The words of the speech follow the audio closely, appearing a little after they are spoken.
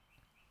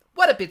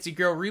up, Itsy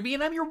Girl Ruby,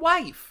 and I'm your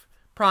wife.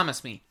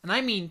 Promise me, and I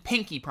mean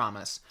pinky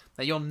promise,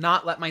 that you'll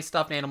not let my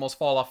stuffed animals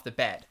fall off the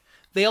bed.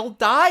 They'll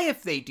die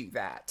if they do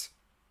that.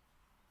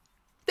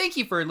 Thank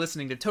you for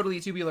listening to Totally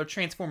Tubular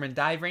Transform and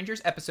Dive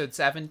Rangers, episode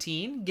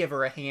 17, Give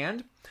Her a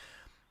Hand.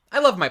 I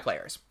love my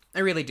players. I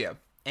really do.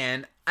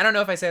 And I don't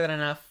know if I say that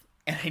enough,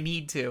 and I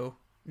need to,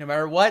 no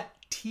matter what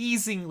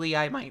teasingly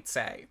I might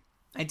say.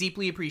 I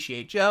deeply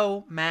appreciate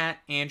Joe, Matt,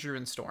 Andrew,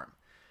 and Storm.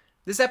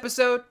 This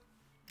episode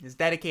is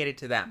dedicated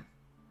to them.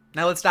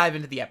 Now let's dive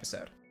into the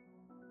episode.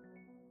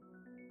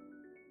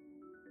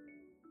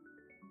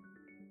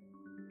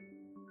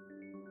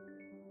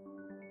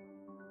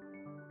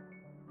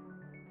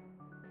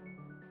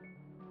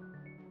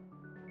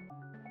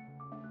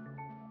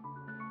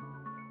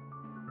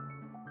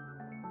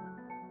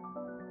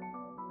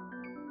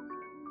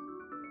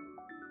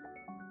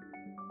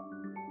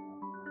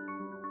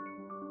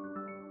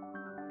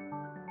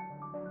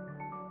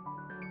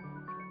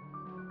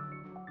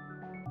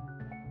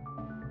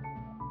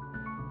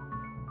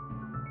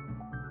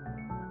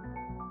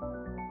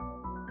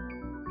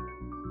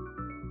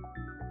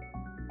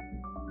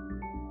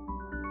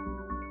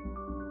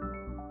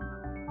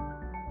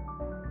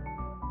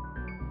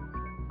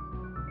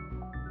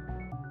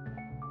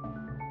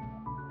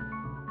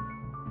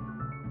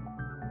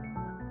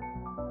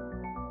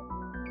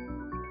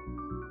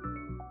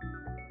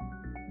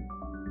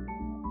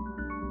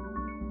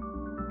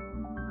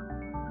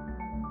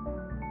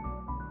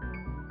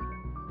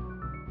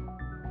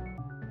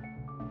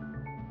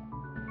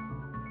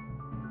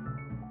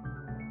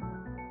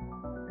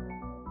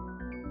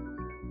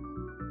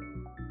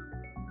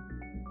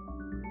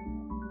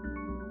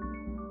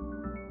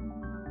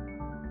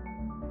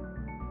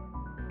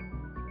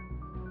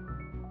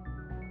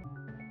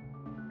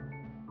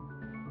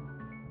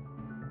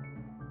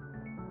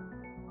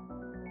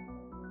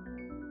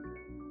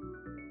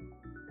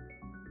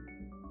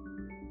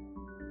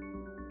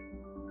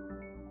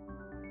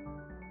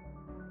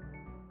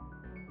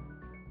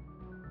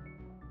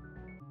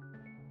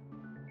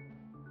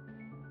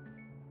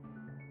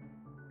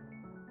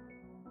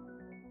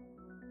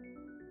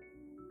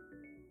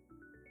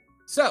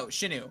 So,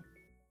 Shinu,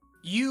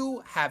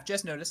 you have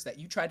just noticed that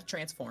you tried to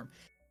transform.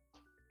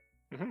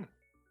 Mm-hmm.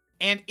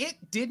 And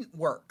it didn't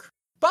work.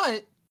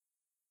 But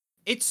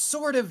it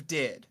sort of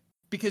did.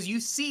 Because you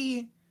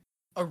see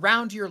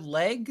around your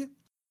leg,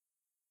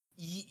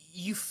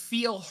 you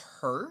feel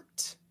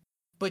hurt,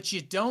 but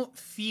you don't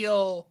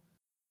feel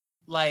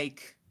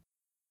like...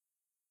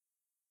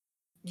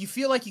 You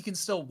feel like you can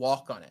still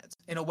walk on it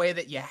in a way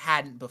that you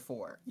hadn't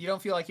before. You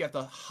don't feel like you have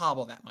to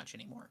hobble that much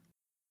anymore.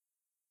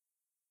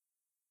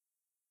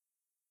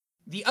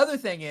 The other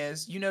thing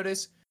is, you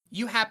notice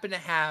you happen to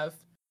have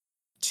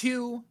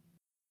two...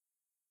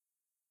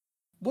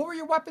 What were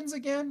your weapons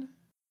again?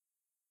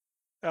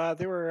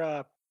 They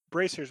were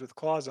bracers with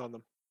claws on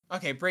them.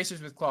 Okay,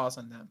 bracers with claws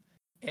on them.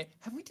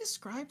 Have we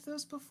described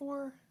those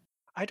before?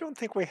 I don't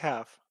think we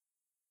have.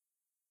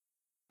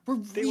 We're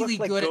They really look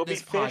like good at goby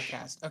this fish.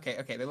 podcast.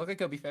 Okay, they look like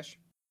goby fish.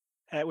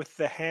 With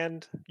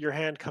your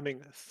hand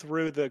coming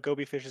through the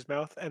goby fish's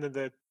mouth, and then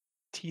the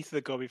teeth of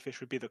the goby fish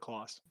would be the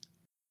claws.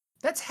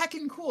 That's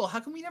heckin' cool. How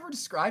come we never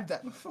described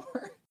that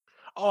before?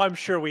 Oh, I'm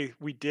sure we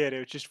did. It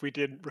was just we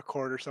didn't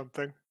record or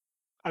something.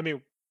 I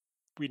mean,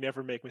 we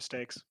never make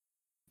mistakes.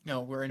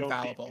 No, we're Don't beat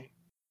infallible. me.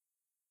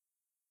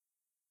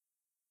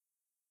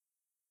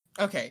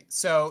 Okay,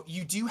 so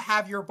you do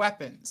have your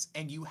weapons,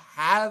 and you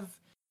have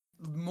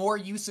more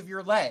use of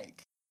your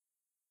leg.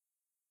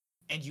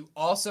 And you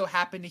also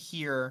happen to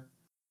hear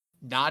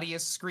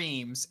Nadia's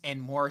screams and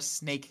more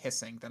snake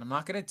hissing that I'm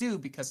not going to do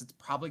because it's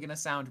probably going to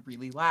sound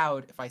really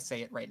loud if I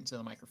say it right into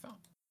the microphone.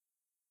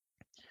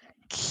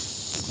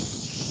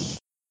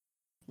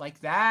 Like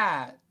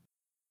that.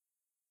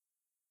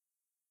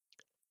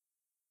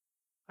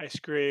 I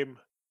scream,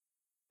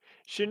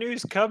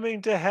 Shinu's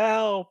coming to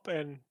help,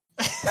 and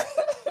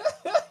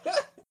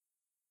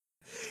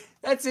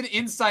That's an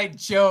inside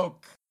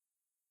joke.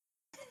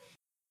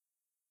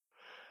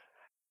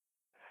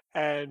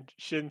 and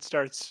Shin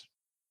starts.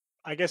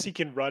 I guess he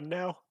can run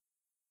now.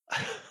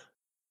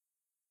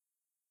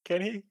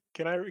 Can he?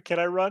 Can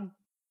I run?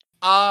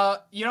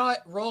 You know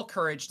what? Roll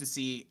courage to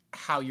see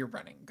how your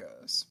running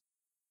goes.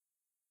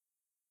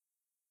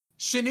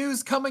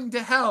 Shinu's coming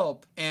to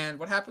help. And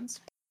what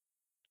happens?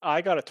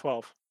 I got a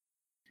 12.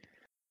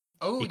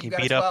 Oh, You you can got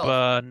a beat 12.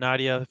 up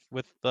Nadia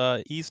with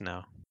ease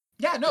now.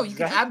 Yeah, no, you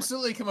can Exactly.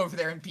 absolutely come over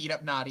there and beat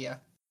up Nadia.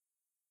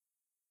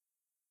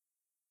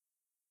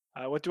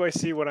 What do I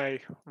see when I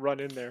run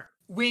in there?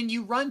 When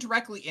you run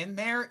directly in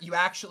there, you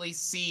actually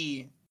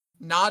see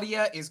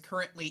Nadia is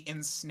currently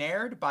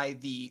ensnared by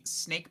the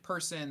snake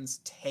person's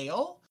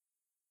tail,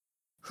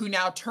 who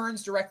now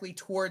turns directly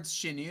towards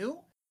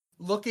Shinu,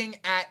 looking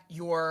at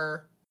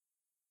your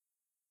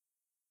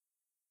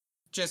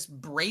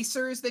just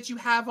bracers that you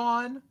have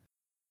on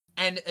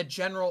and a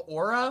general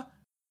aura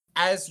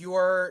as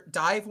your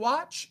dive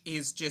watch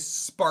is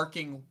just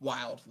sparking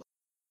wildly.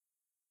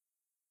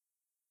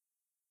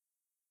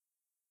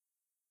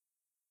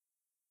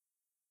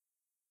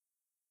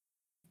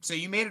 So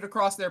you made it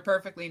across there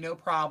perfectly, no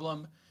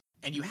problem,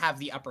 and you have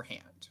the upper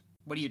hand.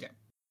 What do you do?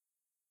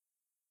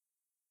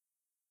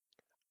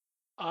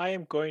 I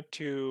am going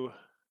to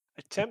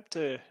attempt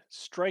to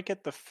strike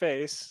at the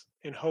face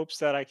in hopes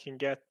that I can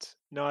get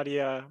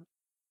Nadia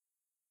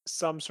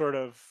some sort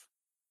of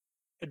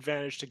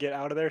advantage to get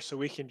out of there so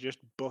we can just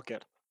book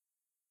it.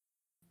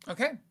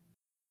 Okay.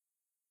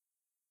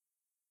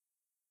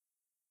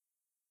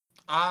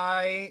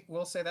 I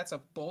will say that's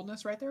a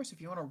boldness right there, so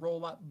if you want to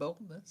roll up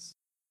boldness.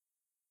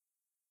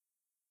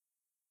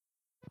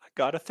 I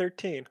got a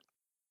 13.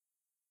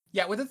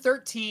 Yeah, with a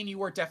 13,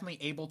 you are definitely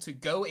able to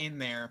go in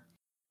there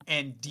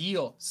and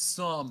deal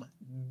some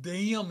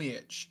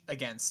damage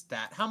against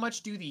that. How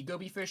much do the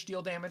goby fish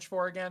deal damage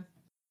for again?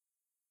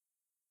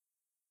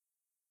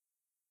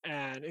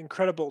 An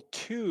incredible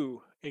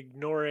 2,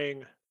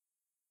 ignoring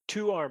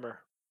 2 armor.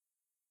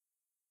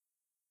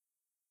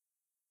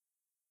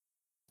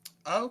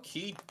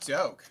 Okie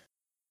doke.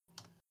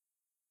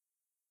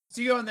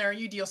 So you go in there and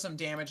you deal some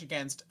damage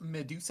against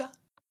Medusa.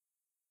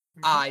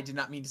 I did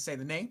not mean to say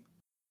the name.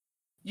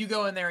 You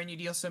go in there and you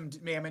deal some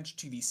damage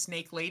to the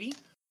snake lady,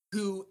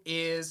 who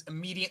is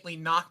immediately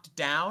knocked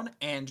down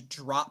and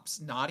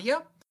drops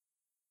Nadia.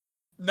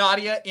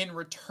 Nadia, in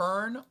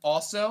return,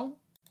 also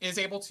is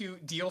able to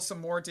deal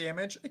some more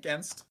damage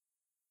against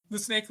the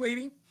snake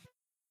lady,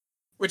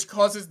 which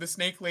causes the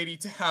snake lady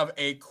to have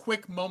a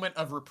quick moment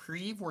of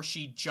reprieve where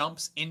she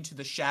jumps into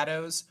the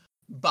shadows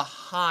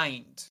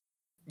behind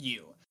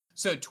you.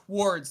 So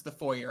towards the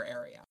foyer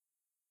area.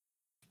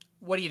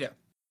 What do you do?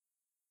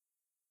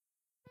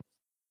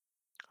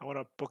 I want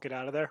to book it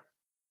out of there.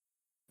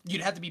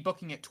 You'd have to be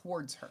booking it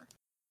towards her.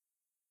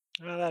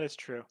 Oh, that is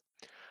true.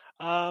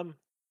 I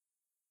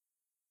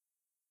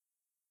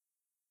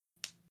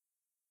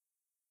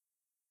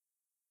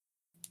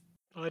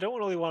don't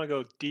really want to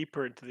go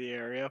deeper into the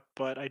area,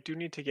 but I do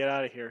need to get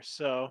out of here,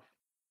 so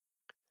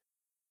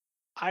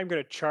I'm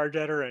going to charge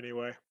at her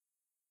anyway.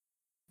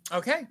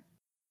 Okay.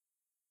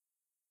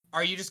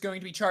 Are you just going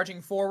to be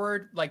charging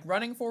forward, like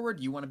running forward?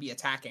 Do you want to be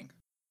attacking?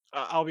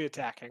 I'll be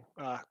attacking.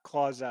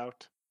 Claws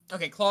out.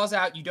 Okay, claws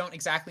out. You don't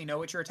exactly know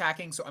what you're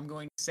attacking, so I'm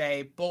going to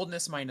say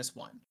boldness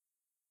 -1.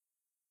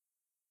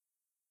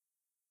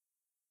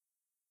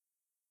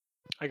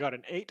 I got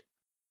an 8.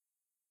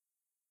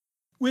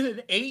 With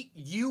an 8,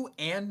 you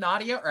and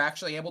Nadia are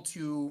actually able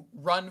to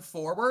run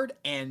forward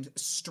and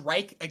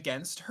strike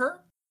against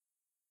her.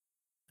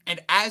 And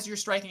as you're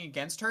striking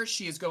against her,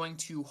 she is going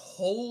to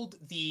hold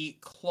the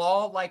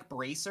claw-like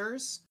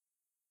bracers,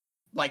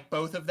 like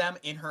both of them,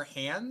 in her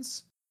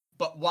hands.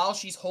 But while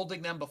she's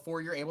holding them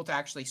before you're able to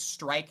actually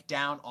strike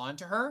down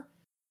onto her,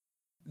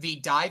 the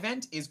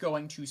Divent is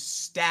going to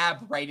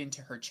stab right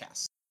into her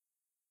chest.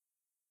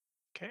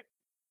 Okay.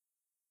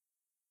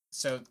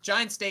 So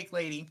giant steak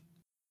lady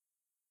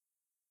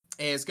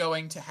is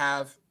going to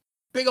have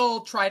big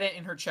old trident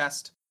in her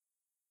chest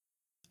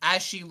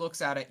as she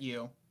looks out at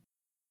you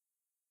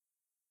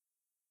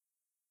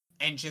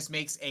and just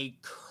makes a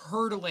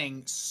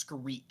curdling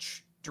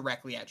screech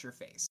directly at your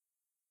face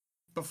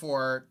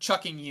before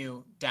chucking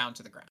you down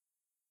to the ground.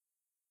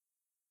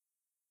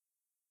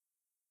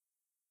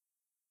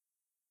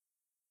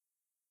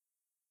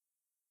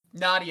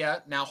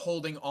 Nadia, now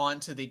holding on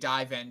to the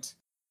Divent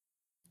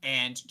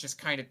and just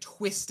kind of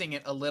twisting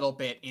it a little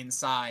bit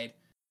inside,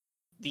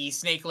 the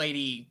snake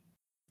lady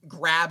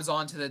grabs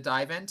onto the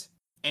Divent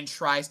and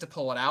tries to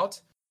pull it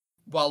out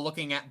while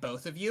looking at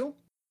both of you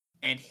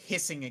and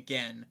hissing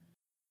again.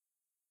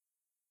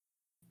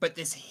 But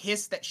this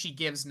hiss that she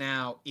gives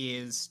now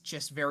is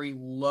just very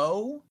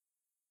low,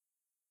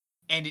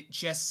 and it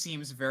just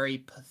seems very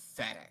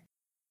pathetic.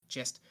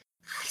 Just...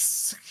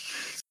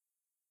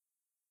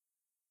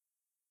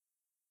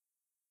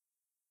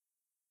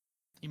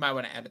 You might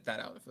want to edit that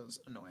out if it was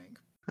annoying.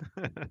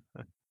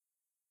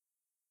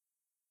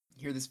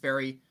 You hear this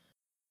very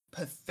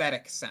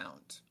pathetic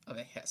sound of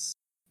a hiss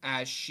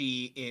as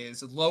she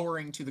is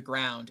lowering to the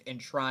ground and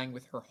trying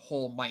with her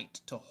whole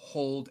might to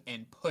hold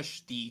and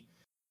push the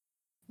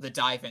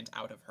Divent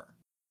out of her.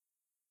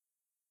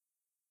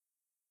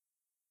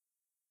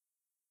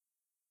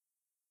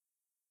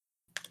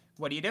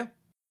 What do you do?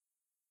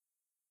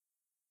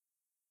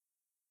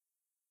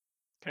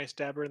 Can I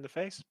stab her in the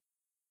face?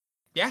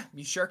 Yeah,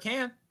 you sure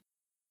can.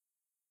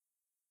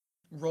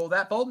 Roll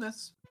that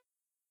boldness.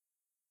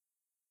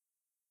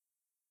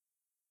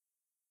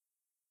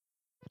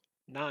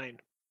 9.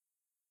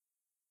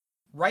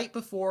 Right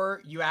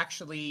before you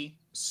actually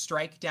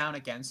strike down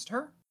against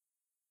her,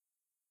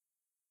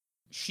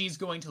 she's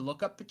going to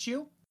look up at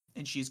you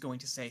and she's going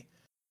to say,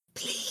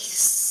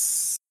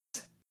 "Please,"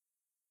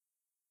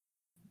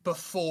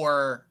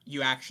 before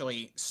you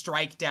actually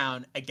strike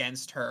down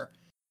against her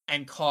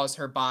and cause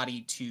her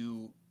body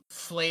to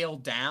flail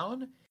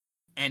down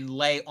and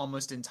lay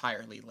almost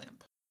entirely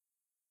limp.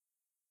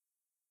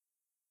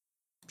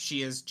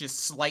 She is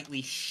just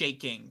slightly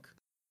shaking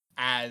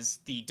as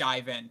the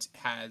Divent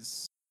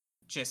has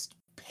just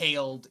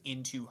paled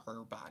into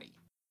her body.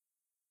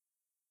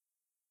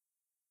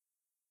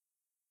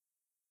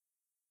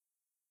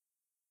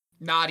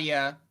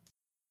 Nadia,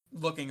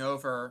 looking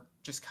over,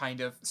 just kind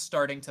of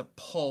starting to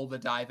pull the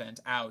dye vent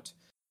out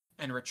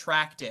and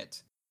retract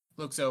it,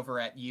 looks over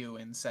at you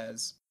and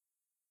says,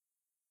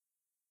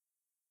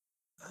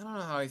 I don't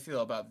know how I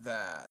feel about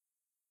that.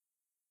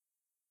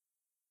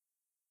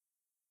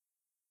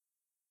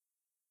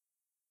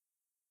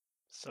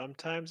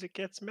 Sometimes it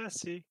gets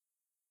messy.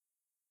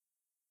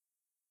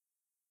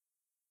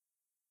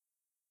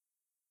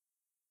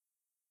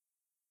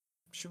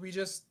 Should we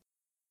just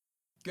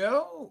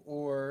go,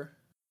 or...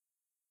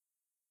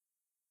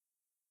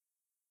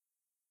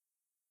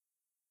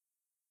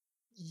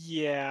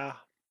 Yeah.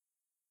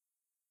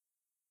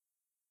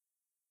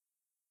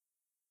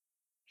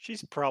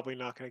 She's probably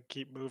not going to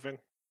keep moving.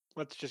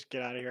 Let's just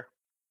get out of here.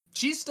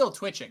 She's still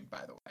twitching,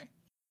 by the way.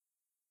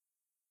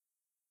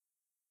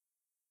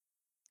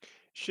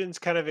 Shin's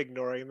kind of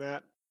ignoring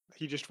that.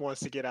 He just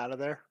wants to get out of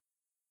there.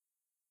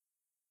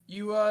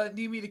 You,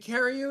 need me to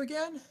carry you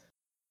again?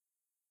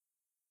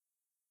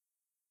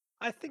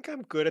 I think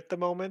I'm good at the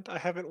moment. I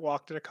haven't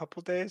walked in a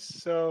couple days,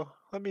 so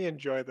let me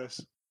enjoy this.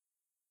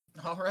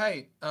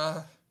 Alright,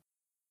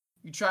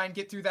 you try and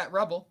get through that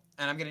rubble,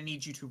 and I'm gonna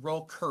need you to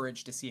roll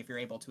courage to see if you're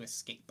able to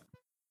escape.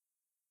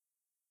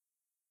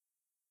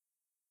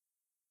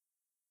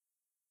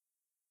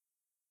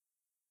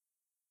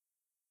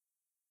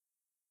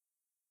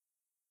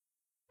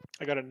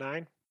 I got a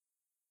 9.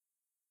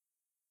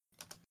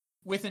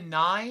 With a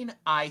 9,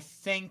 I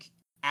think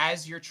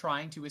as you're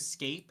trying to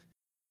escape,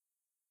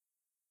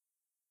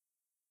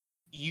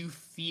 you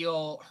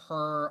feel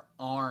her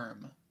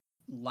arm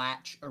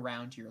latch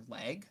around your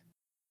leg.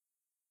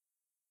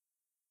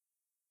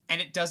 And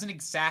it doesn't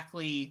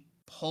exactly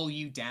pull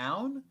you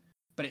down,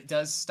 but it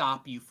does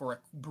stop you for a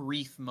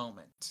brief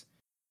moment.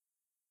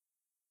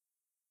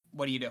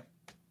 What do you do?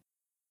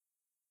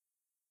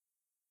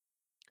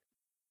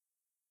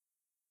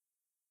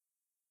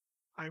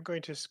 I'm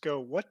going to go,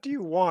 what do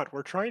you want?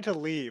 We're trying to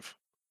leave.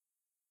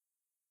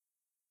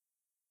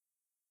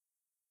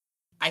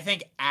 I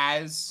think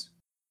as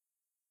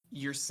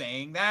you're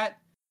saying that,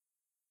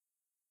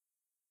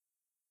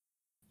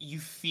 you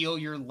feel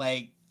your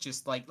leg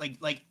just like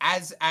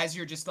as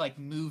you're just like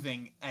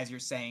moving as you're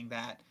saying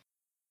that,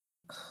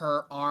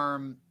 her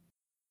arm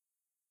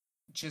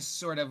just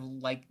sort of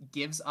like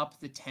gives up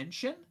the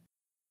tension,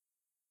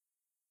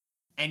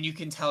 and you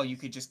can tell you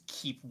could just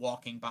keep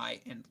walking by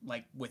and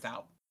like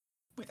without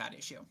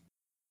issue.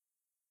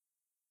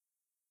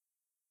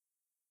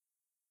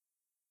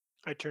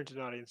 I turn to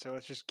Nadia and say,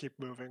 let's just keep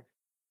moving.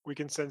 We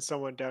can send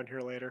someone down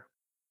here later.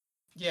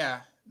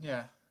 Yeah.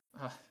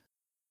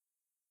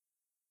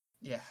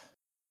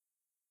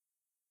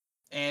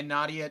 And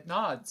Nadia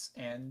nods,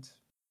 and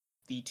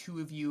the two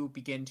of you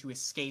begin to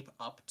escape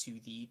up to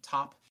the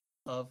top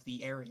of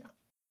the area.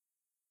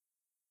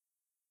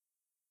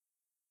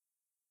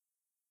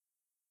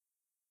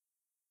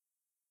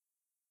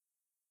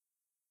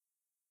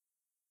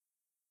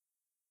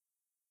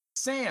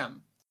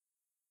 Sam,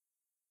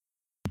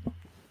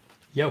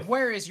 Yo.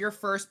 where is your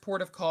first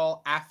port of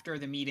call after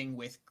the meeting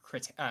with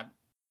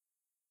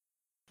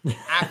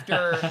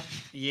after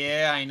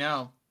yeah, I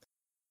know.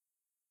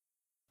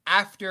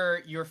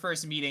 After your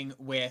first meeting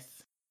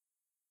with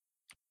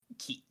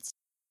Keats.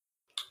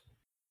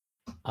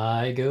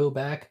 I go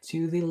back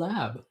to the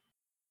lab.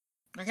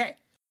 Okay.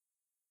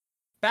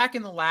 Back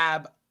in the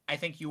lab, I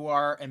think you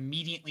are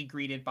immediately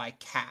greeted by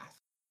Kath.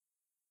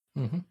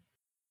 Mm-hmm.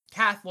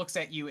 Kath looks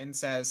at you and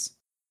says,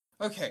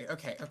 okay,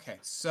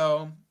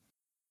 so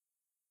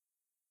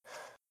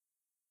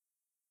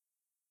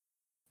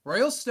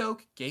Royal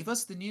Stoke gave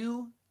us the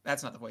new...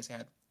 That's not the voice I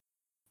had.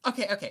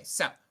 Okay,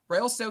 so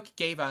Royal Stoke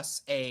gave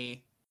us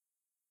a...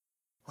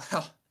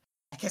 Well,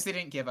 I guess they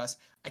didn't give us.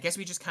 I guess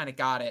we just kind of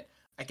got it.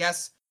 I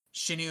guess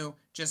Shinu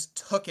just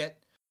took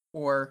it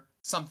or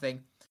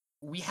something.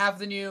 We have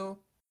the new...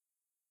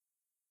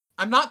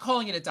 I'm not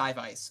calling it a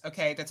device,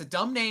 okay? That's a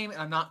dumb name, and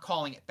I'm not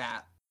calling it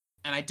that.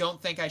 And I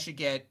don't think I should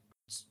get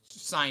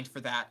signed for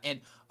that.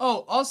 And,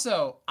 oh,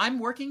 also, I'm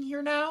working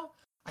here now?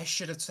 I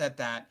should have said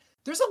that.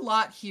 There's a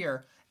lot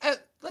here.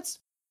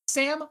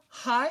 Sam,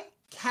 hi?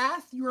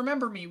 Kath, you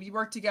remember me. We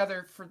worked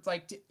together for,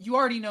 you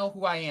already know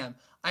who I am.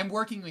 I'm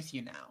working with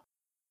you now.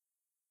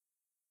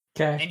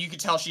 Okay. And you can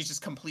tell she's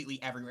just completely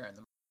everywhere in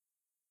the...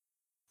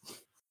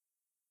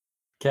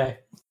 Okay.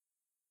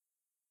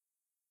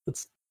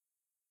 That's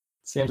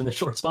Sam's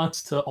initial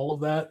response to all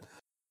of that.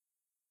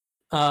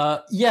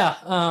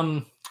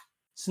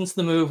 Since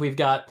the move, we've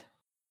got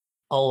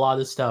a lot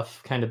of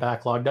stuff kind of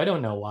backlogged. I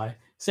don't know why.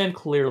 Sam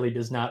clearly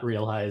does not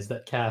realize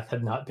that Kath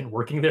had not been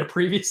working there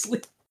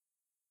previously.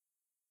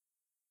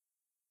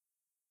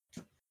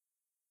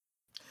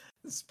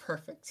 This is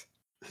perfect.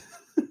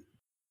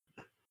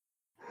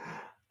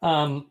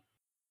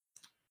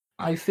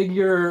 I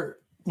figure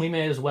we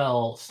may as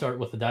well start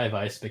with the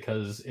device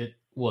because it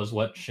was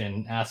what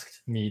Shin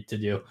asked me to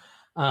do.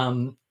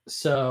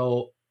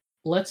 So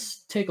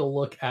let's take a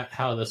look at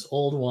how this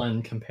old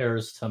one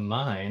compares to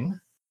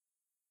mine.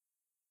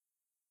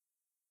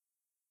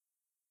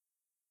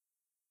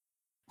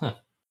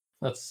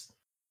 That's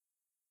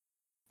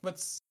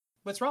What's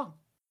wrong?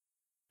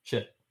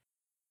 Shit.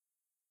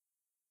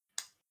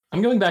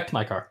 I'm going back to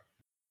my car.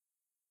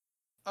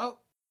 Oh,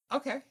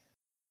 okay.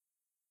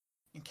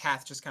 And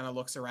Kath just kind of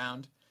looks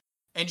around.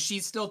 And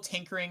she's still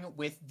tinkering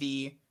with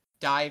the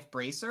dive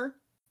bracer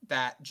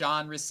that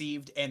John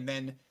received and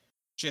then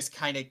just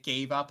kind of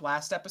gave up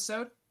last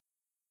episode.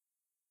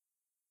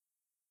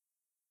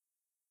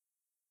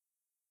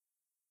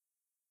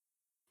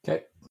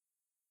 Okay.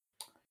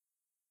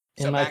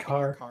 In So my back in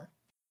your car,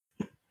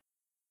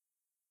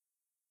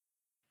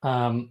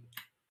 car.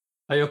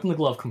 I open the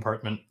glove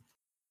compartment.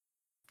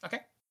 Okay.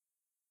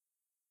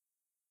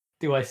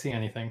 Do I see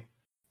anything?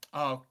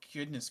 Oh,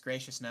 goodness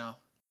gracious, no.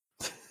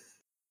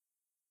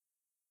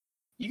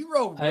 You can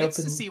roll I wits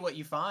to open- see what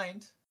you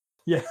find.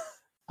 Yeah,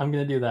 I'm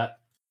gonna do that.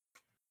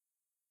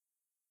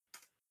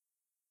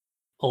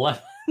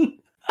 11.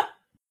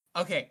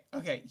 Okay.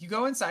 You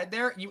go inside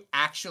there and you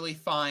actually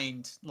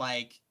find,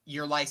 like,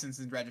 your license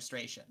and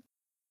registration.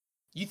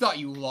 You thought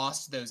you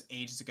lost those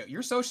ages ago.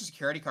 Your social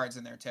security card's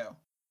in there, too.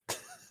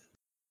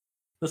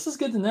 This is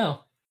good to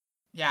know.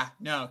 Yeah,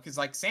 no, because,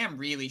 like, Sam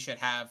really should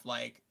have,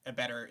 like, a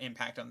better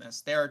impact on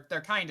this. They're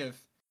kind of...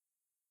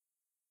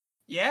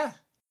 Yeah.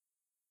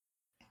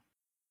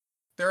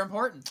 They're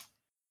important.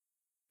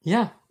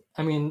 Yeah,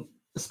 I mean,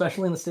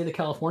 especially in the state of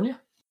California.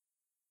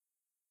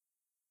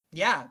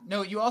 Yeah,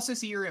 no, you also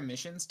see your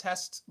emissions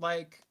test,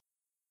 like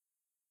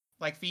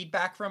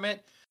feedback from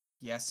it.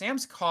 Yeah,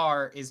 Sam's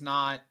car is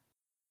not,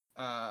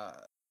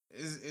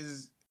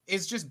 is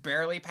just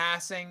barely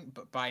passing,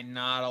 but by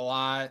not a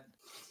lot.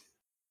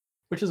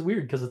 Which is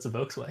weird because it's a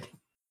Volkswagen.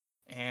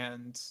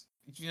 And,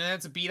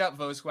 it's a beat-up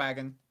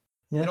Volkswagen.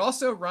 Yeah. It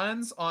also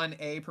runs on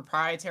a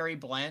proprietary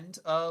blend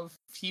of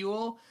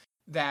fuel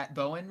that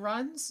Bowen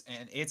runs,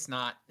 and it's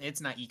not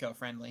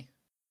eco-friendly.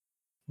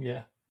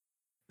 Yeah.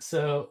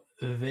 So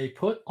they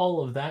put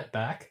all of that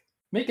back,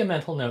 make a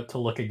mental note to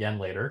look again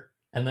later,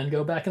 and then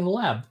go back in the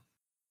lab.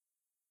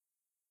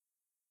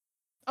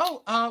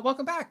 Oh,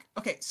 welcome back.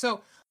 Okay,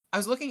 so I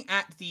was looking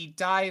at the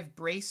dive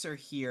bracer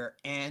here,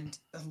 and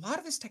a lot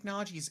of this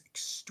technology is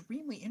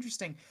extremely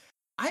interesting.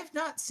 I've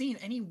not seen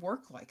any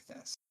work like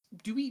this.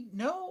 Do we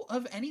know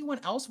of anyone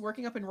else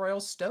working up in Royal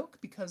Stoke?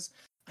 Because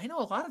I know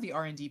a lot of the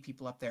R&D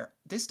people up there.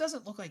 This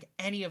doesn't look like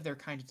any of their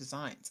kind of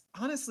designs.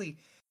 Honestly,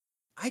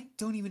 I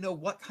don't even know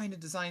what kind of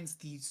designs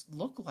these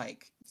look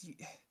like.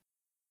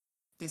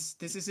 This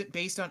isn't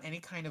based on any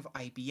kind of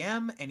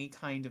IBM, any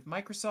kind of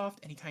Microsoft,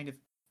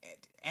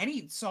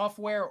 any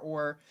software,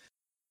 or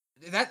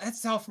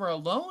that's software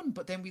alone.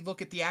 But then we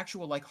look at the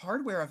actual, like,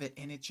 hardware of it,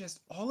 and it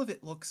just, all of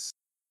it looks...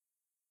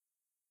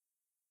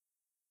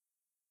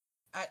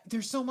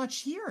 there's so much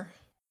here.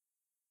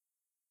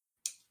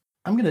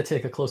 I'm going to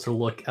take a closer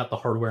look at the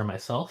hardware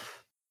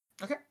myself.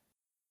 Okay.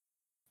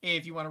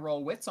 If you want to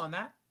roll wits on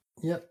that.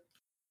 Yep.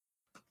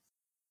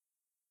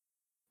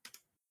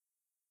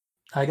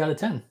 I got a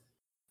 10.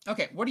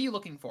 Okay, what are you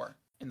looking for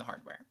in the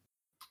hardware?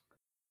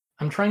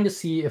 I'm trying to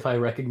see if I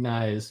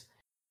recognize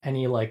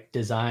any, like,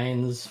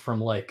 designs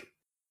from, like,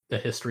 the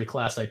history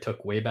class I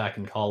took way back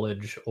in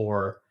college,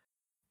 or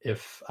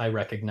if I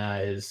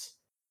recognize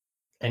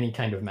any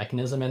kind of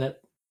mechanism in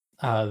it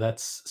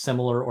that's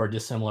similar or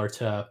dissimilar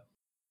to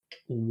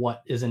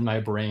what is in my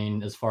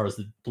brain as far as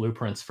the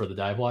blueprints for the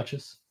dive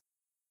watches.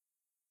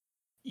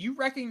 You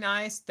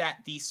recognize that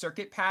the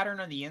circuit pattern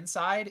on the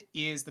inside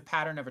is the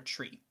pattern of a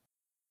tree.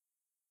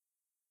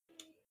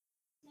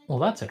 Well,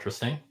 that's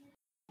interesting.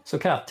 So,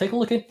 Kath, take a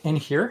look in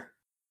here.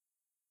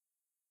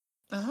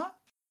 Uh-huh.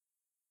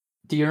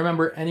 Do you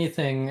remember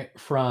anything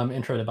from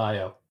Intro to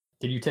Bio?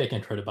 Did you take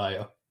Intro to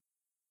Bio?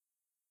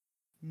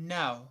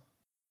 No.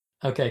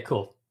 Okay,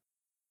 cool.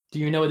 Do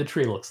you know what a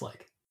tree looks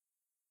like?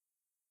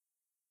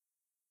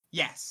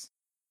 Yes.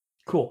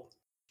 Cool.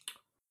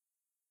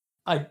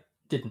 I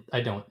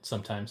don't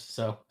sometimes,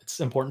 so it's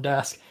important to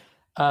ask.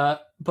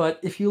 But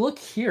if you look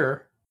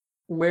here,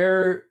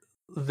 where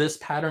this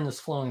pattern is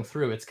flowing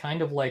through, it's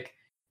kind of like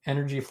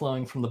energy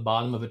flowing from the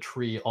bottom of a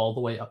tree all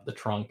the way up the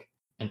trunk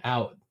and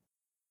out.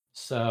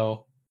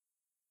 So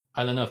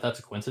I don't know if that's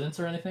a coincidence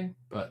or anything,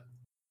 but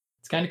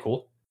it's kind of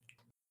cool.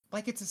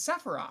 Like it's a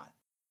Sephiroth.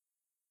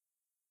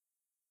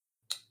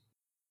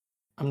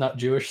 I'm not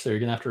Jewish, so you're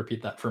gonna have to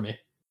repeat that for me.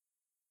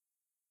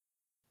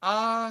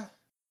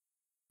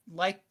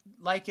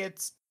 Like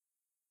it's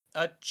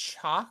a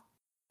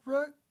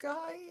chakra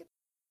guide?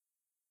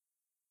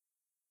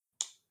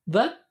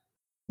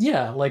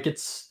 Yeah, like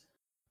it's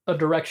a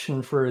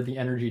direction for the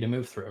energy to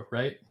move through,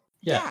 right?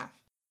 Yeah.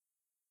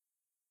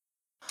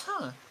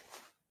 Huh.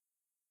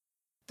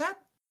 That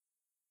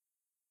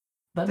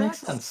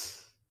makes That's-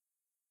 sense.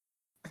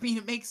 I mean,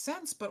 it makes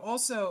sense, but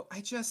also,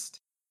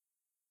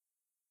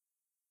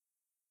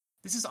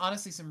 this is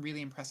honestly some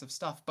really impressive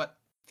stuff, but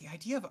the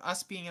idea of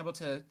us being able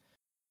to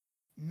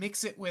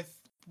mix it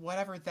with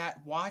whatever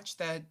that watch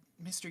that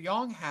Mr.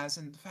 Yong has,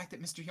 and the fact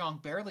that Mr. Yong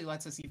barely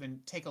lets us even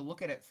take a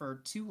look at it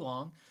for too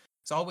long,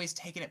 he's always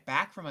taking it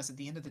back from us at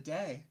the end of the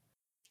day.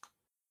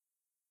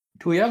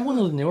 Do we have one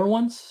of the newer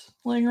ones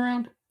laying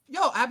around?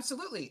 Yo,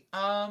 absolutely.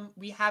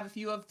 We have a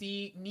few of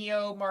the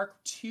Neo Mark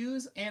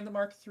IIs and the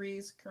Mark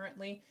IIIs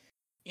currently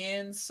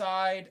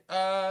inside.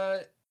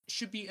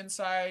 Should be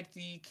inside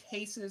the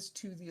cases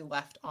to the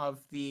left of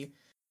the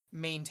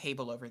main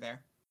table over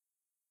there.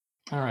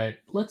 All right,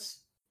 let's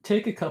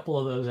take a couple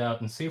of those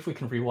out and see if we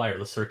can rewire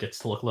the circuits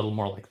to look a little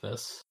more like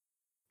this.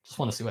 Just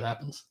want to see what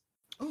happens.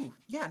 Oh,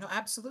 yeah, no,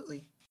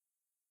 absolutely.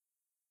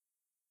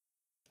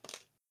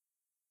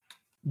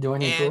 Do I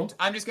need to roll? And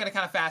I'm just going to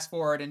kind of fast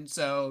forward, and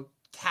so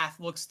Kath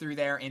looks through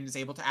there and is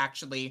able to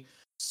actually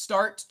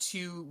start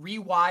to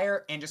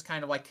rewire and just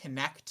kind of like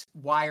connect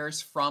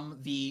wires from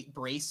the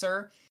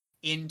bracer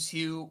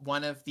into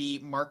one of the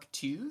Mark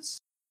IIs.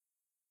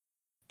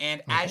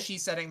 And Okay. as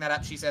she's setting that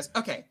up, she says,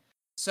 okay,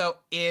 so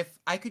if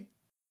I could...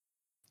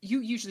 You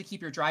usually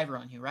keep your driver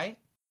on you, right?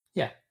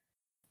 Yeah.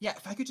 Yeah,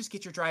 if I could just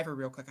get your driver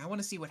real quick, I want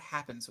to see what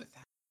happens with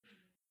that.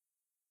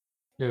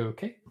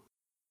 Okay.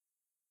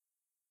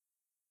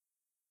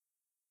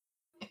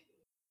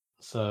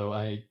 So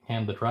I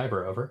hand the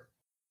driver over.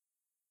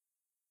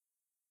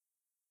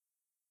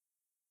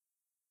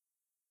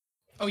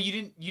 Oh,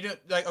 you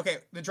don't, like, okay,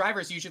 the driver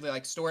is usually,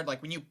 like, stored,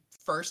 like, when you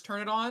first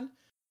turn it on,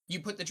 you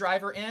put the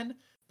driver in,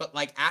 but,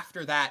 like,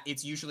 after that,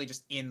 it's usually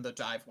just in the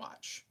dive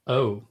watch.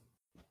 Oh.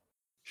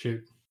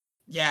 Shoot.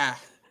 Yeah.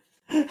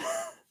 Yeah,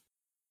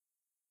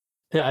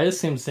 I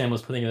assumed Sam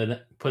was putting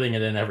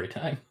it in every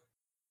time.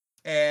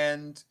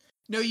 And,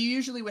 no, you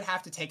usually would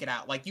have to take it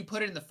out. Like, you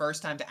put it in the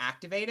first time to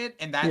activate it,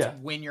 and that's Yeah.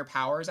 when your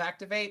powers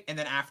activate, and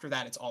then after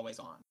that, it's always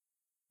on.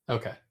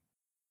 Okay.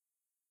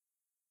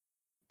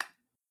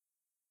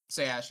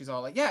 So, yeah, she's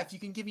all like, yeah, if you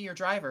can give me your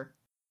driver.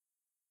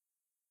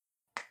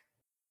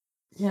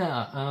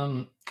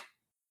 Yeah,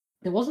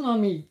 it wasn't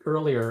on me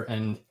earlier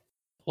and it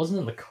wasn't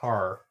in the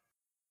car.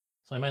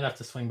 So I might have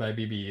to swing by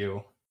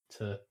BBU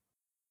to...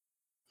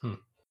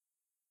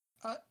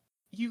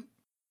 You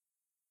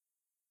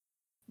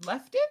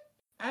left it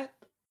at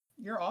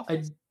your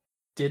office?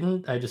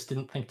 I just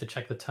didn't think to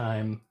check the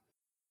time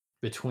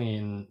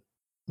between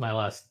my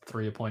last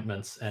 3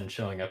 appointments and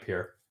showing up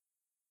here.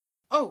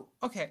 Oh,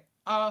 okay.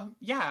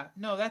 Yeah,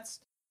 no, that's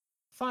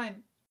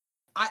fine.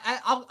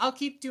 I'll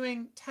keep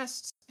doing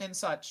tests and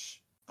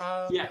such.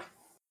 Yeah.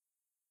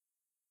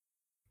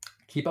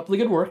 Keep up the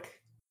good work.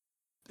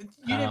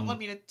 You didn't want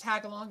me to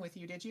tag along with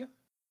you, did you?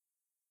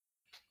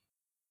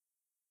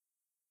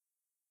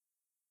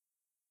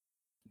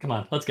 Come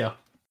on, let's go.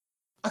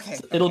 Okay.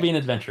 It'll be an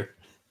adventure.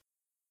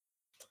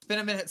 It's been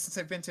a minute since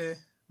I've been to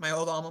my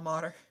old alma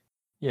mater.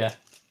 Yeah.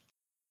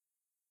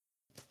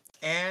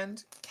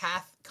 And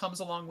Kath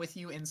comes along with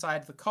you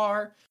inside the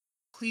car.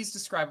 Please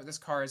describe what this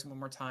car is one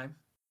more time.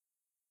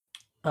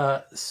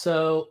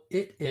 So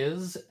it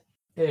is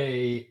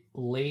a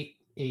late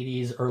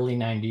 80s, early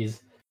 90s,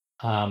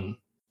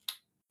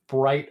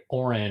 bright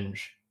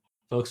orange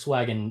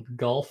Volkswagen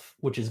Golf,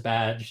 which is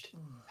badged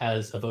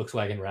as a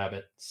Volkswagen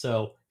Rabbit.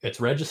 So it's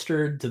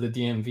registered to the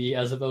DMV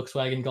as a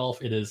Volkswagen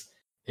Golf. It is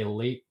a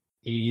late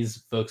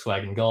 80s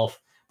Volkswagen Golf,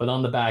 but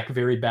on the back,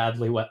 very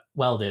badly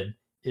welded,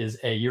 is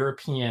a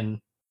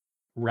European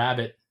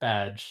Rabbit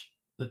badge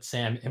that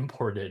Sam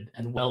imported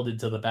and welded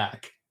to the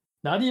back.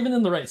 Not even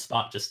in the right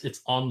spot, just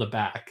it's on the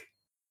back.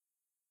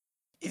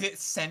 Is it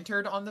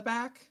centered on the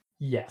back?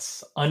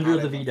 Yes, under God,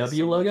 I the love this VW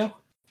so logo. much.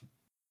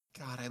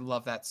 God, I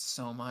love that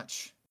so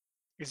much.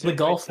 Is The it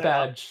golf right side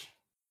up? badge,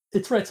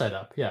 it's right side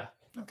up, yeah.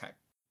 Okay.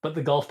 But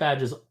the golf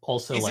badge is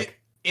also Is like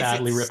Is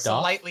badly it ripped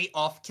off. slightly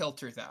off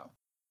kilter though?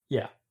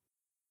 Yeah.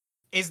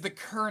 Is the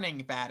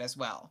kerning bad as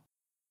well?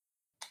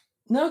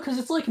 No, because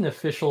it's like an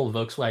official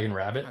Volkswagen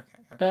Rabbit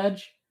Okay.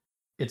 badge.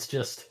 It's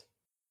just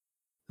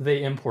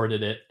they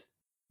imported it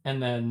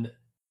and then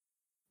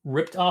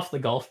ripped off the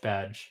golf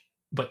badge,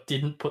 but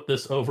didn't put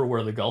this over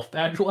where the golf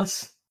badge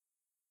was.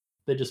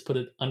 They just put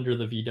it under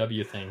the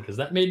VW thing because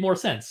that made more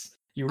sense.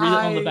 You read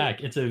it on the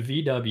back, it's a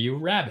VW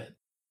Rabbit.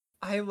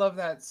 I love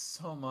that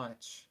so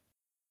much.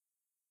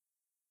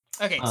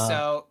 Okay,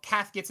 so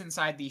Kath gets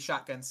inside the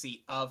shotgun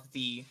seat of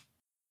the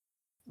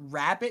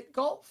Rabbit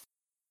Golf.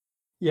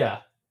 Yeah.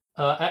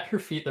 At her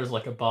feet, there's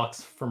like a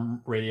box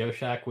from Radio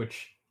Shack,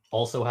 which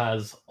also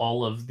has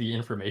all of the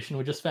information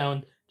we just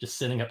found, just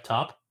sitting up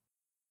top.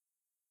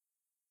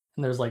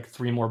 And there's like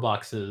 3 more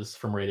boxes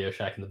from Radio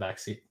Shack in the back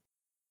seat.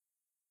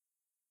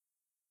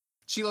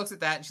 She looks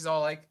at that and she's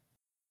all like,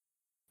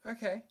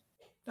 okay,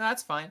 no,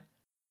 that's fine.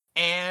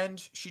 And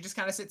she just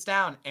kind of sits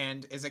down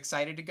and is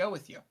excited to go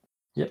with you.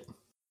 Yep.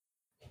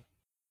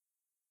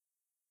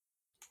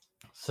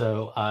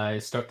 So I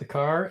start the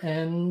car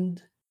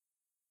and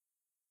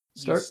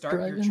You start your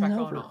driving trek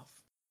over. on off.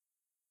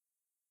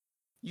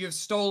 You have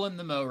stolen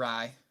the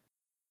Morai.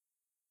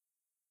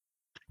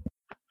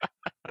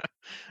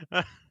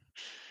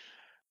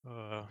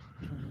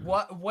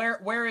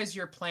 Where is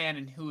your plan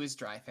and who is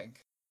driving?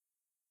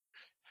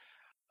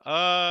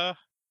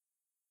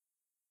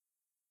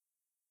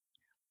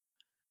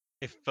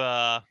 If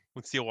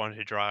Lucille wanted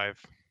to drive,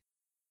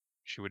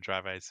 she would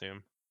drive, I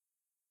assume.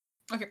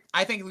 Okay,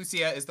 I think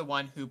Lucia is the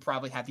one who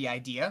probably had the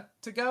idea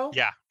to go.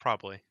 Yeah,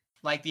 probably.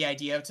 Like the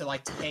idea to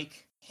like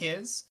take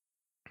his.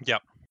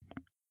 Yep.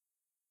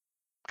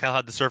 Kyle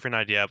had the surfing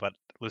idea, but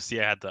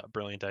Lucia had the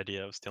brilliant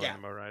idea of stealing Yeah.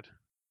 the Motorride.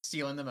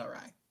 Stealing the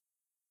Morai.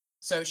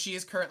 So she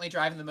is currently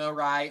driving the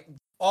Morai.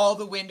 All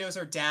the windows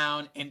are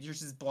down, and you're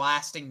just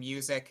blasting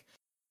music.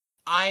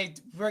 We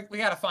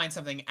gotta find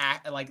something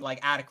like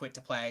adequate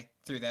to play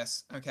through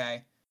this.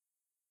 Okay.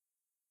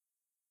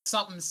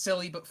 Something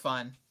silly but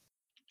fun.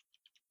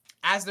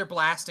 As they're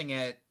blasting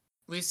it,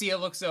 Lucia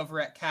looks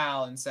over at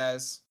Cal and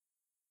says,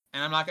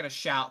 and I'm not gonna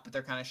shout, but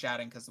they're kind of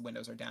shouting because the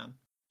windows are down.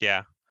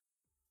 Yeah.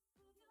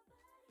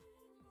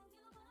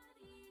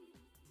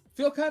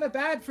 Feel kind of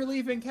bad for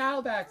leaving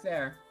Cal back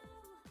there.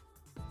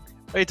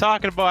 What are you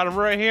talking about? I'm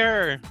right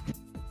here.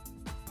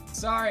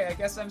 Sorry, I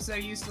guess I'm so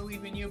used to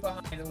leaving you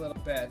behind a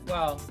little bit.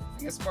 Well,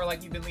 I guess more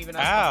like you've been leaving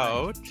us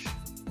behind. Ouch.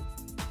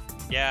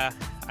 Yeah,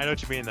 I know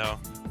what you mean though.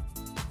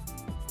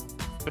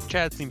 But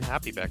Chad seemed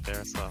happy back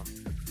there, so.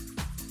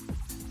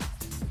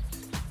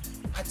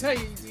 I tell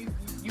you,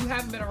 you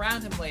haven't been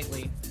around him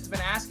lately. He's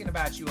been asking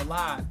about you a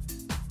lot.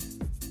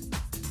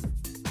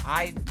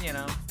 I,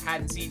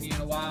 hadn't seen you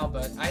in a while,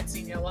 but I'd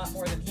seen you a lot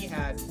more than he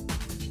had.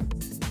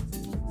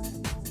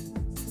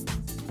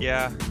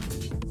 Yeah.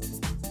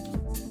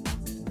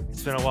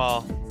 It's been a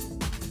while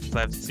since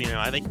I've seen him.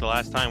 I think the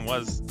last time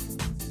was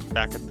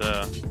back at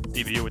the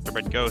DVD with the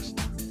Red Ghost.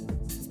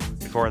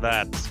 Before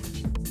that,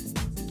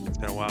 it's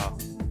been a while.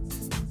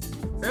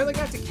 Barely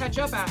got to catch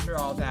up after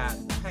all that.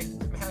 I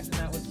imagine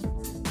that was...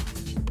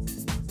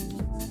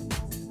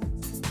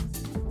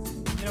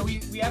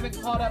 we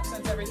haven't caught up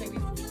since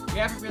everything... We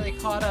haven't really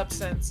caught up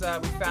since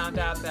we found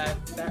out that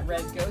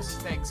Red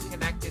Ghost thing's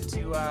connected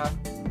to,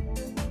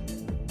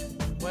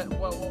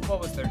 What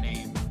was their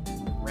name?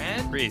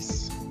 Ren?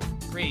 Grease.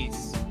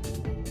 Grease.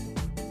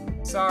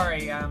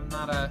 Sorry, I'm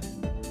not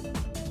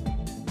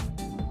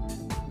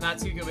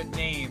too good with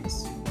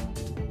names.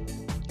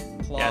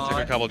 Yeah, it took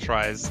a couple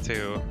tries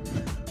too.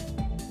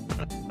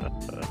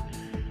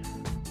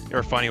 You're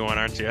a funny one,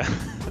 aren't you?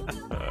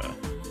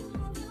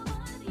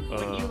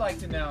 What you like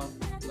to know?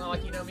 It's not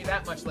like you know me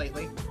that much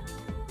lately.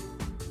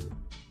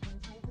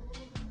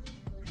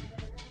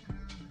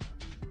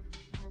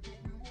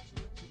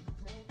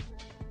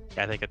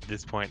 Yeah, I think at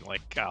this point,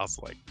 Kyle's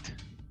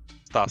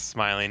stops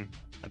smiling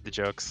at the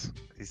jokes.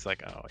 He's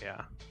like, oh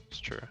yeah, it's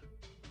true.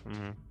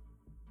 Mm-hmm.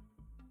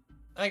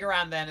 I think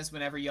around then is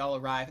whenever y'all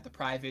arrive at the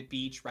private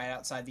beach right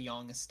outside the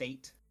Yong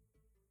estate.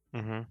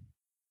 Mm-hmm.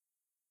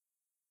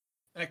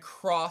 And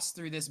across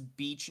through this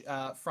beach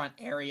front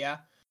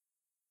area.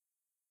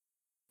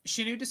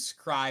 Shinu,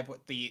 describe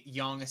what the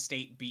Yong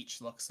estate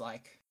beach looks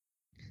like.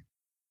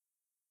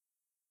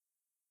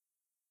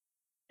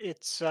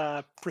 It's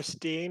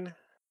pristine.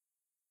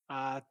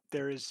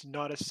 There is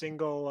not a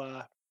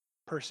single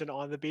person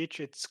on the beach.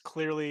 It's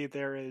cordoned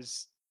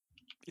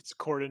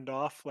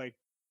off.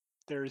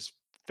 There's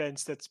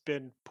fence that's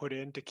been put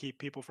in to keep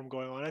people from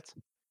going on it.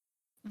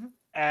 Mm-hmm.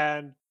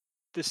 And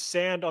the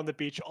sand on the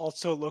beach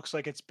also looks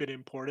like it's been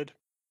imported.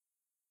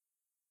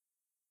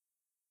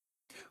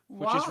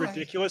 Why? Which is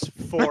ridiculous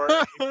for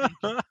a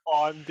beach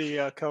on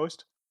the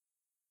coast.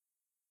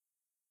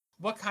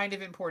 What kind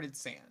of imported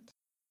sand?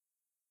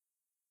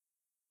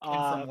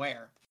 And from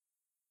where?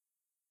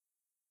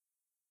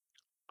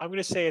 I'm going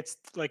to say it's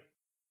like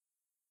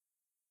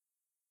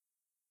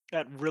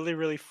that really,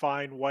 really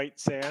fine white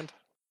sand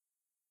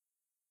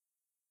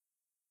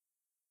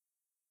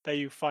that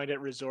you find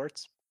at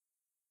resorts.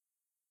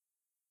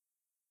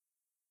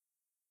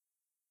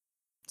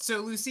 So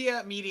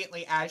Lucia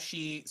immediately, as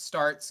she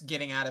starts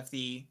getting out of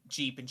the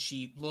Jeep and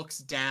she looks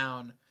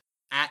down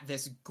at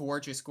this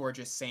gorgeous,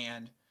 gorgeous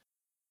sand,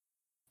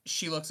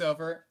 she looks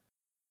over.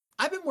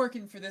 I've been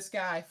working for this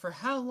guy for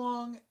how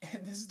long?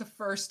 And this is the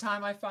first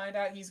time I find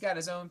out he's got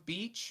his own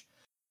beach.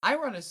 I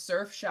run a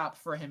surf shop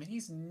for him, and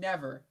he's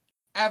never,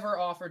 ever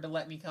offered to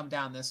let me come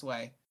down this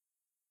way.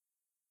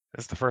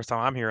 This is the first time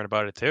I'm hearing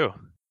about it too.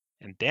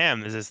 And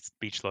damn, does this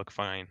beach look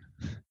fine.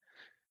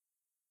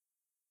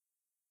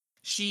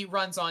 She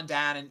runs on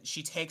down and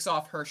she takes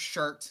off her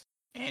shirt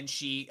and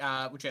she,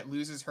 which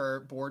loses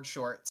her board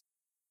shorts,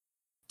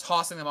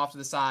 tossing them off to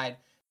the side,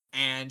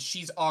 and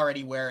she's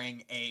already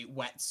wearing a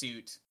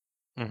wetsuit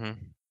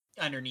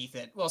underneath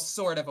it. Well,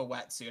 sort of a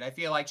wetsuit. I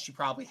feel like she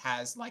probably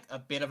has a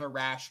bit of a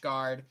rash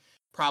guard,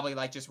 probably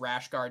just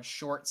rash guard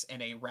shorts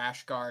and a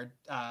rash guard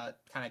kind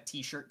of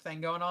t-shirt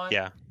thing going on.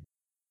 Yeah.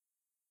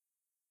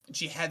 And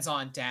she heads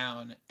on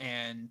down,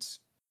 and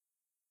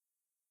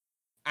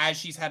as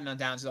she's heading on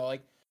down, she's all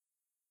like,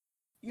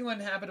 you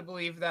wouldn't happen to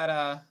believe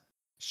that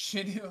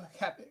Shinu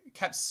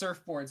kept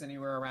surfboards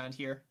anywhere around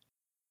here.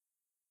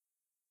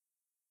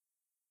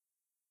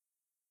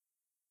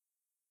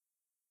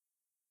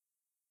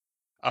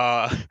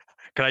 Can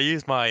I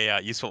use my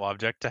useful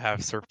object to have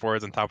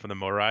surfboards on top of the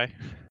Morai?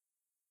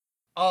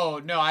 Oh,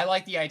 no, I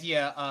like the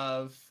idea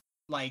of,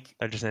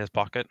 They're just in his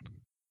pocket?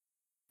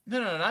 No,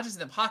 not just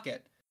in the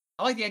pocket.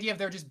 I like the idea of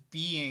there just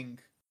being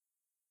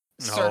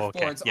Oh,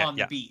 okay. surfboards Yeah, on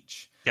yeah. the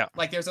beach. Yeah.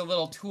 There's a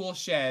little tool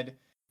shed,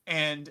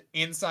 and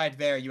inside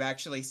there you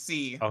actually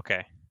see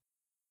Okay.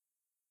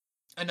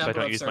 a So number I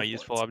don't of use my surfboards.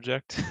 useful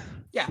object?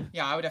 Yeah,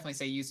 I would definitely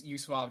say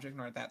useful object in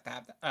order that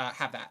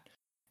have that.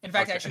 In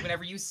fact, Okay. actually,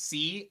 whenever you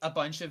see a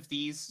bunch of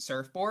these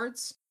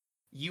surfboards,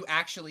 you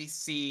actually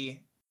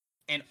see,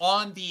 and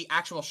on the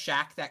actual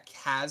shack that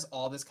has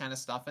all this kind of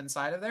stuff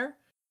inside of there,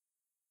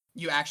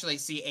 you actually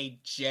see a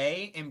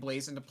J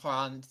emblazoned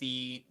upon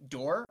the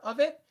door of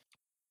it.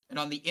 And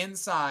on the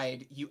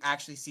inside, you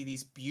actually see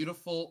these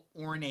beautiful,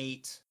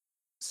 ornate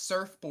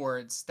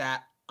surfboards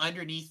that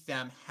underneath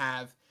them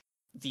have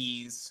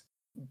these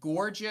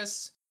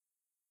gorgeous,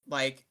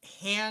 like,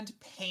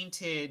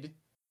 hand-painted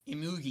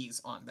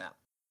emojis on them,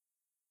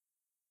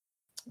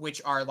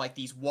 which are like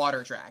these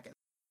water dragons.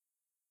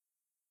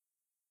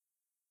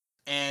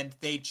 And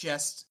they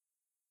just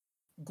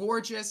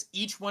gorgeous,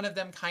 each one of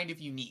them kind of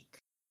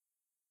unique.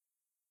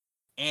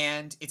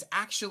 And it's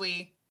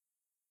actually,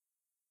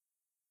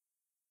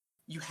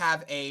 you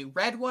have a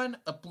red one,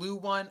 a blue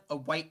one, a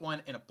white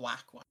one, and a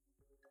black one.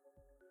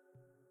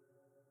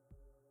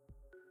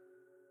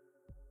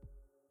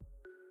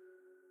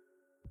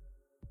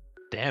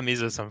 Damn,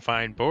 these are some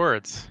fine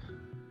boards.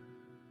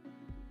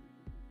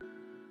 I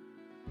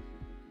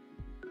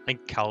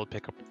think Cal would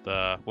pick up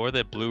the, what were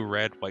they, blue,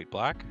 red, white,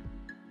 black?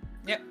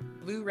 Yep,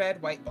 blue,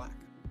 red, white, black.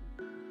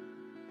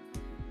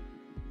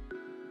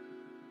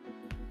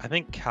 I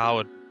think Cal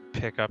would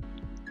pick up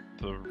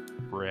the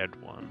red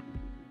one.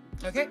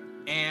 Okay,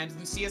 and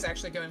Lucia's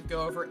actually going to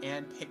go over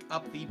and pick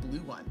up the blue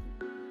one.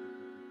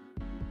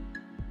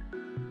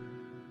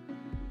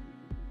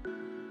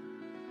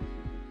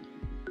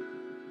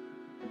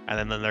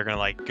 And then they're gonna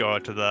like go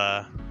out to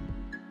the,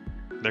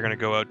 they're gonna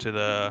go out to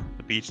the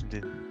beach,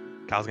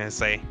 and Cal's gonna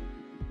say,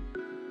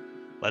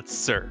 "Let's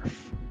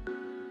surf."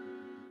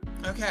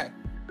 Okay.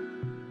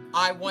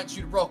 I want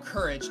you to roll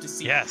courage to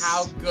see Yes.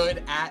 how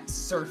good at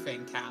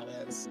surfing Cal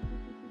is.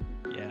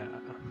 Yeah.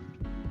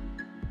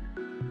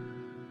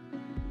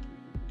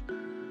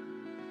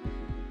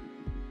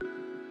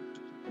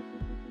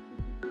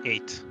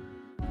 Eight.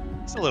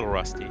 It's a little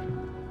rusty.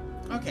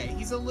 Okay,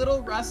 he's a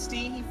little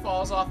rusty. He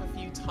falls off a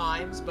few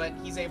times, but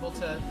he's able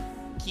to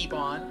keep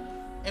on.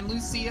 And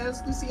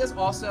Lucia's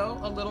also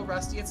a little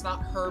rusty. It's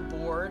not her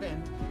board,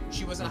 and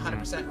she wasn't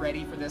 100%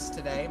 ready for this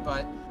today,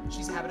 but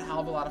she's having a hell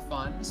of a lot of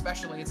fun.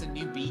 Especially, it's a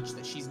new beach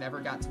that she's never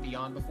got to be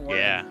on before.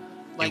 Yeah.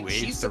 Like, New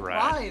she's waves to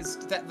ride.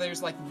 surprised that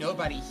there's, like,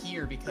 nobody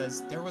here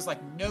because there was, like,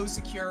 no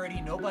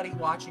security, nobody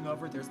watching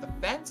over. There's the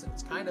fence, and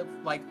it's kind of,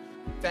 like,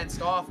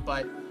 fenced off,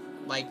 but,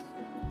 like,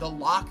 the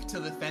lock to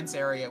the fence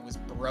area was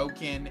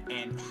broken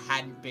and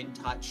hadn't been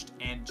touched,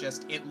 and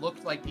just, it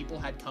looked like people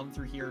had come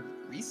through here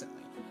recently.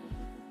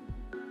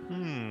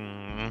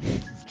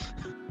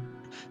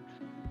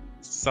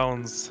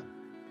 Sounds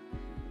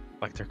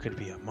like there could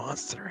be a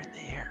monster in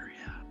the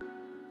area.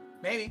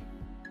 Maybe.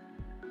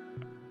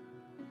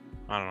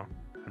 I don't know.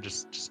 I'm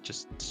just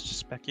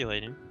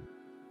speculating.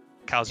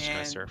 Cal's just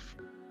gonna And- surf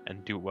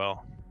and do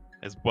well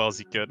as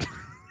he could.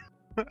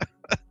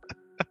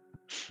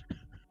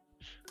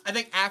 I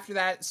think after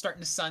that, it's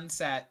starting to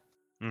sunset.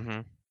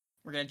 Mm-hmm.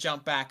 We're gonna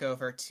jump back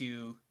over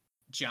to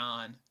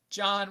John.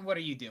 John, what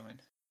are you doing?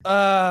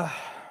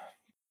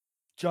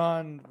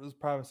 John was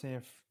promising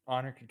if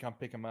Honor could come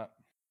pick him up.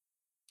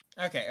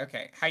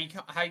 Okay. How you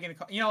gonna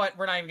call? You know what?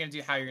 We're not even gonna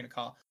do how you're gonna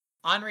call.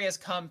 Henri has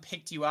come,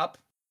 picked you up.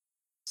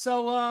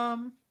 So,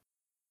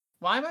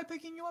 why am I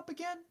picking you up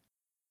again?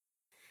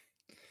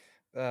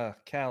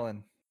 Cal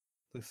and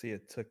Lucia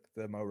took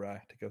the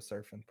Morai to go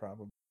surfing,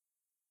 probably.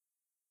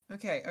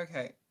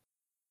 Okay.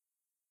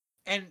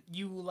 And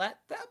you let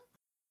them?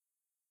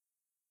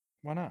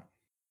 Why not?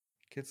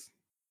 Kids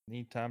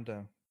need time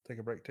to take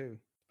a break too,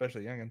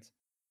 especially youngins.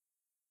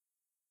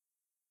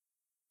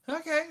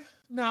 Okay.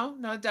 No,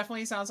 it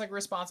definitely sounds like a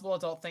responsible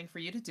adult thing for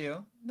you to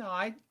do. No,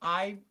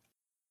 I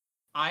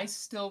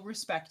still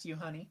respect you,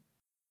 honey.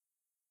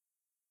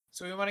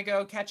 So we want to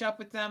go catch up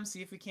with them,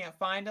 see if we can't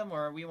find them,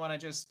 or we want to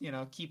just,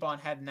 keep on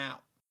heading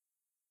out.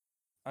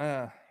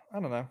 I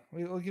don't know.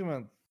 We'll give him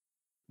a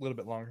little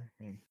bit longer.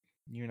 I mean,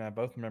 you and I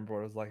both remember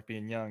what it was like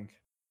being young.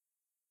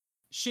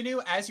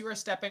 Shinu, as you are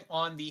stepping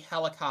on the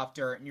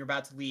helicopter and you're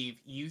about to leave,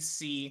 you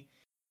see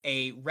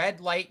a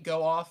red light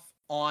go off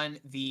on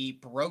the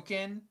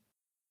broken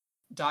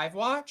dive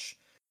watch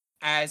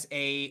as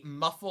a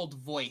muffled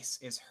voice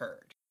is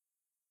heard.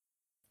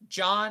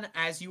 John,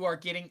 as you are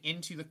getting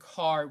into the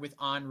car with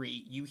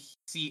Henri, you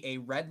see a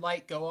red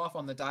light go off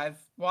on the dive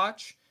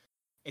watch.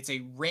 It's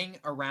a ring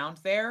around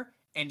there,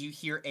 and you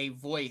hear a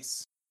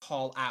voice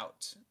call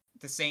out.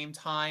 At the same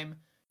time,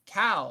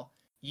 Cal,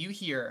 you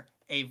hear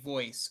a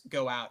voice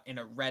go out and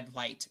a red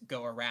light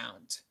go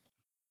around.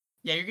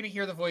 Yeah, you're gonna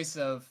hear the voice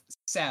of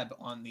Seb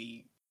on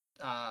the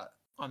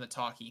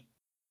talkie.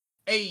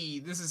 Hey,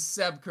 this is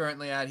Seb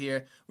currently out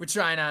here. We're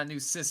trying out a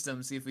new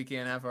system, see if we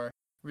can have our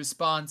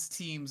response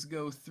teams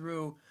go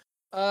through.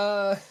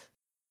 So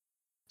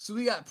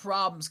we got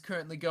problems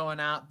currently going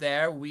out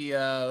there. We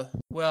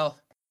well,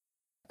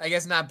 I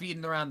guess not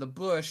beating around the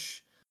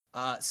bush.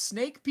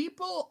 Snake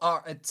people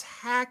are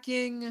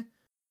attacking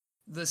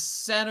the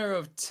center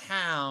of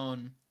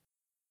town,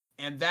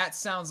 and that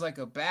sounds like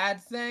a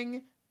bad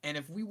thing, And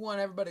if we want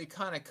everybody to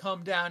kind of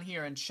come down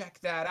here and check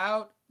that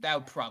out, that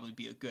would probably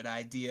be a good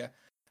idea.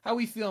 How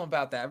we feeling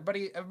about that?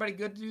 Everybody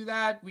good to do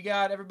that? We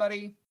got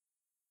everybody?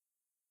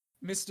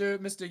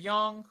 Mr.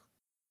 Young,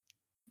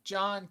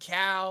 John,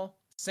 Cal,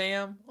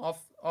 Sam,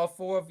 all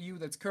four of you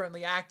that's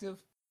currently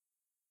active.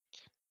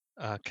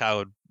 Cal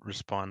would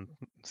respond,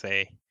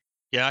 say,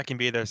 "Yeah, I can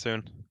be there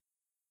soon."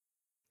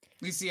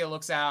 Lucia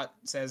looks out,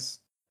 says,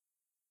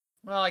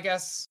 "Well, I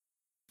guess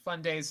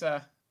fun days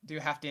do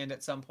have to end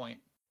at some point."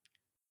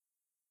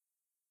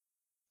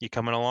 You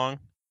coming along?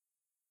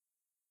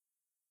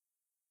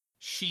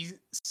 She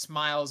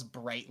smiles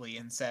brightly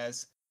and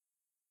says,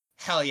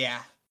 "Hell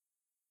yeah."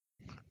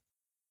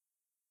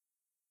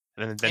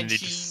 And then And they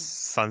she-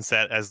 just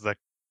sunset as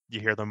you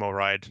hear them all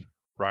ride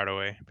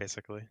away,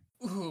 basically.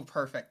 Ooh,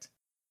 perfect.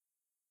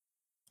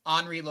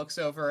 Henri looks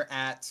over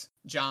at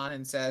John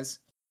and says,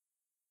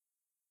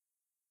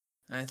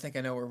 "I think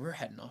I know where we're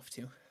heading off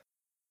to."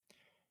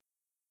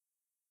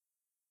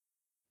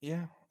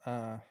 Yeah.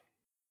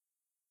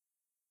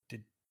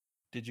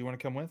 Did you want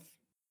to come with?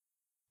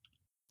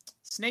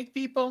 Snake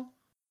people?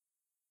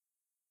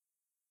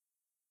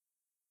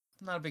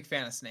 I'm not a big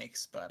fan of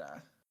snakes, but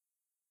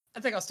I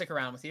think I'll stick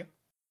around with you.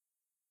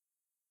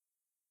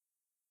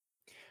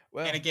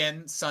 Well, And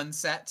again,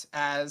 sunset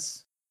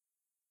as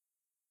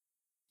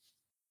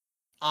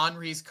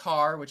Henri's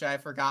car, which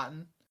I've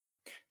forgotten.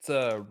 it's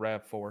a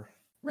RAV4.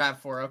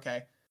 RAV4,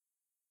 okay.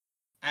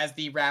 As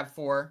the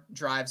RAV4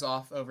 drives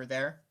off over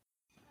there,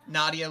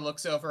 Nadia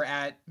looks over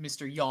at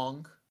Mr.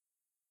 Young,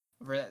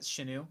 over at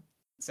Shinu,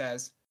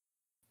 says,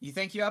 "You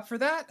think you up for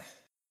that?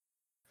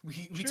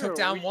 We Sure, took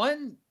down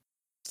one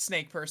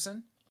snake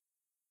person.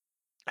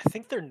 I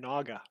think they're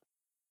Naga.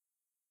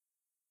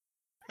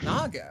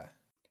 Naga.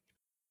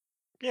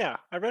 Yeah,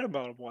 I read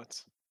about them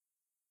once.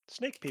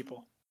 Snake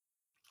people.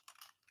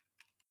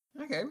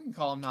 Okay, we can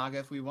call him Naga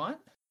if we want.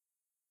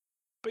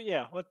 But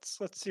yeah, let's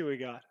see what we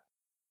got.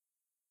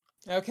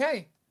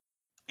 Okay.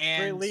 At the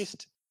very And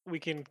least, we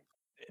can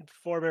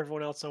inform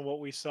everyone else on what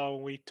we saw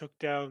when we took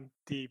down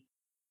the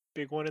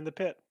big one in the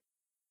pit.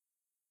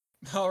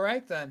 all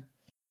right then.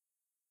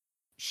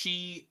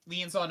 She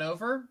leans on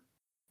over,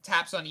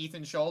 taps on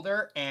Ethan's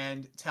shoulder,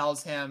 and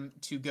tells him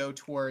to go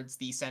towards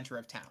the center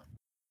of town.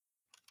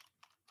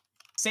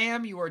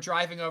 Sam, you are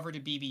driving over to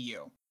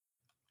BBU.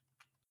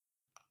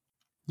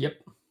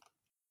 Yep.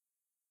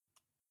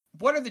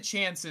 What are the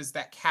chances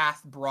that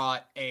Kath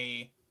brought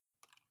a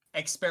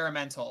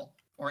experimental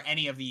or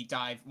any of the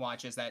dive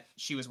watches that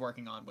she was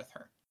working on with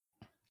her?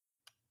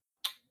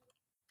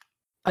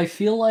 I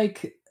feel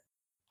like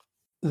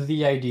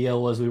the idea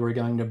was we were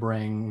going to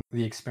bring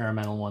the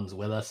experimental ones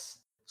with us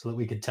so that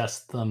we could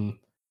test them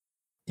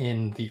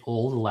in the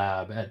old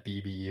lab at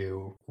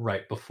BBU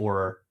right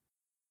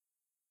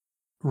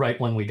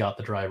when we got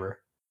the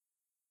driver.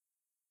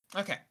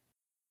 Okay.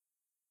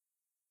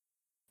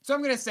 So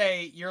I'm going to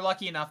say you're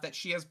lucky enough that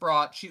she has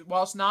brought,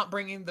 whilst not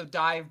bringing the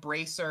dive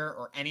bracer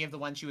or any of the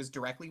ones she was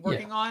directly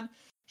working on,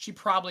 she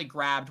probably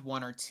grabbed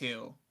one or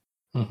two.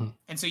 Mm-hmm.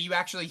 And so you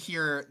actually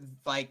hear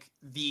like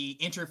the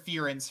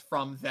interference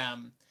from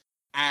them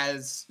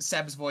as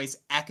Seb's voice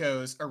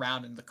echoes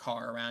around in the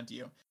car around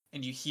you,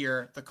 and you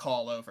hear the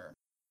call over.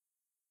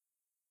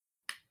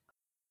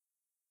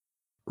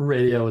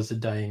 Radio is a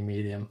dying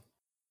medium.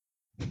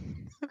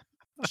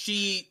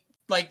 She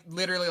like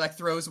literally like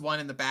throws one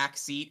in the back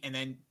seat and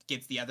then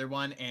gets the other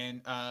one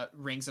and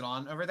rings it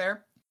on over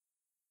there.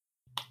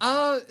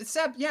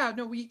 Seb, yeah,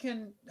 no, we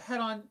can head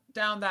on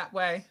down that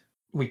way.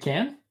 We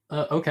can?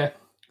 Okay,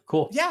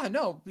 cool. Yeah,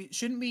 no,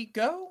 shouldn't we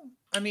go?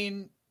 I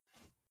mean,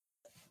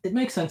 It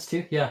makes sense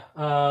too. Yeah.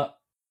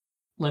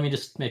 Let me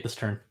just make this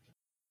turn.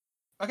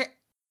 okay.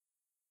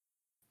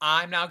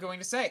 I'm now going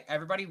to say,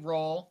 everybody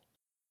roll.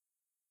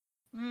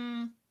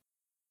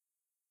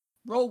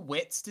 Roll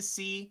wits to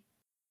see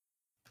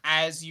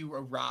as you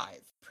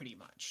arrive, pretty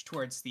much,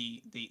 towards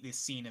the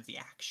scene of the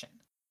action.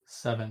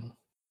 7.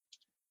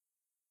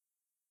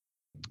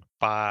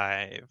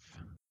 5.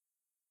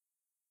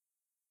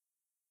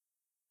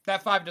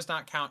 That 5 does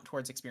not count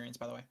towards experience,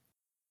 by the way.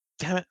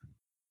 Damn it!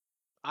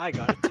 I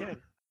got a 10.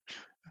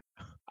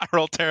 I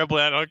roll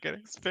terribly. I don't get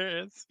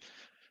experience.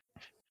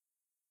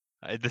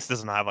 This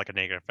doesn't have like a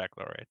negative effect,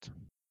 though, right?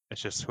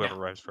 It's just whoever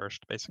arrives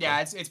first, basically. Yeah,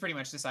 it's pretty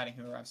much deciding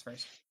who arrives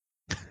first.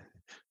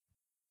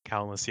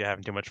 Cal and Lucia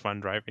having too much fun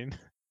driving.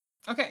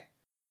 Okay.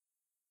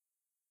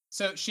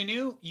 So,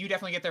 Shinu, you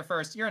definitely get there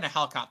first. You're in a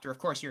helicopter. Of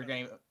course, you're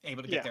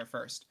able to get Yeah. there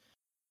first.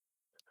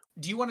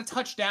 Do you want to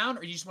touch down,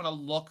 or do you just want to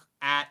look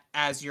at,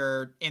 as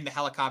you're in the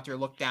helicopter,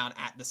 look down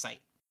at the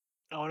site?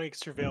 I want to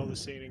surveil the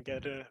scene and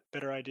get a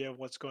better idea of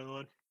what's going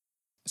on.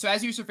 So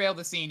as you surveil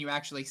the scene, you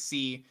actually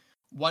see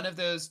one of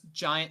those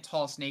giant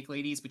tall snake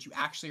ladies, but you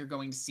actually are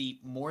going to see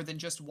more than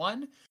just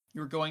one.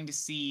 You're going to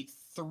see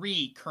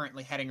 3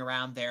 currently heading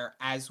around there,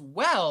 as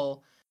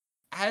well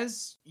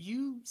as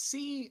you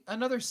see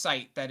another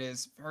site that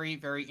is very,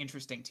 very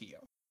interesting to you.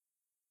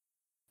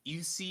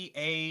 You see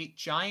a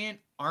giant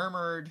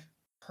armored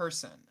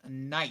person, a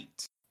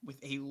knight with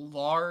a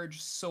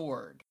large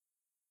sword,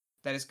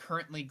 that is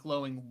currently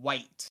glowing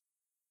white,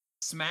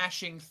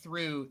 smashing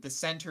through the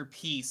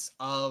centerpiece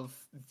of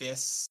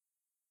this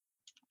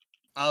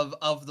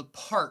of the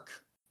park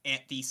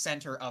at the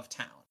center of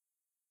town.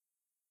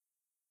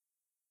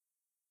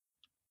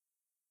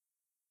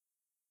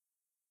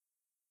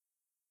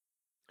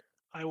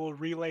 I will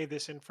relay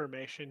this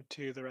information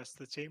to the rest of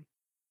the team.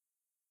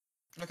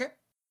 Okay.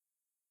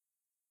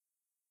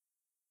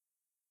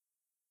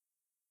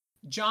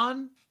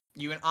 John,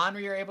 you and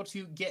Henri are able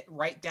to get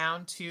right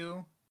down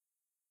to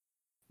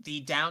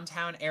the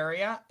downtown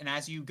area, and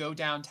as you go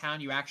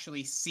downtown, you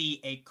actually see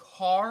a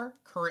car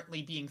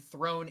currently being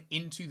thrown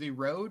into the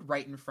road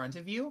right in front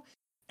of you,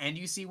 and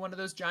you see one of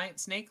those giant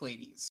snake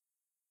ladies.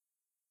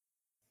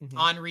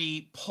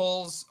 Henri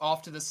pulls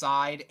off to the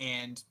side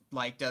and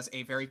like does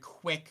a very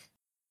quick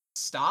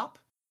stop,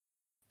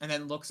 and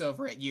then looks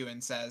over at you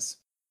and says,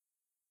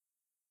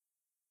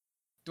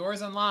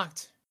 "Door's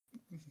unlocked.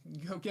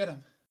 Go get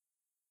him.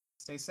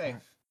 Stay safe."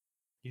 Right.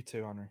 You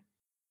too, Henri.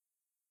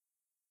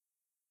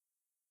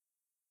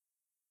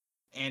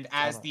 And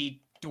as the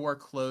door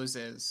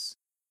closes,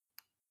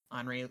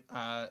 Henri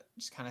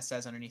just kind of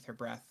says underneath her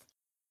breath,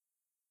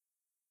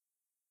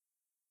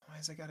 "Why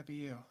has it got to be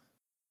you?"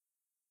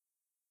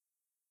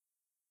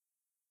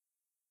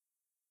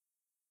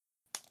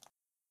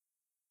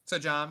 So,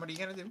 John, what are you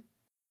going to do?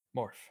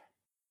 Morph.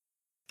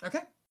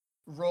 Okay.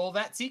 Roll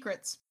that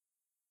secrets.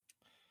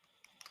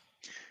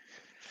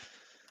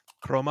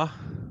 Chroma.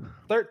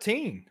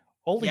 13.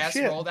 Holy yes,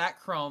 shit. roll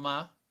that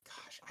chroma.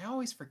 Gosh, I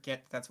always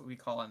forget that's what we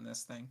call it in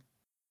this thing.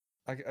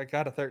 I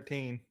got a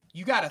 13.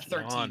 You got a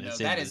 13, John though. is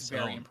That in is the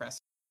very zone.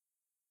 impressive.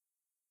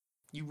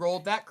 You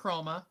rolled that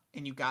chroma,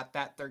 and you got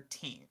that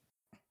 13.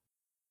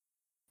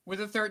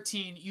 With a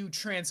 13, you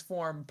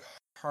transform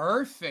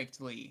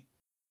perfectly.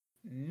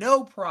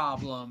 No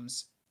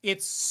problems.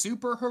 It's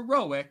super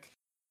heroic.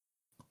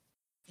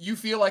 You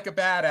feel like a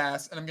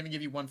badass, and I'm going to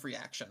give you one free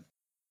action.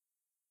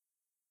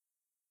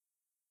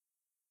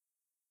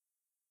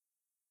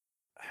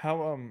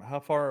 How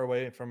far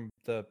away from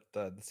the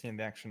scene of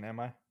the action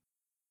am I?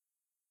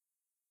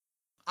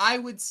 I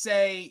would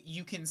say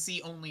you can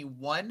see only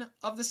one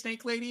of the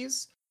snake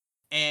ladies,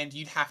 and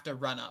you'd have to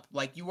run up.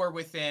 Like, you are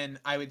within,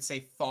 I would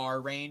say,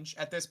 far range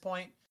at this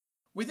point.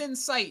 Within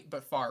sight,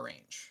 but far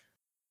range.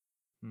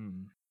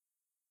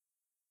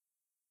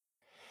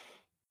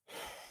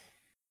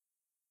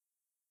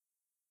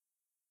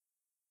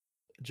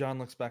 John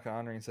looks back at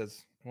Henri and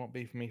says, "It won't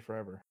be for me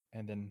forever,"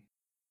 and then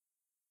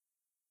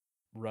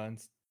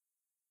runs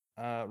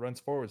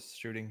forward,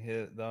 shooting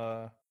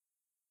the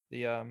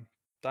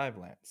dive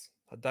lance,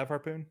 a dive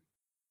harpoon,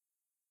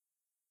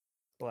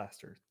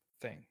 blaster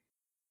thing,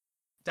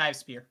 Dive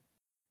spear.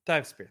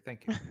 dive spear.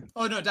 Thank you.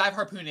 Oh, no, dive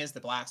harpoon is the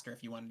blaster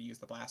if you wanted to use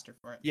the blaster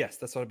for it. Yes,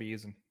 that's what I'll be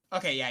using.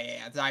 Okay,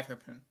 yeah. Dive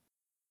harpoon.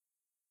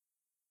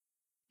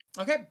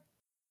 Okay.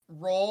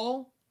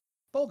 Roll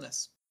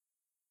boldness.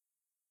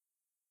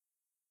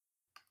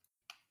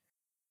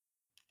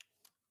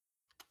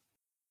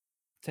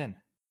 10.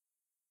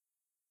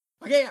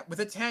 Okay, yeah, with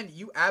a 10,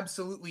 you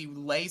absolutely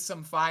lay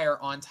some fire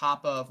on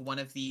top of one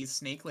of these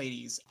snake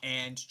ladies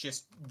and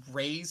just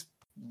raise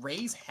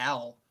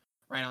hell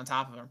right on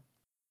top of her.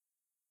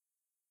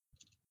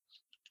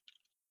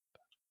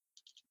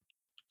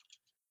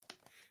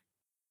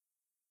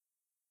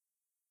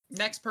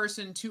 Next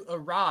person to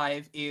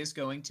arrive is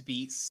going to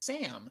be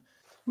Sam.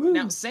 Woo.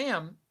 Now,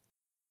 Sam,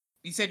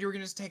 you said you were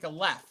going to just take a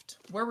left.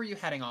 Where were you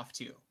heading off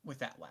to with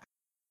that left?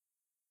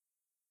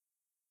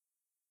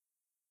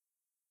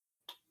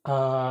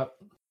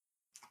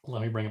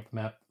 Let me bring up the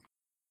map.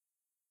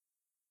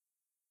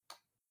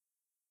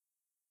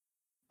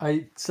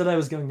 I said I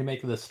was going to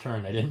make this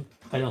turn. I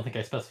don't think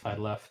I specified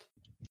left.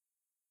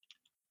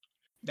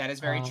 That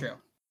is very true.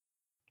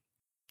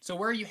 So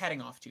where are you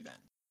heading off to then?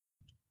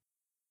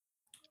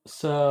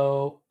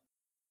 So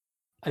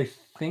I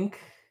think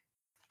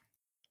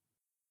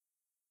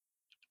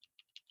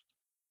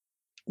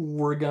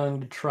we're going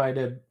to try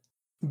to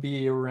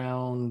be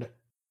around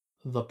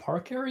the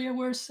park area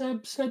where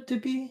Seb said to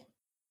be.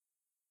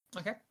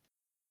 Okay.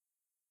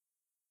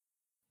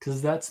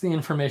 Because that's the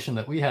information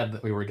that we had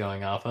that we were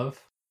going off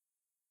of.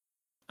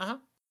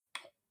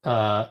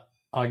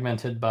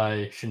 Augmented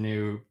by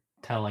Shanu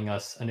telling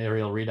us an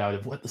aerial readout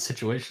of what the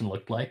situation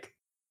looked like.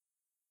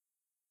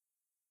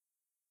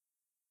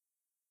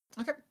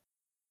 Okay.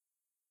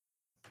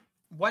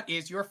 What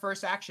is your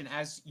first action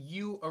as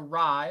you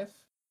arrive?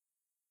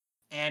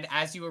 And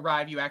as you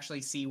arrive, you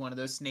actually see one of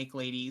those snake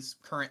ladies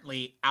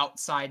currently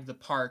outside the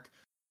park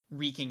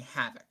wreaking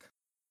havoc.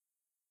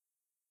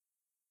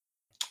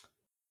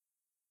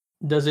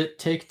 Does it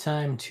take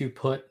time to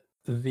put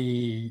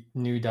the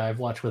new dive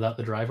watch without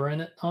the driver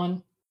in it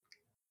on?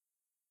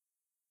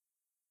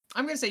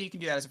 I'm going to say you can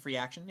do that as a free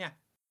action, yeah.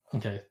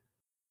 Okay.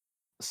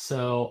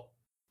 So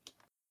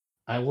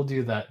I will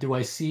do that. Do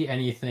I see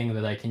anything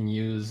that I can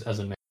use as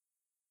a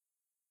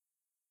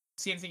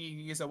See anything you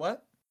can use a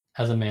what?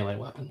 as a melee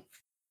weapon?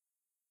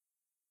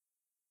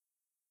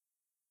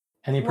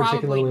 Any Probably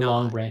particularly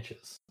long not.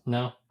 branches?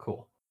 No?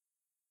 Cool.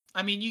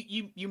 I mean,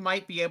 you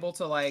might be able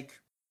to like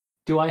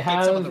Do I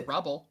get some of the have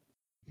rubble.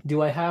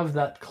 do I have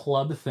that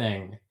club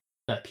thing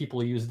that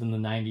people used in the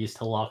 90s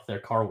to lock their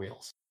car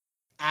wheels?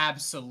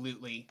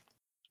 Absolutely.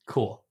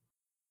 Cool.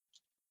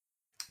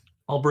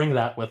 I'll bring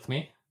that with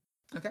me.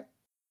 Okay.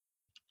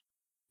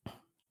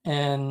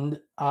 And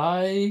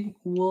I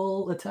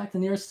will attack the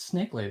nearest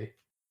snake lady.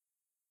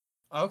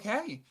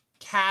 Okay.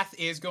 Kath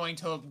is going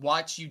to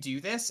watch you do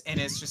this, and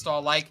it's just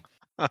all like,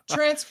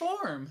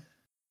 transform.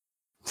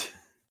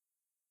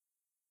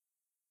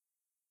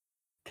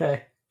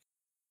 Okay.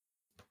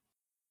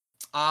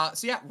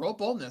 So yeah, roll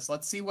boldness.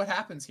 Let's see what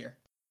happens here.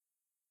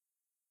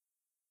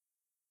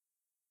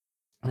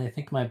 And I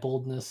think my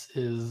boldness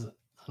is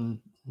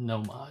no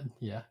mod.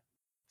 Yeah.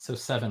 So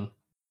 7.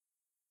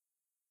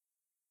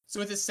 So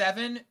with a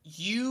 7,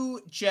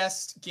 you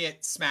just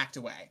get smacked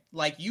away.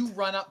 Like, you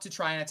run up to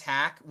try and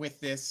attack with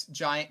this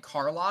giant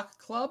Carlock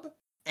club,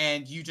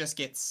 and you just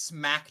get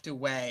smacked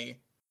away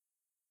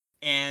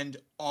and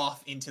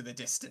off into the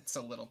distance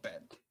a little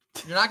bit.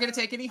 You're not going to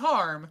take any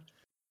harm,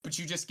 but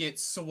you just get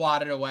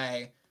swatted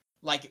away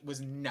like it was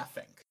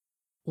nothing.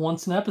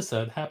 Once an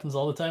episode. Happens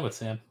all the time with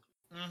Sam.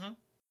 Mm-hmm.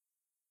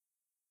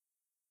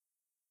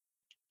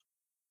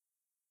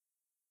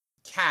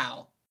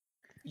 Cal,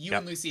 you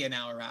and Lucia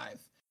now arrive.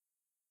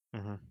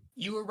 Mm-hmm.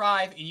 You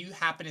arrive and you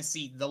happen to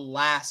see the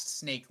last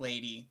snake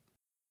lady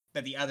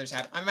that the others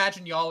have. I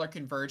imagine y'all are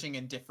converging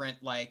in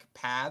different like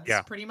paths,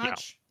 pretty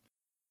much.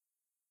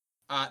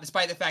 Yeah.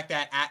 Despite the fact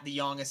that at the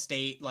Young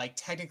Estate, like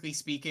technically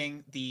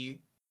speaking, the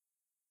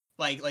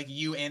like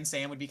you and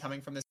Sam would be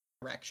coming from this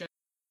direction,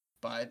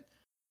 but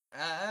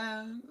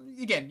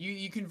again,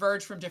 you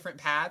converge from different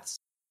paths,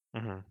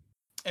 and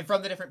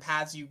from the different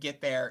paths you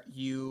get there,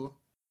 you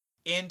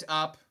end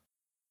up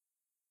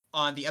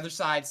on the other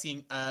side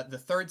seeing the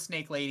third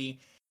snake lady,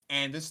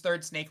 and this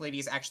third snake lady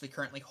is actually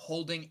currently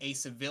holding a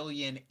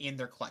civilian in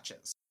their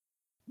clutches.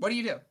 What do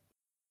you do?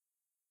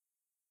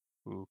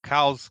 Ooh,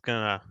 Cal's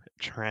gonna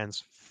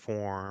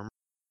transform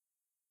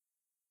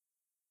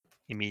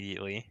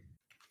immediately.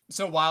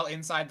 So while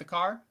inside the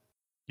car?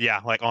 Yeah,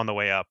 like on the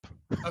way up.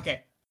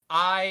 Okay.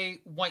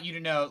 I want you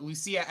to know,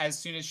 Lucia, as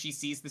soon as she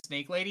sees the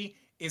snake lady,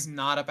 is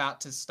not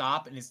about to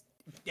stop and is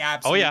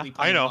absolutely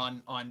I know.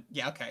 on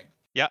yeah, okay.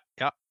 Yeah.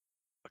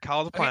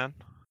 Cal's a plan.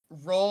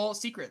 Roll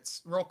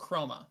secrets. Roll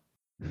chroma.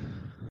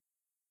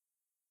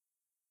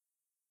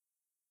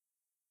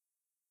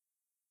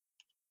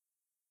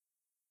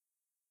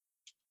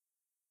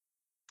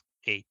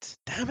 8.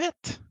 Damn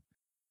it!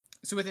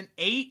 So with an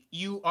 8,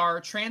 you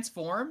are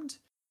transformed,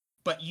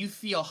 but you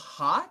feel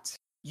hot.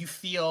 You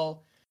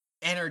feel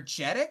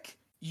energetic.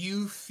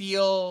 You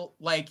feel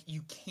like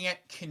you can't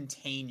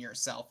contain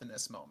yourself in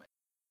this moment.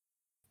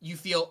 You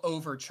feel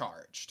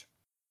overcharged.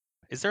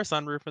 Is there a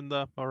sunroof in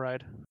the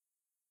ride?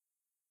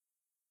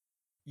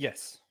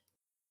 Yes.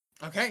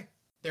 Okay,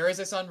 there is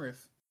a sunroof.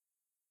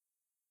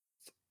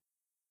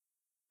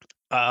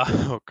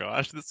 Oh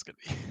gosh, this is gonna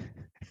be.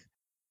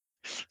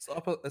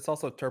 It's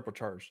also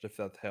turbocharged, if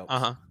that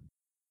helps.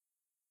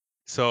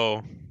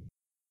 So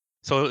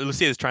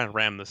Lucia is trying to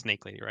ram the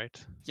snake lady, right?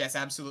 Yes,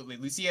 absolutely.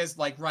 Lucia is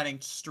like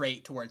running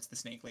straight towards the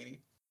snake lady.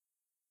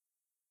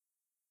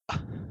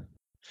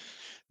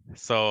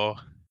 So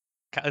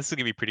this is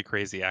gonna be pretty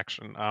crazy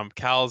action.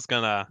 Cal's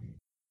gonna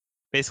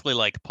basically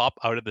like pop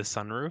out of the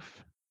sunroof,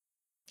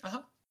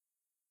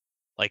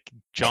 like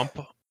jump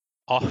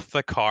off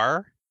the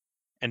car,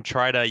 and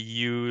try to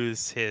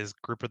use his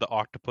grip of the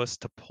octopus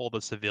to pull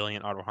the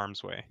civilian out of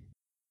harm's way.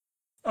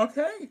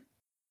 Okay.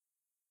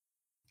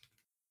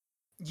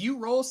 You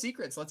roll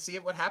secrets. Let's see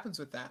what happens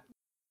with that.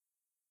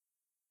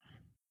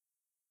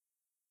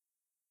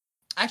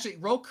 Actually,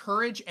 roll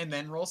courage and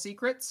then roll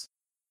secrets.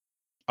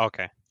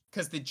 Okay.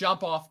 Because the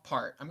jump off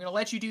part, I'm going to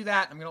let you do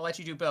that. I'm going to let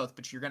you do both,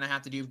 but you're going to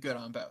have to do good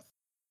on both.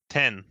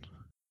 10.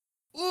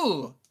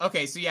 Ooh.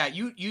 Okay, so yeah,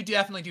 you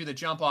definitely do the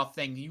jump off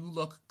thing. You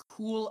look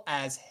cool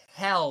as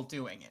hell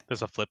doing it.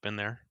 There's a flip in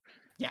there.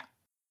 Yeah.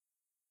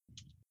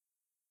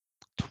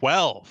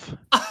 12.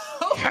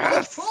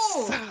 Yes!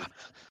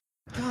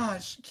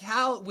 Gosh,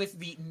 Cal with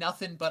the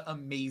nothing but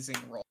amazing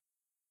roll.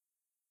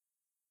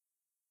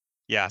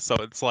 Yeah, so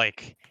it's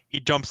like he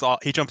jumps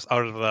out of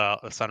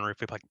the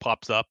sunroof, it like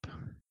pops up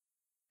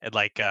and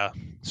like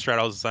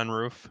straddles the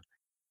sunroof,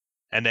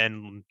 and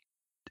then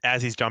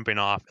as he's jumping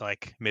off,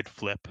 like mid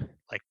flip,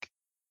 like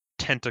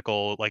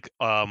tentacle, like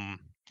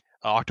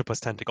octopus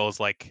tentacles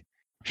like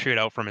shoot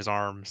out from his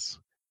arms,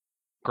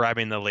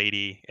 grabbing the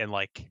lady and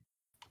like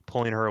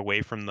pulling her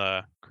away from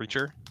the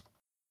creature.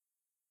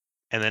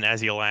 And then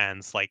as he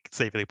lands, like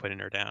safely putting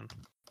her down.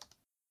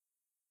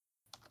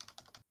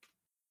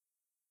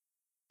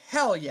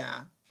 Hell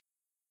yeah.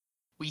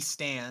 We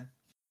stand.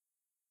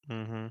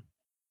 Mm-hmm.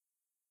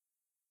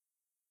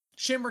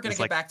 Shin, we're going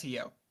to get back to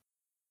you.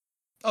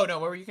 Oh, no,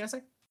 what were you going to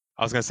say?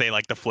 I was going to say,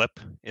 like, the flip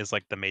is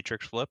like the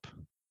Matrix flip.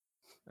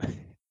 In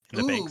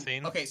the bank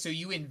scene. Okay, so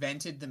you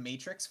invented the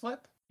Matrix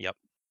flip? Yep.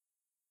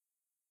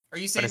 Are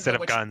you saying but instead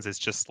of guns, it's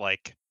just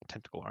like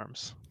tentacle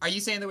arms. Are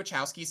you saying the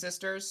Wachowski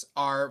sisters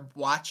are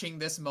watching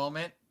this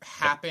moment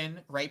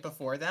happen right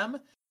before them,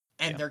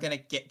 and Yeah. they're gonna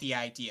get the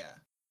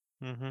idea?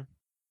 Mm-hmm.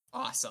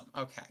 Awesome.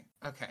 Okay.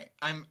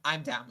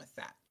 I'm down with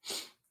that.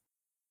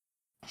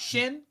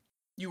 Shin,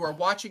 you are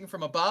watching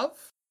from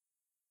above.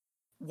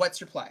 What's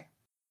your play?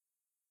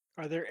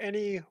 Are there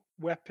any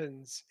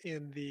weapons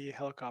in the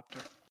helicopter?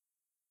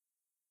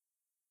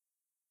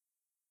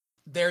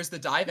 There's the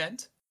dive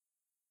vent.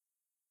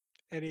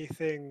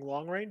 Anything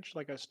long range,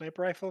 like a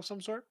sniper rifle of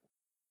some sort?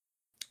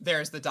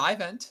 There's the dive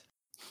vent.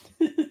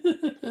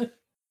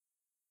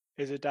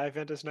 Is a dive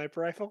vent a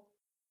sniper rifle?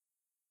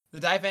 The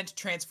dive vent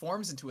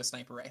transforms into a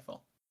sniper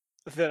rifle.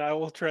 Then I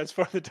will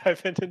transform the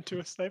dive vent into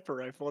a sniper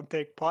rifle and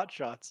take pot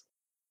shots.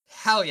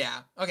 Hell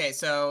yeah. Okay,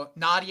 so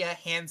Nadia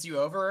hands you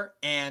over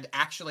and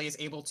actually is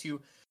able to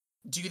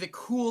do the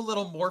cool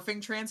little morphing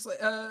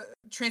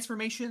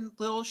transformation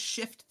little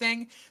shift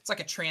thing. It's like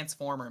a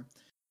transformer.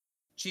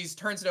 She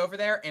turns it over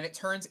there and it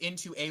turns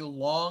into a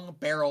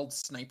long-barreled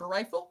sniper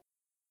rifle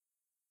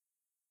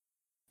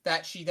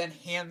that she then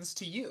hands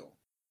to you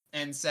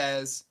and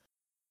says,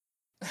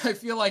 I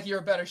feel like you're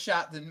a better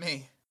shot than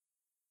me.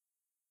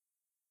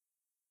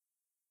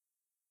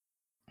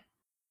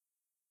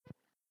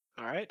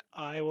 All right,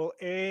 I will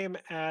aim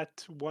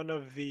at one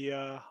of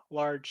the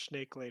large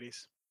snake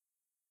ladies.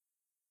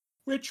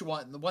 Which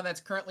one? The one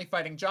that's currently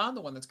fighting John,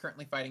 the one that's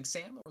currently fighting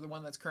Sam, or the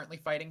one that's currently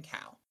fighting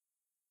Cal?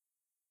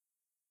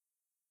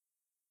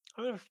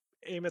 I'm going to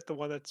aim at the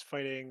one that's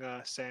fighting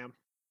Sam.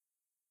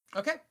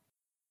 Okay.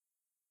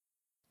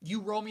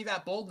 You roll me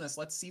that boldness.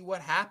 Let's see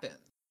what happens.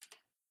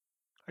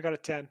 I got a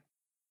 10.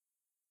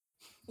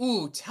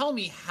 Ooh, tell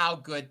me how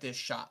good this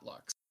shot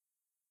looks.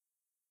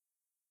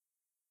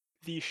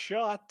 The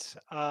shot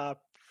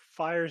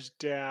fires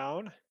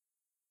down.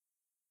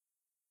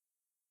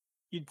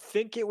 You'd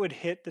think it would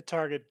hit the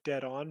target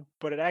dead on,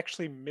 but it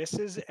actually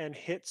misses and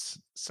hits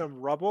some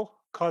rubble,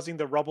 causing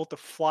the rubble to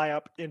fly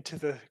up into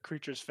the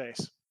creature's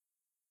face.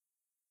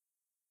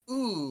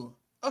 Ooh,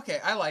 okay,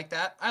 I like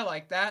that.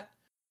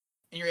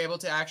 And you're able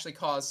to actually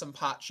cause some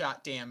pot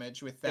shot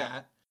damage with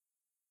that.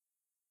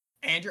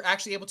 Yeah. And you're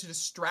actually able to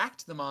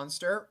distract the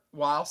monster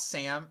while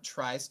Sam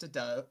tries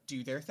to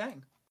do their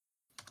thing.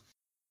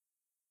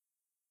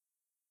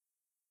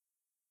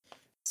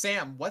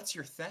 Sam, what's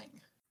your thing?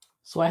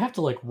 So I have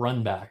to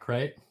run back,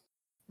 right?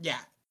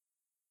 Yeah.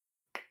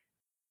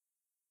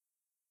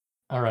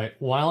 All right.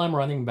 While I'm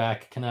running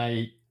back, can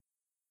I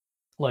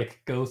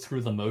go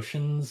through the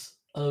motions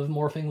of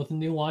morphing with a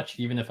new watch,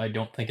 even if I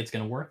don't think it's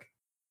going to work?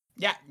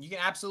 Yeah, you can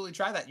absolutely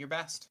try that your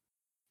best.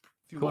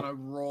 If you Cool. want to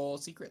roll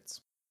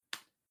secrets.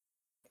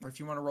 Or if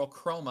you want to roll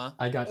chroma.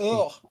 I got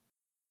 8.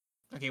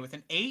 Okay, with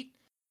an 8,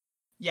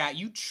 yeah,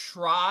 you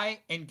try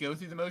and go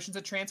through the motions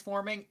of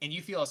transforming, and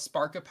you feel a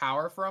spark of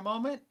power for a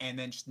moment, and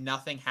then just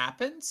nothing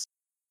happens.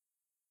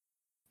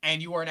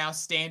 And you are now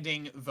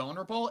standing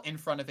vulnerable in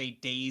front of a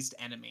dazed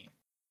enemy.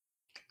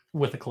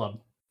 With a club.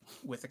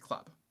 With a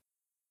club.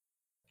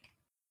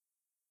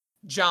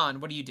 John,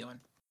 what are you doing?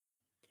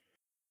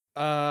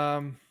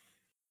 How's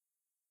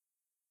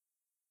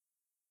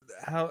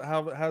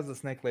the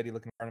snake lady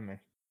looking in front of me?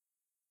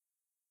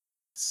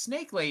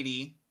 Snake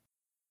lady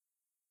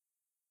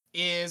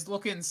is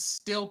looking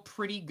still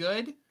pretty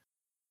good,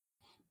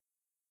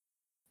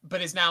 but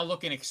is now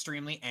looking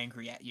extremely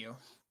angry at you.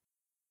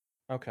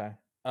 Okay.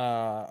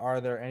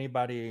 Are there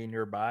anybody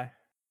nearby?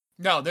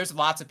 No, there's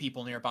lots of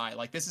people nearby.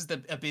 This is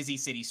a busy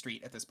city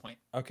street at this point.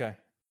 Okay.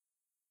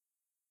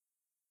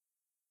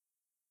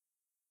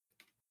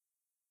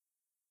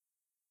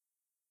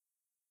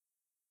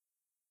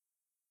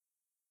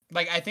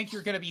 I think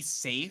you're going to be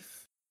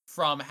safe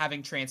from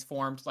having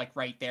transformed,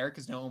 right there,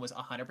 because no one was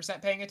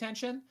 100% paying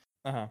attention.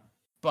 Uh-huh.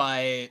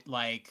 But,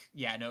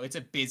 yeah, no, it's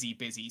a busy,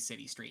 busy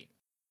city street.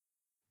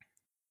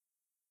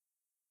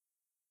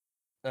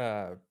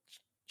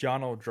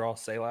 John will draw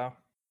Selau.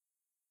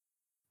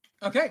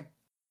 Okay.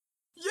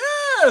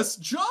 Yes,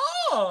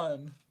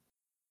 John!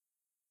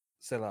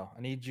 Selau,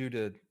 I need you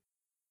to...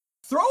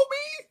 Throw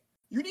me?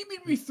 You need me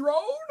to be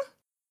thrown?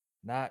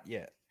 Not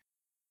yet.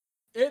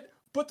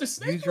 But the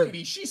snake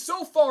lady, she's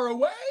so far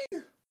away!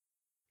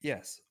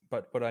 Yes,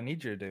 but what I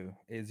need you to do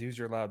is use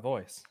your loud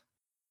voice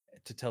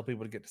to tell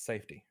people to get to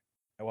safety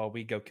while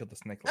we go kill the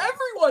snake lady.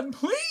 Everyone,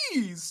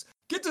 please!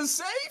 Get to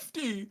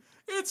safety!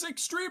 It's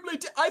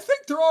extremely... I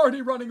think they're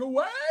already running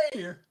away!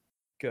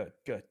 Good.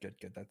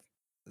 That's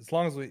as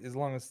long as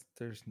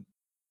there's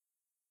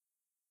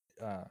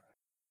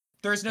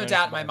there's no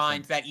doubt in my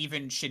mind that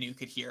even Shinu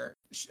could hear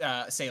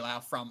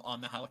Selau from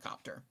on the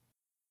helicopter.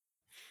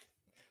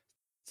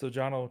 So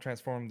John will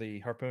transform the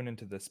harpoon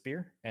into the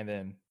spear and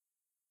then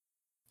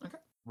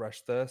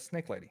rush the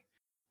snake lady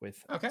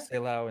with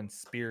Selau and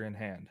spear in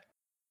hand.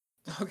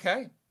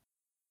 Okay.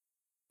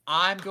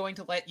 I'm going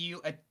to let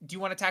you... do you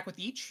want to attack with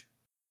each?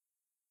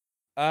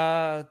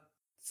 Selau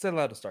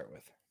to start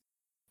with.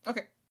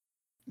 Okay.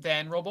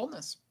 Then roll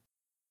boldness.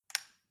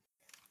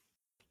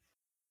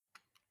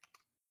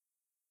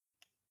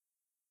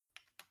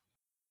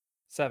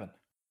 Seven.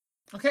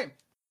 Okay.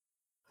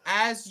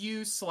 as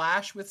you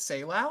slash with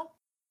Selau,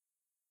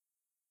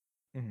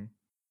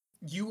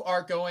 you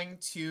are going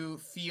to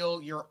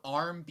feel your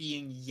arm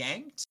being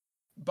yanked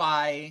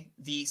by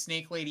the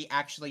snake lady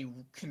actually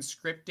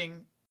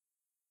constricting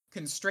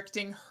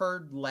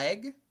her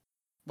leg.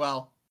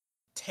 Well,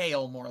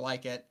 tail more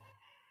like it.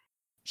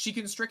 She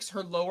constricts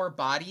her lower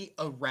body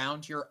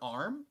around your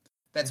arm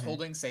that's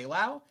holding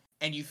Selau,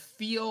 and you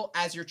feel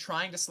as you're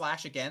trying to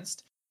slash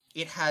against,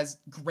 it has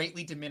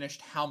greatly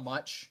diminished how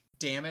much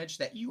damage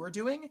that you are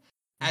doing,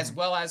 as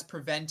well as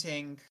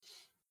preventing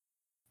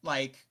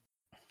like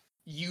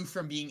you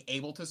from being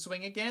able to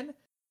swing again,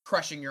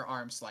 crushing your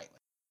arm slightly.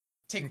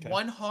 Take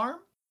 1 harm.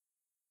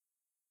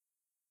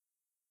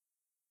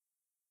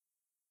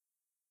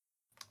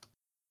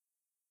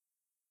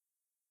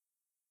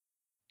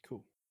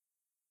 Cool.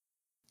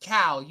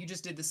 Cal, you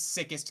just did the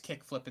sickest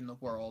kickflip in the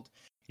world.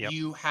 Yep.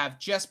 You have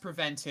just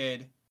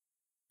prevented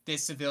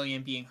this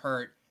civilian being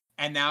hurt,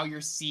 and now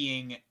you're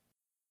seeing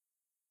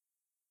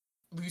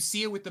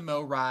Lucia with the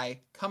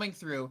Morai coming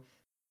through,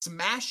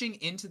 smashing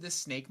into the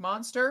snake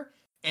monster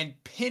and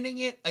pinning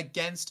it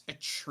against a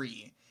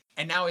tree.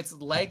 And now its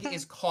leg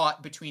is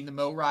caught between the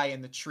Morai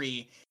and the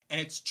tree,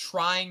 and it's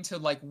trying to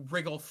like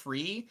wriggle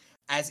free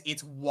as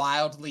it's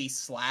wildly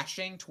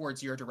slashing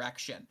towards your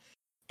direction.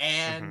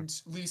 And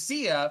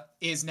Lucia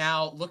is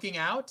now looking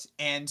out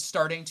and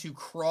starting to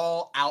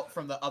crawl out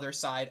from the other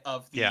side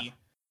of the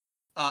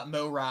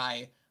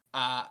Morai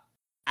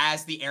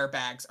as the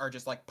airbags are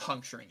just like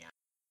puncturing out.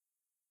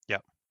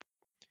 Yep.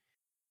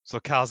 So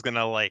Cal's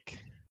gonna like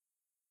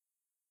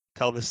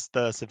tell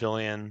the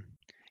civilian,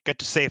 "Get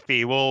to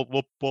safety.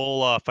 We'll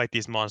fight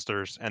these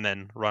monsters," and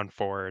then run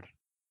forward.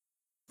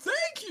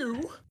 Thank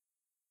you.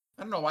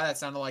 I don't know why that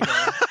sounded like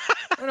Selau.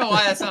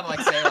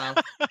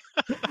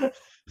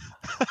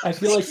 I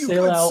feel like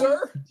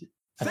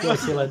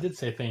Selau did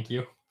say thank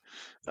you.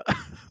 I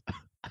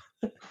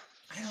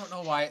don't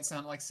know why it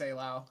sounded like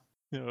Selau.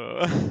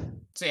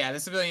 So yeah, the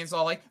civilian's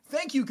all like,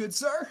 "Thank you, good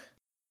sir."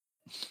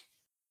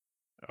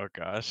 Oh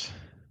gosh.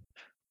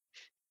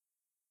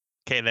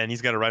 Okay, then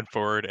he's gonna run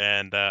forward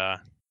and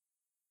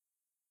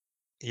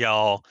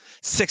yell,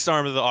 "6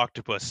 arms of the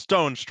octopus,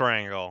 stone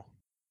strangle."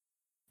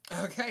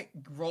 Okay,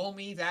 roll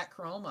me that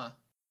chroma.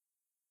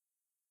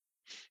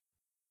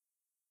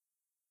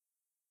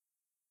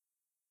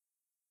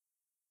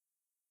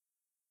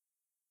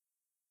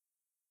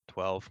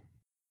 $12.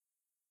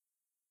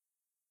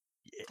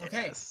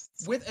 Okay, Yes.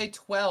 with a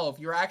 12,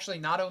 you're actually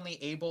not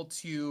only able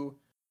to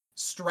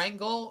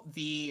strangle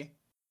the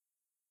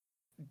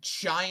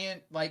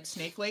giant like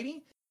snake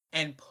lady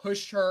and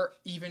push her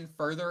even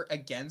further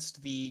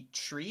against the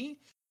tree,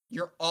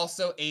 you're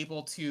also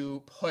able to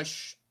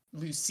push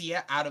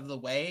Lucia out of the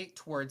way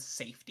towards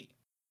safety.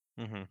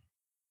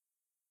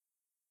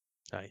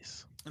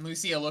 Nice. And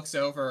Lucia looks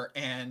over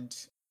and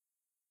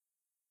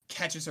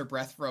catches her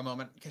breath for a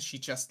moment because she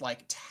just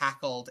like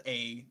tackled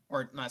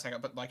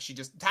she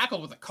just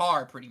tackled with a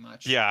car pretty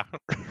much. Yeah,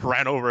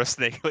 ran over a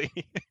snake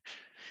lady. I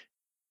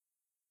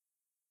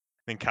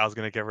think Cal's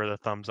gonna give her the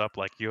thumbs up,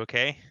 like, "You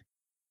okay?"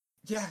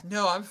 Yeah,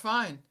 no, I'm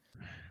fine.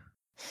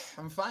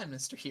 I'm fine,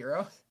 Mr.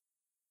 Hero.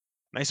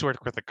 Nice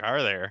work with the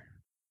car there.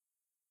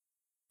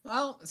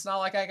 Well, it's not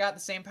like I got the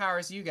same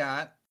powers you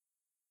got.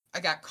 I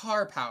got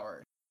car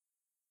power.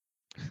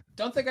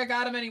 Don't think I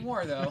got him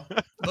anymore, though.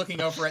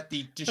 Looking over at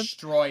the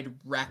destroyed,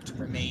 wrecked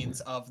remains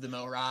of the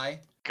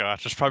Morai.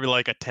 Gosh, there's probably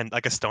like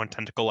a stone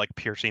tentacle like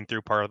piercing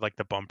through part of like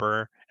the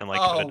bumper and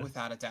like.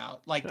 Without a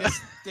doubt. Like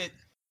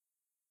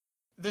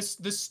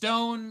the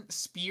stone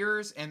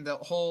spears and the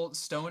whole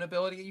stone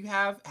ability you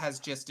have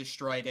has just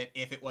destroyed it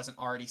if it wasn't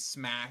already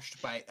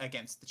smashed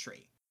against the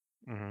tree.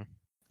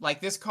 Like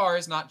this car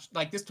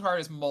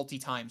is multi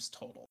times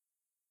total.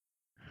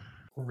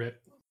 Rip.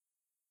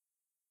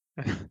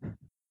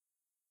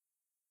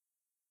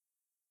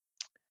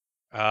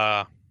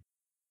 I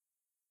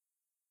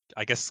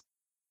guess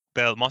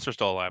the monster's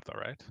still alive though,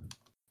 right?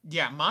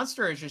 Yeah,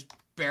 monster is just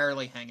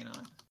barely hanging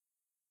on.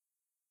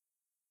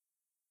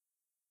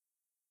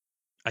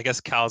 I guess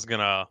Cal's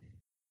gonna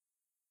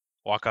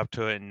walk up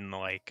to it and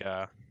like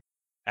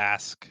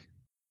ask,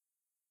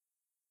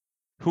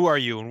 "Who are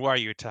you and why are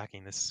you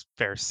attacking this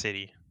fair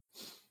city?"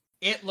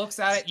 It looks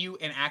at you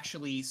and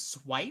actually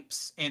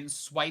swipes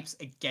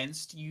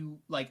against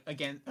you, like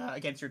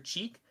against your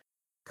cheek,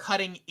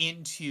 cutting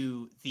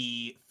into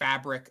the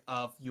fabric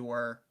of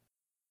your,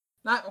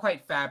 not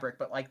quite fabric,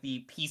 but like the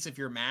piece of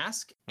your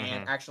mask,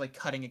 and actually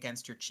cutting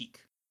against your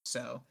cheek.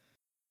 So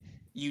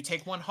you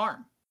take 1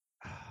 harm.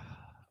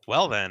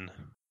 Well then.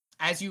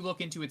 As you look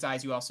into its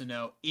eyes, you also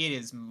know it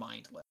is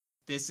mindless.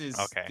 This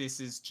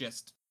is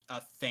just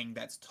a thing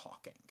that's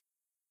talking.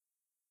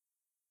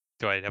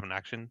 Do I have an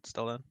action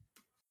still then?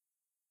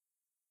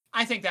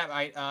 I think that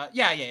might,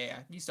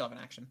 yeah. You still have an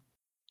action.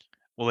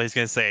 Well, he's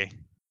gonna say,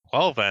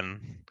 "Well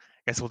then, I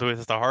guess we'll do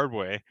this the hard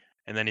way,"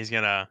 and then he's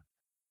gonna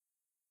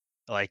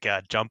like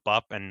jump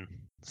up and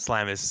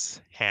slam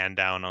his hand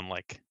down on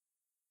like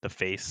the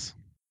face,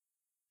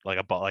 like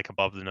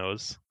above the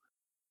nose,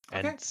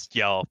 and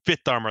yell,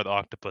 "5th armor of the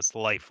octopus,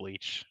 life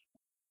leech."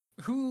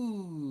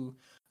 Ooh.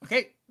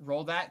 Okay,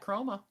 roll that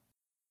chroma.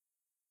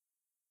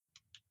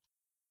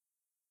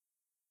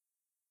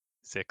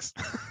 6.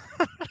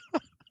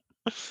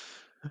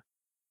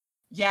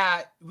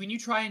 Yeah, when you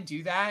try and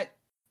do that,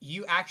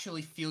 you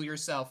actually feel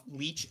yourself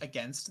leech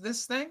against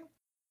this thing.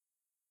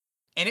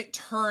 And it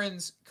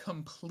turns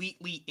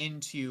completely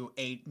into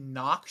a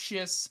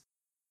noxious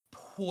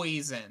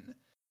poison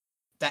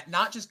that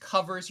not just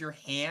covers your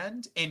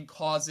hand and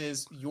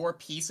causes your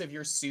piece of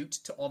your suit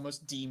to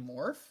almost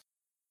demorph,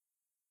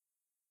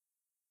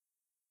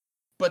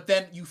 but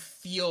then you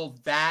feel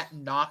that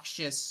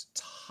noxious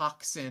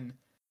toxin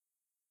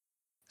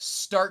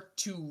start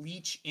to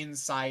leach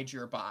inside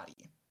your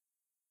body.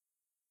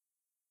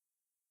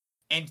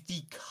 And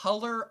the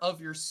color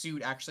of your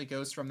suit actually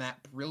goes from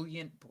that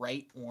brilliant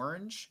bright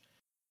orange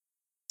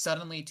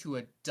suddenly to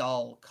a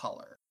dull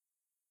color.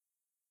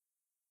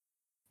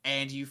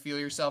 And you feel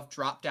yourself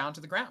drop down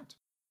to the ground.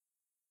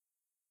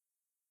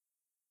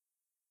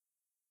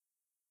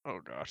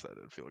 Oh gosh, that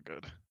didn't feel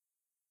good.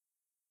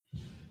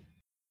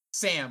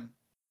 Sam,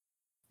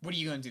 what are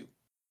you going to do?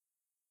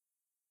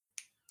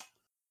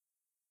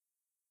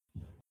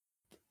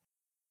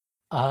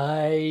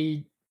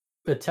 I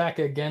attack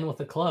again with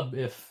a club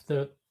if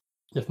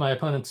my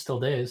opponent's still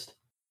dazed.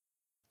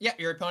 Yeah,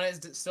 your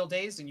opponent is still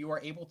dazed and you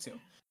are able to.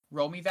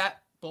 Roll me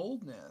that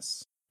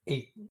boldness.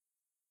 8.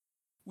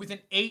 With an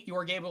 8, you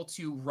are able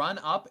to run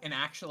up and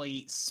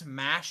actually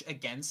smash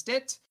against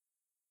it.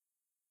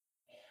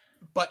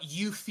 But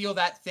you feel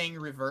that thing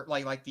revert,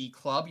 like the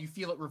club, you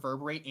feel it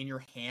reverberate in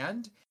your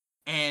hand.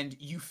 And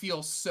you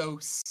feel so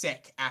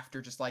sick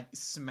after just like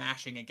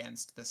smashing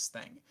against this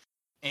thing.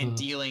 And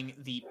dealing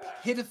the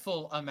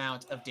pitiful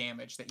amount of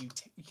damage that you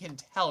can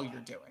tell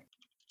you're doing.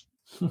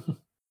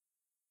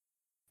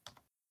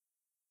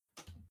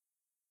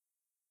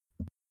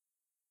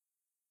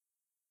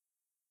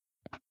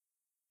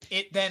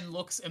 It then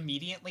looks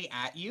immediately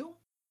at you,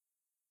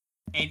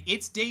 and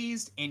it's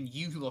dazed, and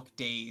you look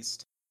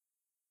dazed.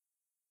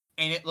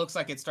 And it looks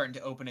like it's starting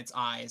to open its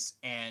eyes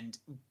and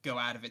go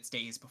out of its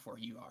daze before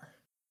you are.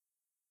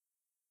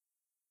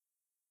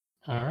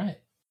 All right.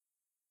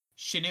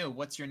 Shinu,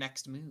 what's your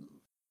next move?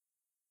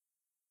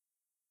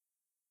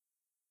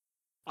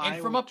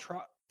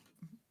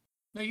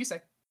 No, you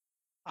say.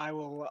 I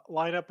will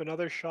line up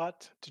another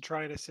shot to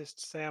try and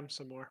assist Sam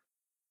some more.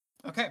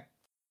 Okay.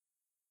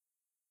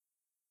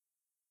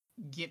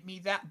 Get me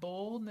that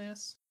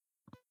boldness.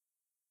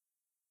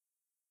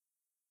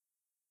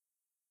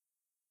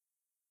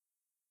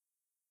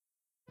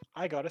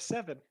 I got a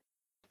 7.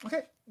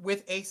 Okay.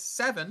 With a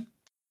 7,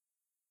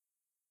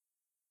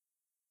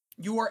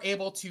 you are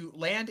able to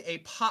land a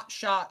pot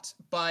shot,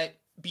 but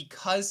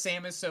because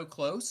Sam is so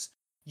close,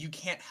 you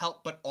can't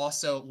help but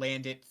also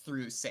land it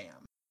through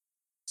Sam.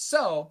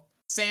 So,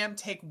 Sam,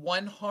 take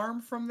 1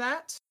 harm from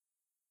that,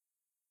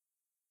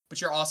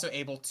 but you're also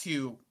able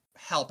to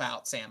help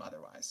out Sam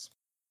otherwise.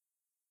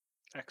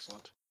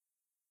 Excellent.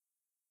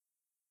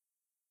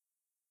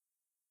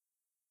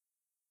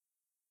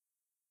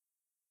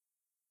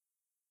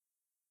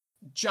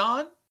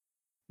 John?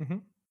 Mm-hmm.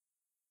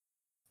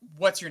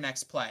 What's your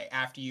next play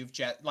after you've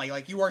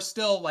like you are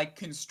still like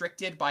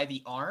constricted by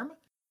the arm?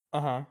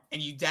 Uh-huh.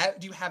 And you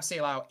do have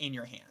Selau in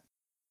your hand.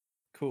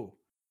 Cool.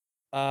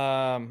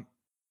 I'd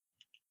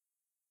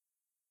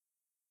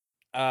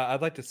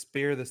like to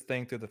spear this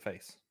thing through the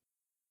face.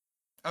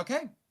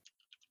 Okay.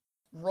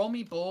 Roll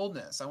me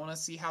boldness. I want to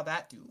see how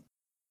that do.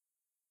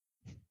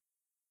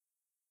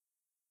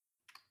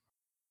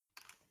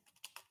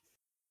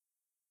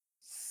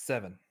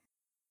 7.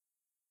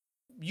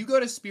 You go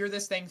to spear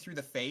this thing through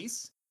the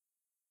face,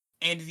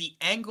 and the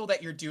angle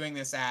that you're doing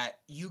this at,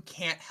 you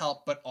can't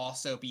help but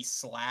also be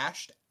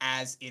slashed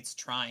as it's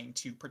trying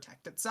to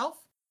protect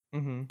itself.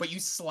 Mm-hmm. But you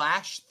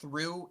slash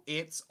through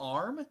its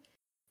arm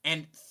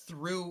and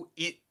through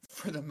it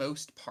for the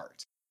most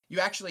part. You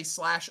actually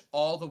slash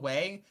all the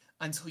way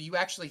until you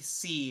actually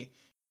see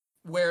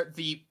where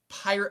the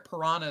pirate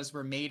piranhas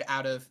were made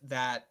out of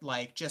that,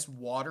 like, just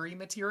watery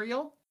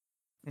material.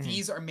 Mm-hmm.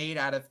 These are made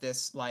out of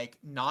this, like,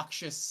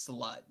 noxious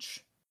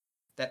sludge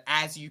that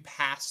as you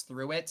pass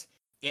through it,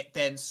 it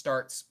then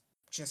starts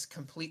just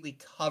completely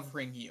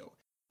covering you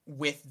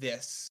with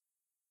this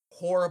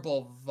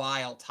horrible,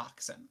 vile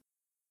toxin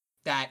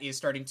that is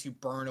starting to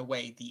burn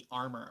away the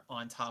armor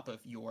on top of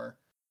your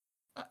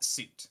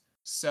suit.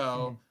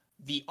 So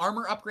the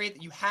armor upgrade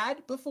that you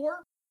had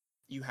before,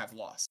 you have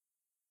lost.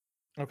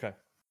 Okay.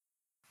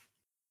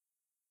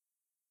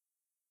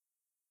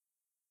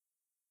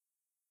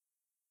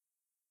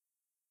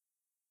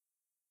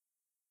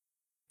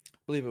 I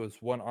believe it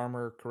was 1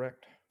 armor,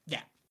 correct?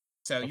 Yeah.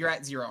 So you're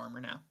at 0 armor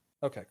now.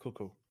 Okay,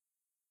 cool.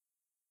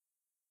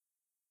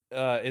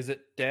 Is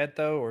it dead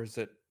though, or is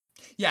it?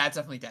 Yeah, it's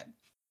definitely dead.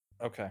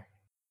 Okay.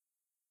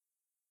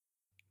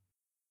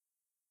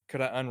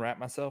 Could I unwrap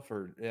myself,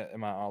 or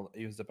am I all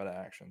used up out of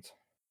actions?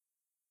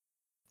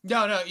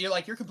 No,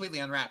 you're completely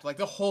unwrapped. Like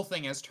the whole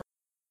thing has turned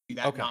to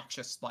that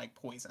noxious like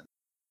poison.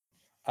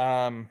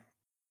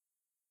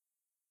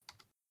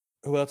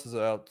 Who else is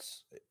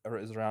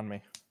around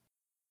me?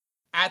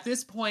 At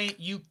this point,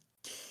 you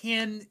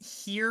can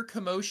hear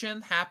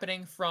commotion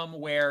happening from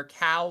where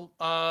Cal,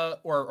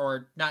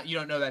 or not, you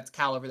don't know that's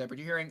Cal over there, but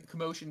you're hearing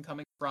commotion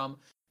coming from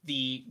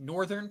the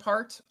northern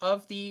part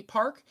of the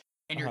park,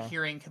 and you're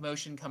hearing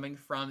commotion coming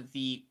from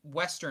the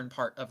western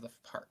part of the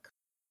park.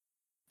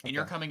 And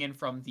you're coming in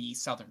from the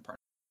southern part.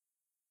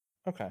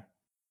 Okay.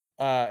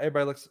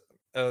 Everybody looks.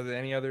 Are there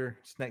any other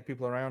snake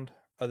people around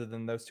other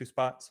than those two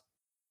spots?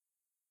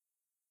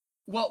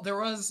 Well, there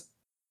was,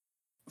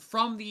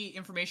 from the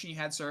information you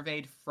had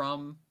surveyed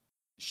from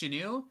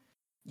Shinu,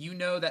 you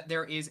know that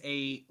there is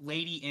a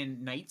lady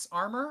in knight's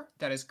armor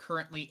that is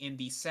currently in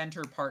the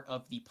center part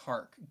of the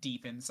park,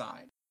 deep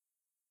inside.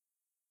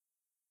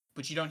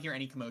 But you don't hear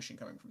any commotion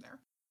coming from there.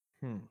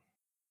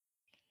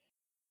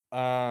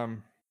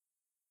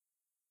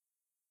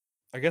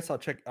 I guess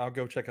I'll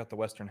go check out the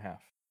western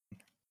half.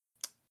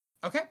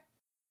 Okay.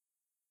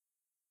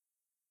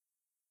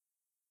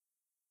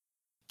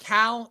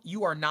 Cal,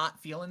 you are not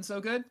feeling so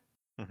good.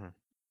 Mm-hmm.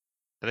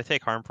 Did I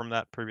take harm from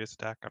that previous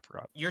attack? I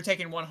forgot. You're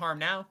taking 1 harm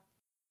now.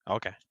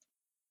 Okay.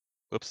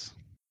 Whoops.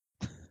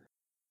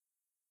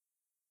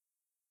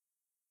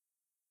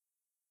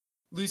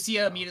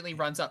 Lucia immediately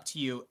runs up to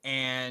you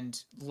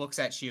and looks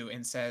at you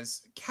and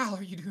says, Cal,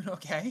 are you doing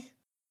okay?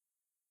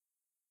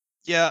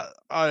 Yeah,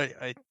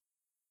 I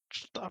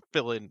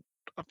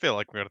feel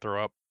like I'm gonna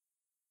throw up.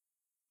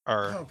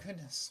 Oh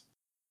goodness.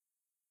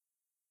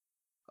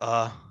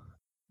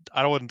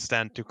 I wouldn't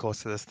stand too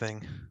close to this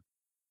thing.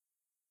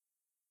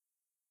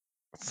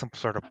 Some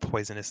sort of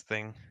poisonous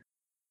thing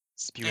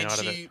spewing out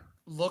of it. And she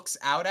looks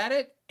out at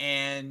it,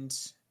 and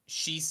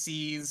she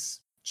sees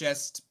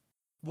just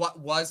what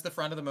was the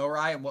front of the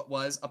Morai and what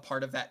was a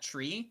part of that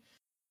tree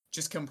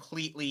just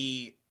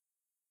completely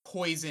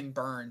poison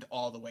burned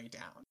all the way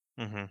down.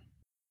 Mm-hmm.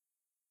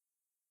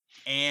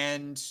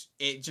 And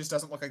it just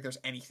doesn't look like there's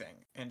anything.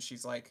 And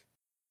she's like,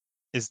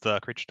 is the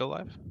creature still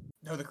alive?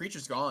 No, the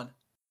creature's gone.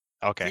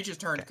 Okay. The creature's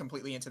turned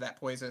completely into that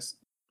poisonous,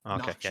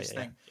 noxious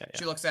thing. Yeah.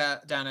 She looks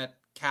down at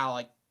Cal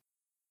like,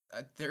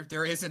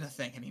 there isn't a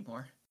thing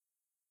anymore.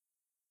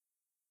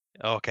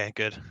 Okay,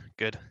 good.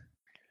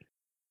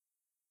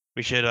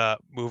 We should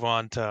move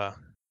on to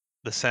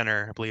the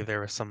center. I believe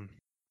there was some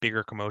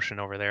bigger commotion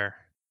over there.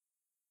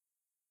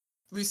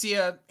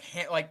 Lucia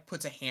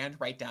puts a hand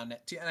right down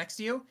next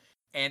to you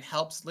and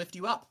helps lift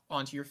you up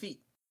onto your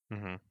feet.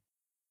 Mm-hmm.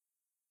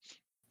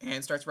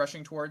 And starts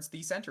rushing towards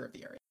the center of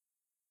the area.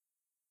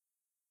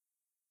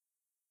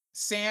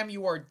 Sam,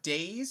 you are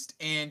dazed,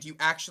 and you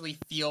actually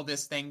feel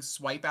this thing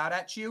swipe out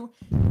at you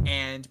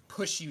and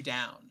push you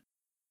down.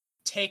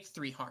 Take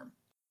 3 harm.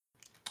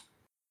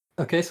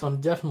 Okay, so I'm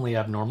definitely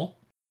abnormal.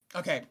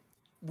 Okay,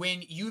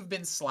 when you've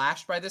been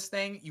slashed by this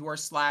thing, you are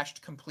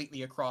slashed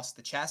completely across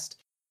the chest,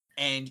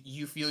 and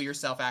you feel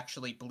yourself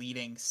actually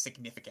bleeding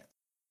significantly.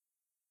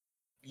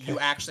 Okay. You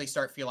actually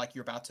feel like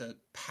you're about to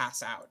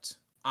pass out.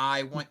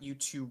 I want you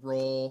to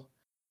roll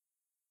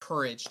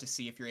courage to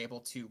see if you're able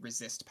to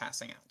resist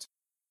passing out.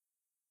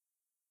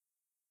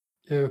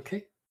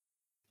 Okay.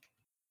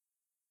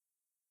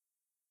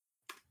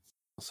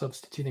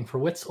 Substituting for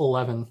wits,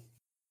 11.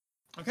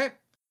 Okay.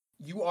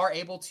 You are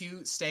able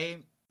to stay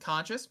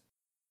conscious.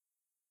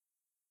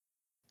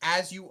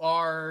 As you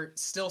are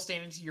still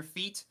standing to your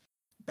feet,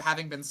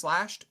 having been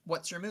slashed,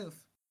 what's your move?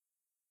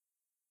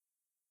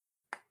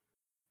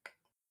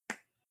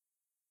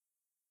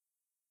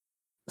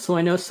 So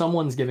I know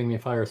someone's giving me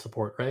fire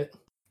support, right?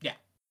 Yeah.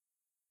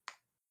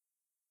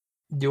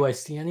 Do I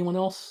see anyone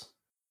else?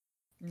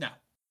 No.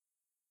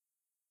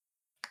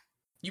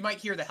 You might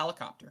hear the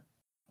helicopter.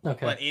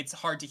 Okay. But it's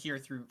hard to hear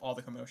through all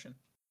the commotion.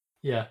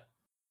 Yeah.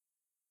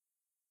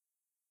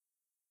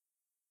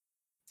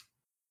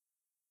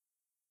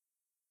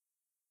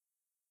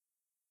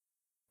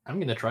 I'm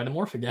going to try to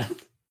morph again.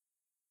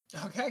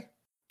 Okay.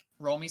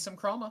 Roll me some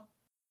chroma.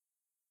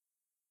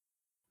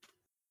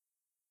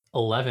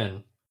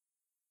 11.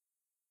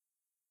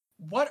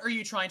 What are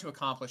you trying to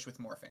accomplish with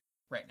morphing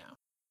right now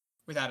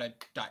without a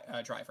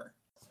driver?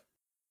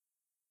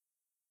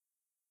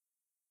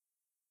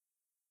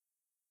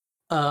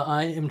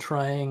 I am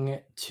trying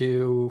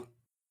to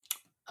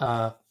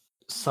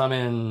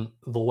summon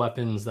the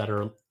weapons that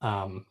are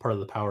part of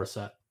the power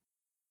set.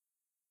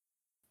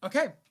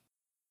 Okay.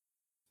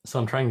 So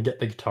I'm trying to get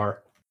the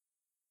guitar.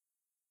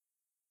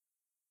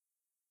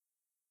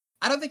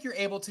 I don't think you're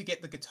able to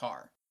get the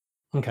guitar.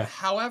 Okay.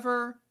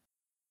 However,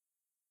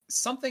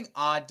 something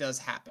odd does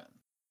happen.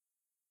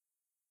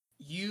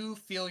 You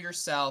feel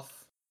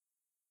yourself...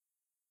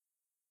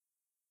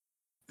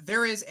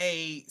 There is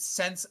a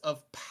sense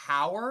of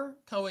power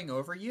going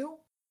over you.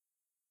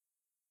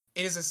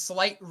 It is a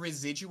slight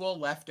residual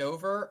left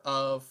over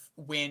of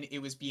when it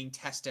was being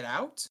tested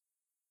out.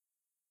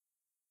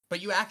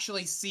 But you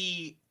actually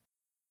see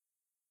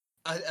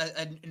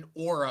an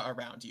aura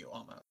around you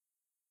almost.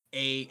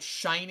 A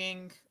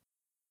shining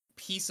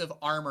piece of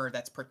armor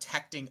that's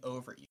protecting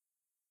over you.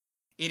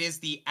 It is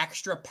the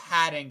extra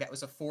padding that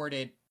was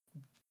afforded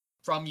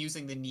from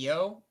using the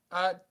Neo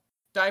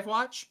dive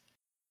watch.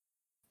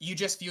 you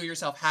just feel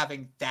yourself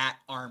having that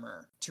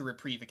armor to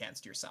reprieve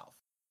against yourself.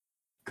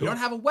 Cool. You don't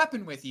have a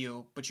weapon with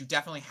you, but you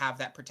definitely have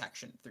that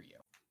protection through you.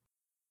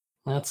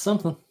 That's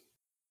something.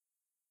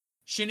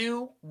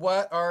 Shinu,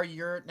 what are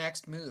your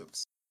next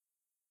moves?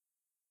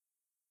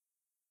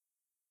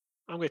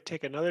 I'm going to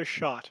take another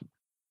shot.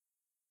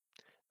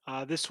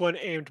 This one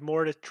aimed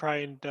more to try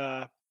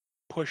and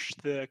push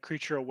the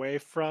creature away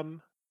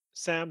from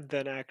Sam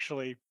than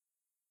actually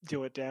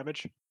deal it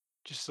damage,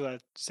 just so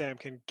that Sam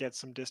can get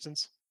some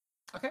distance.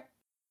 Okay.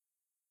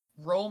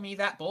 Roll me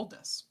that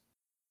boldness.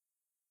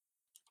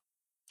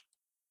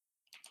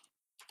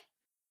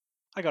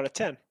 I got a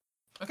 10.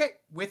 Okay,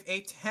 with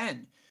a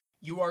 10,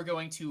 you are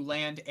going to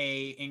land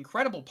a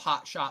incredible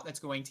pot shot that's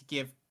going to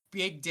give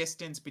big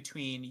distance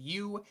between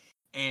you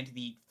and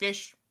the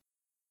fish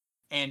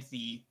and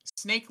the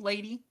snake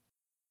lady.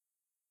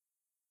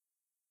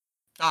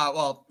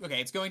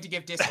 It's going to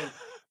give distance.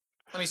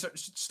 Let me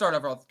start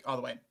over all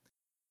the way.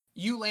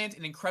 You land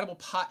an incredible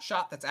pot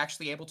shot that's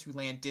actually able to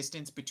land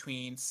distance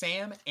between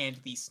Sam and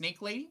the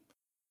snake lady,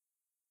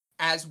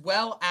 as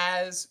well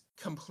as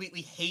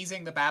completely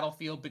hazing the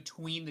battlefield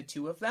between the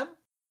two of them,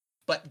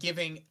 but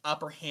giving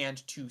upper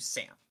hand to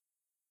Sam.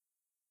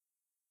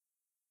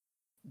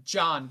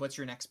 John, what's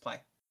your next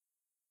play?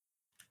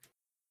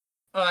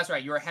 Oh, that's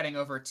right. You are heading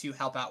over to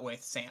help out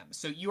with Sam.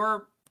 So you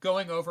are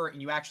going over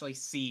and you actually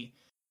see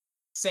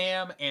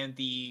Sam and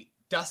the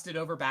dusted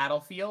over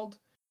battlefield,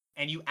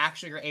 and you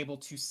actually are able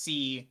to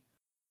see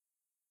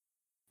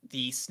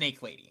the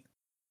snake lady.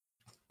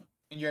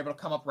 And you're able to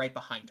come up right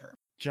behind her.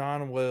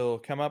 John will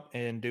come up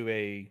and do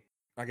a,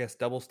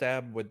 double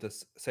stab with the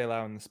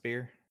Selau and the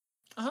spear.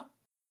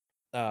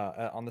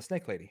 On the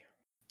snake lady.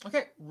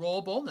 Okay,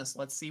 roll boldness.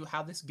 Let's see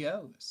how this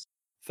goes.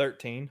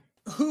 13.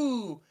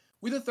 Ooh,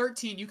 with a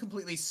 13, you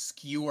completely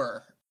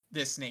skewer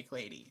this snake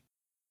lady.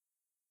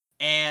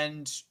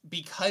 And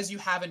because you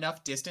have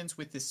enough distance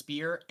with the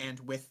spear and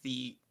with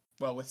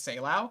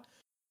Selau,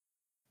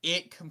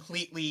 it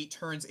completely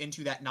turns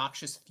into that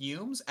noxious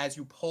fumes as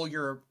you pull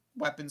your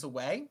weapons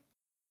away,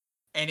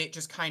 and it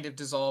just kind of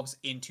dissolves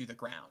into the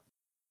ground.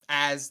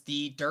 As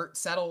the dirt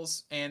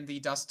settles and the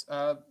dust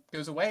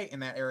goes away in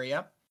that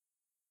area,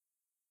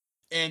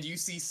 and you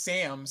see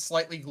Sam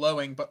slightly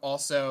glowing, but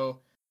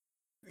also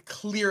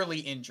clearly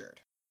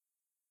injured.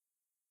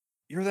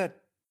 You're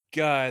that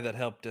guy that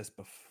helped us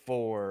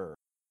before,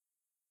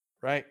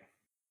 right?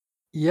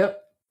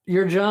 Yep.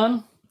 You're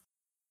John?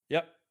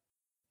 Yep.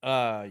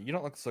 You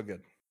don't look so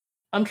good.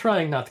 I'm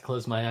trying not to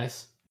close my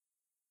eyes.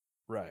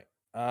 Right.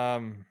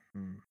 How,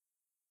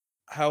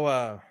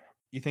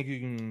 you think you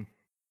can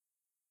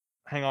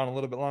hang on a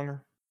little bit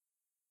longer?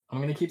 I'm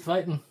going to keep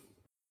fighting.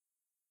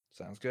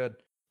 Sounds good.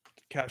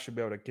 Cat should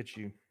be able to get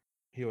you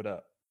healed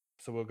up.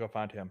 So we'll go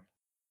find him.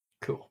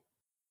 Cool.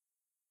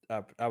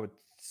 I would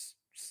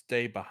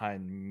stay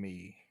behind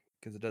me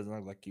because it doesn't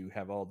look like you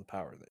have all the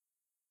power there.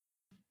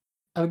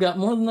 I've got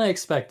more than I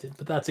expected,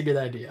 but that's a good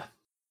idea.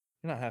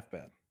 You're not half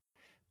bad.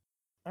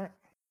 All right.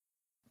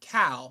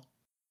 Cal,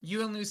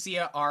 you and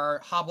Lucia are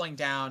hobbling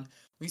down.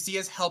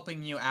 Lucia's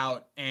helping you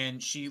out,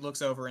 and she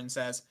looks over and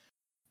says,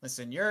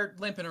 listen, you're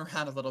limping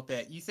around a little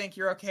bit. You think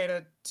you're okay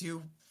to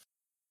do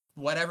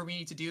whatever we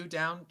need to do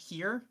down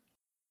here?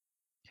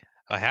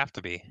 I have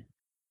to be.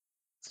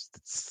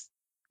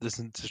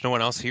 There's no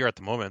one else here at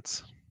the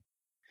moment.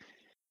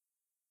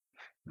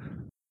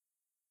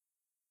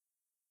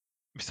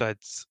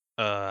 Besides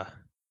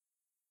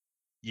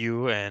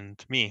you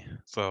and me,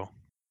 so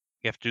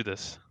we have to do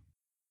this.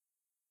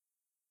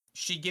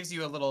 She gives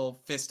you a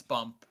little fist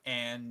bump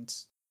and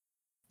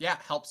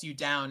helps you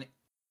down.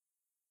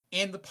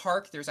 In the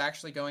park, there's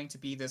actually going to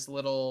be this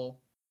little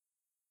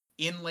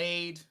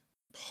inlaid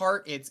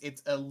part.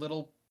 It's a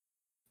little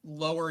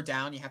lower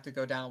down. You have to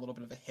go down a little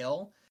bit of a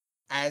hill.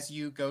 As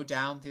you go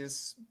down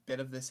this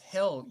bit of this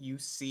hill, you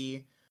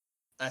see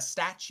a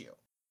statue.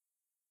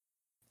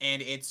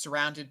 And it's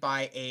surrounded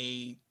by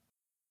a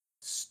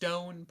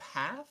stone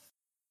path.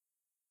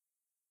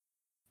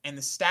 And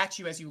the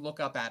statue, as you look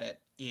up at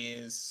it,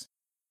 is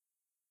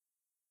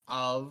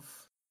of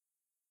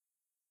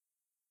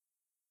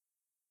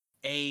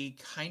a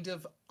kind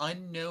of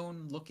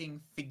unknown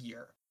looking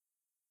figure.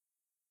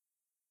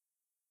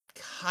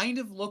 Kind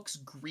of looks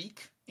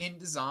Greek in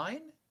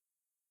design.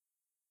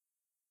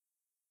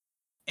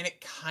 And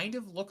it kind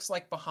of looks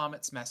like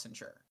Bahamut's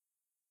messenger.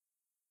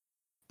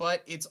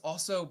 But it's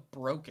also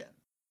broken.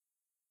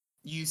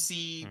 You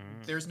see,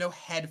 there's no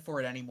head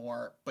for it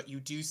anymore, but you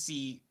do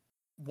see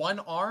one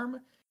arm,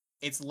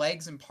 its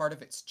legs, and part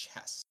of its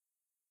chest.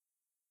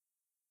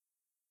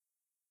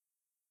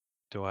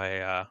 Do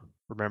I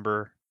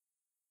remember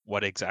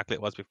what exactly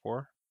it was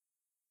before?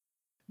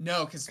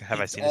 No, because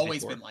it's seen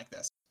always been like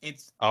this.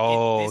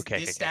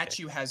 This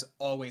statue has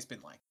always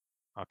been like.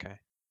 Okay.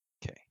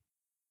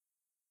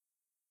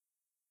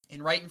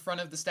 And right in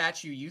front of the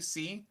statue, you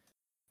see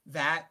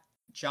that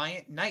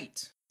giant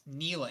knight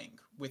kneeling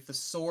with the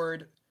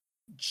sword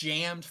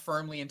jammed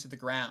firmly into the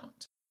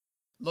ground,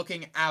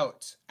 looking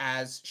out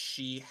as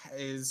she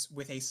is,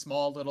 with a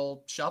small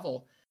little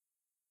shovel,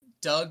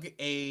 dug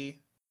a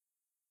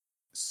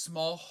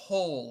small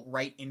hole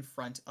right in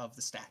front of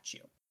the statue.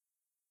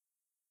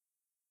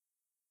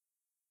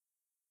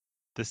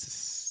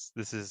 This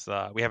is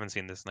we haven't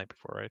seen this night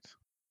before, right?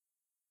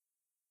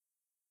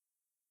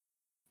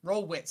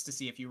 Roll wits to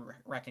see if you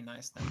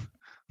recognize them.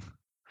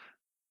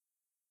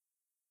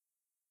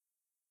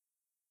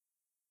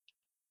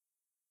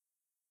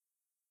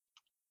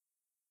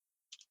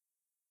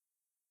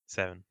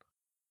 7.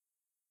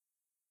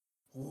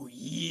 Oh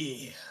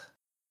yeah.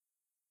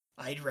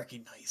 I'd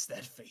recognize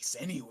that face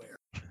anywhere.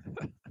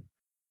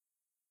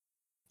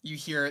 You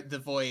hear the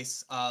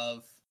voice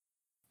of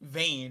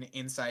Vane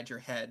inside your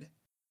head.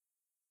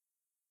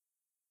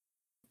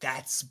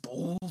 That's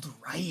Bold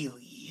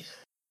Riley.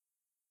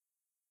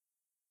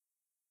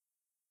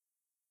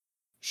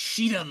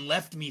 She done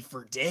left me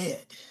for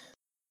dead.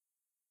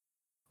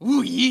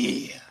 Ooh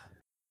yeah.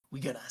 We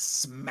gonna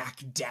smack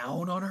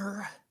down on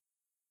her?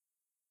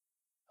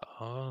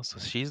 Oh, so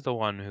she's the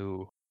one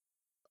who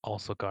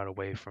also got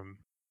away from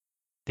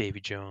Davy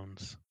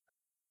Jones.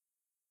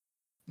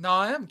 Now,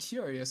 I am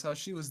curious how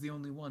she was the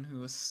only one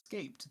who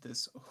escaped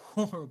this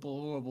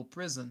horrible, horrible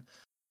prison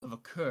of a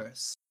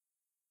curse.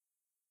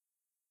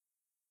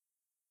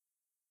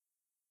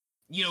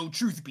 You know,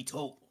 truth be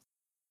told,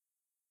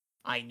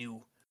 I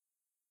knew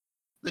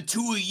the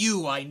two of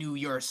you, I knew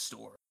your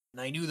story,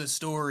 and I knew the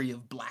story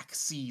of Black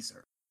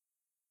Caesar.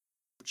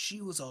 But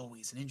she was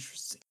always an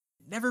interesting,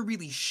 never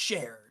really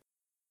shared.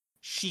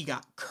 She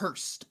got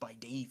cursed by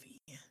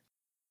Davy,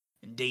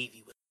 and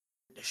Davy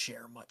wasn't to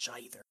share much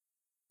either.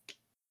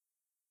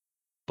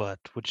 But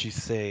would she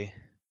say,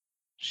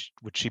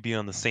 would she be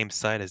on the same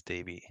side as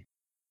Davy?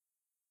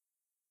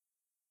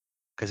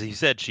 Because you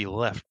said she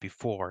left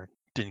before,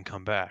 didn't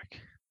come back.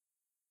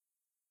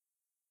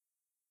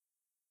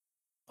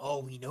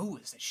 All we know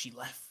is that she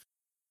left.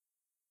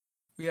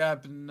 We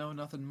happen to know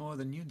nothing more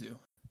than you do.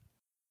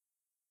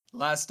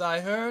 Last I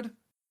heard,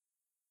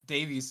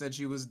 Davy said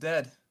she was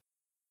dead.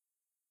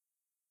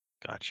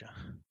 Gotcha.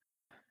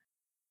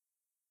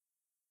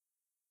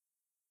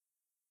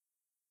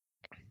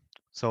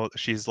 So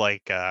she's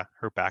like,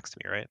 her back's to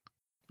me, right?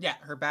 Yeah,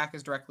 her back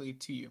is directly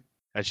to you.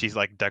 And she's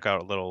like dug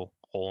out a little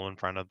hole in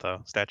front of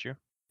the statue?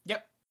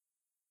 Yep.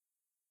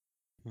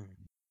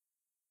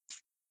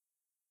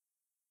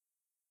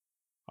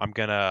 I'm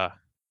gonna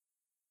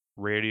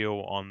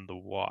radio on the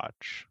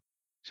watch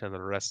to the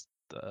rest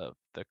of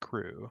the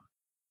crew.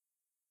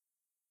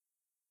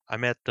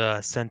 I'm at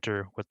the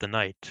center with the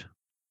knight.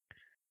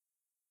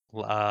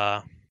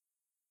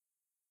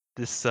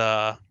 This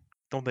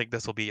don't think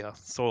this will be a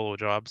solo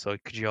job, so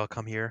could you all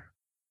come here?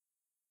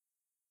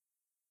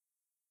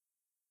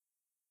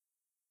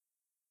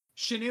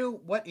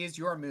 Shanu, what is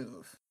your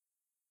move?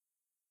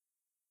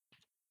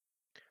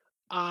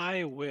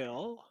 I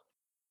will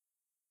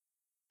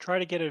try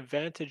to get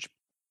advantage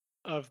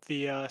of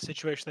the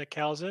situation that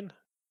Cal's in.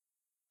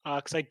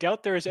 Because I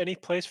doubt there is any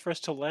place for us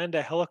to land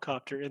a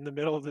helicopter in the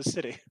middle of the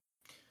city.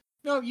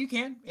 No, you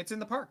can. It's in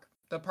the park.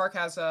 The park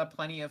has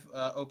plenty of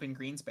open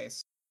green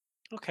space.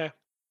 Okay.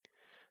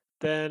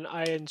 Then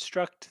I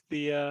instruct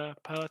the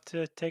pilot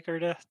to take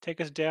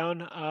us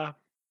down.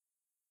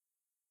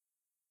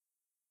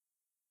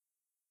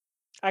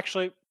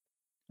 Actually,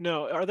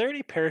 no. Are there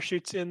any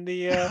parachutes in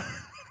the?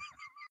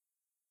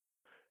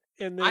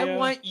 I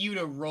want you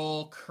to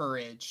roll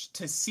courage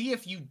to see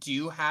if you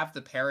do have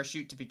the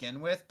parachute to begin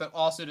with, but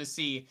also to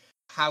see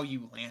how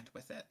you land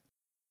with it.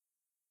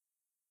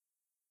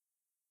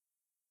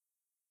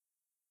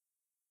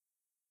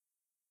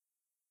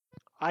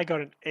 I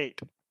got an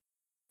 8.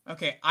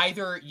 Okay,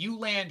 either you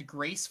land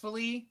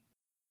gracefully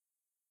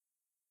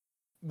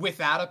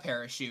without a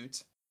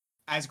parachute,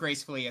 as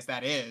gracefully as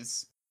that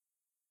is,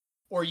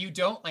 or you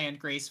don't land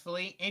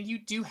gracefully and you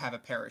do have a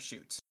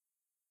parachute.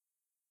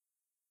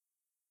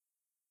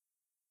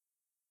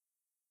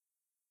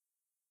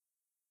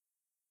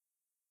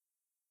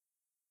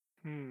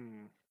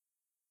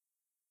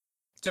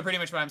 So pretty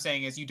much what I'm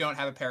saying is you don't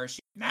have a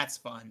parachute and that's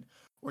fun,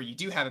 or you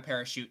do have a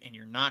parachute and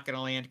you're not going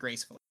to land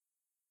gracefully.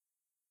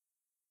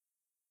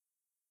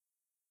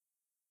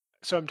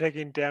 So I'm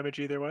taking damage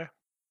either way?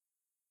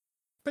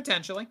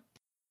 Potentially.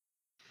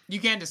 You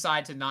can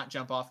decide to not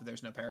jump off if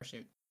there's no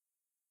parachute.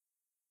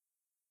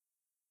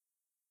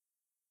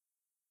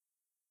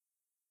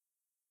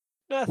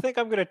 No, I think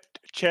I'm going to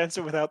chance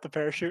it without the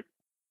parachute.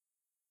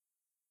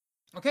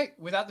 Okay,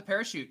 without the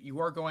parachute, you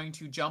are going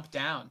to jump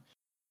down.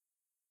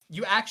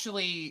 You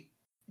actually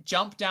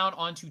jump down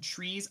onto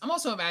trees. I'm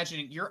also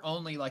imagining you're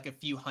only like a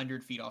few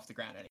 100 feet off the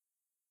ground anyway.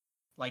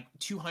 Like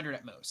 200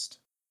 at most.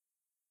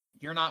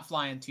 You're not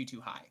flying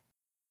too high.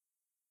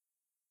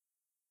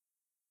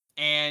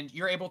 And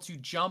you're able to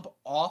jump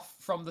off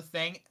from the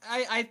thing.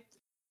 I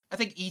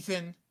think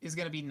Ethan is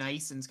going to be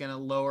nice and is going to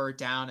lower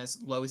down as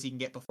low as he can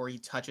get before he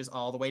touches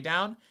all the way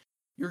down.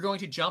 You're going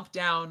to jump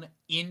down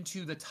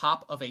into the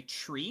top of a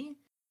tree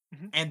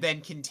and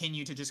then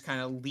continue to just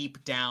kind of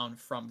leap down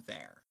from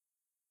there.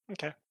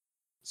 Okay.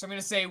 So I'm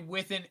going to say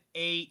with an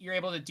 8, you're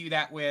able to do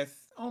that with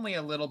only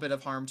a little bit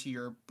of harm to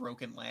your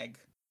broken leg.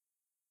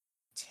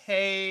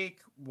 Take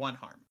 1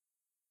 harm.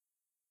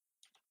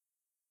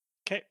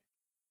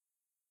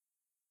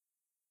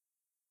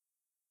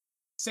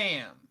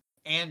 Sam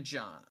and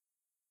John,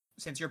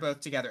 since you're both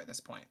together at this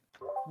point,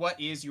 what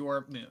is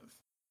your move?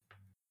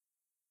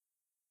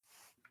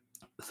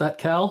 Is that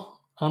Cal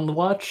on the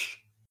watch?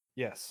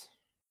 Yes.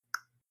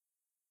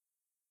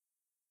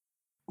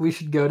 We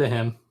should go to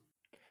him.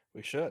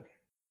 We should.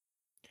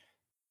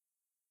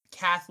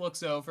 Kath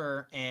looks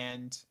over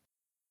and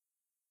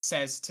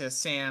says to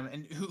Sam,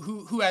 and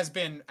who has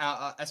been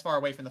as far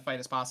away from the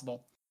fight as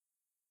possible,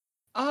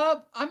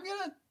 I'm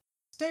gonna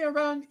stay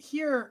around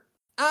here.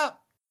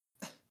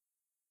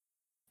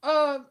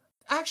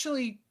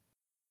 Actually,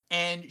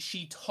 and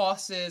she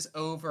tosses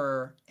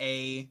over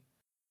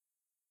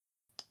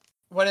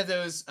one of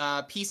those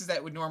pieces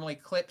that would normally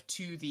clip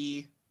to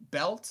the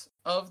belt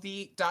of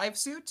the dive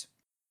suit.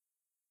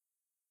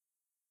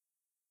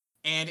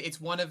 And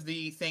it's one of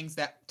the things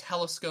that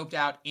telescoped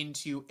out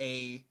into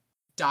a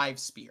dive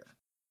spear.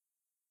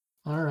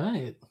 All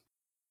right.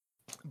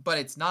 But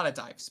it's not a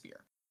dive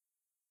spear.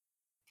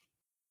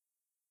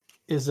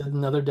 Is it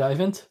another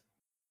divant?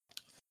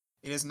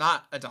 It is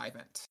not a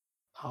divant.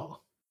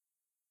 Oh.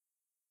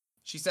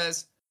 She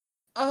says,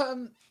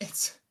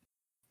 it's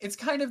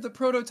kind of the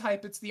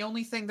prototype. It's the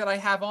only thing that I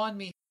have on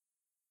me.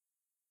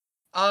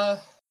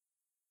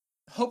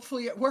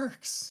 Hopefully it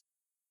works.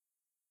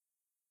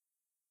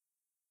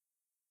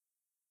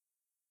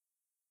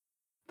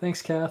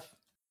 Thanks, Kath.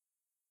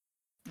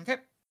 Okay.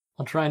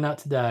 I'll try not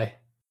to die.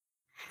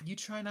 You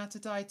try not to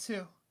die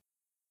too.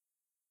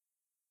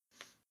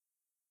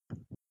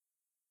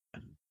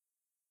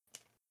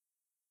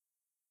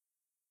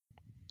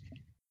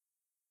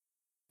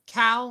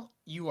 Cal,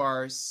 you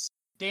are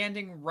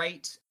standing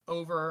right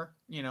over,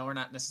 or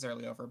not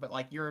necessarily over, but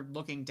like you're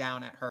looking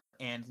down at her,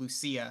 and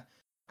Lucia,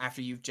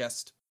 after you've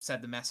just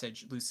said the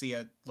message,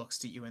 Lucia looks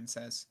to you and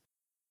says,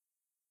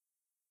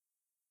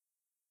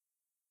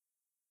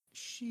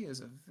 "She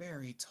is a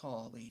very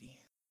tall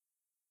lady."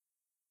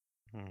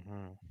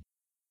 Mm-hmm.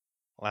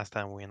 Last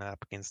time we went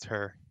up against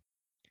her,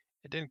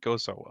 it didn't go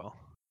so well.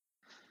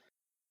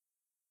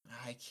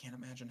 I can't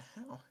imagine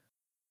how.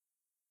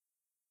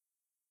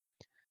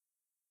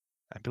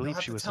 I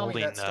believe she was tell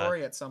holding me that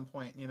story at some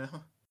point,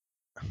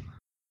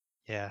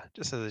 Yeah,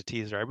 just as a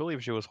teaser, I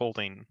believe she was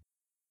holding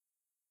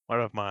one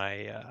of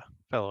my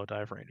fellow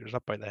dive rangers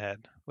up by the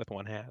head with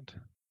one hand.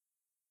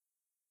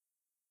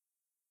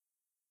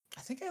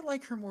 I think I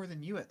like her more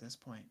than you at this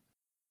point.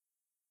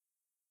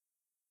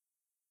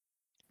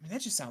 I mean, that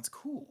just sounds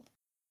cool.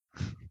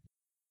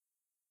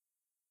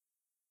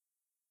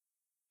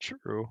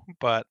 True,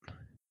 but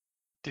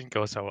didn't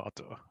go so well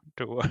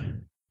to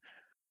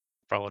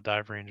fellow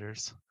dive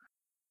rangers.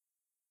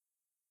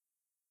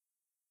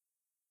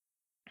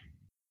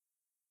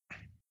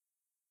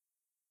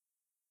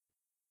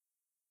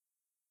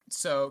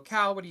 So,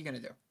 Cal, what are you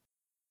gonna do?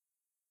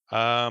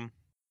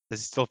 Does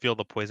he still feel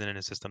the poison in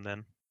his system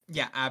then?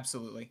 Yeah,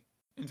 absolutely.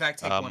 In fact,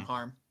 take 1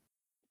 harm.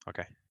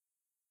 Okay.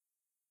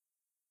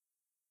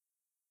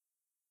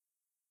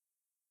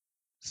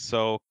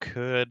 So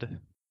could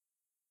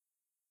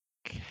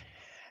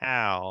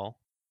Cal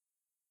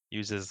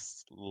use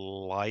his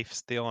life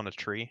steal on a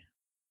tree?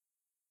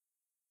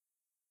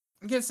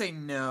 I'm gonna say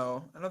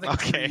no. I don't think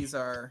trees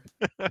are.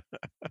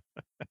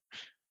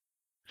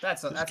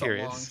 That's a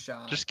long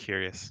shot. Just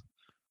curious.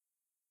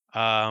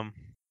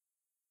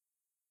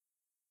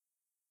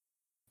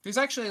 There's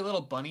actually a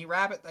little bunny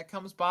rabbit that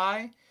comes by,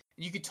 and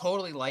you could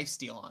totally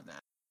lifesteal on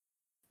that.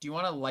 Do you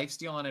want to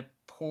lifesteal on a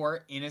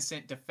poor,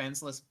 innocent,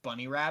 defenseless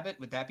bunny rabbit?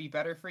 Would that be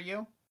better for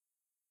you?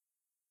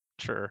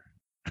 Sure.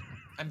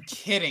 I'm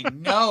kidding.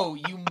 No,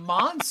 you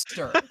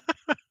monster.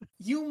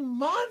 You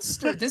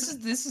monster. This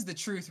is the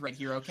truth right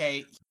here,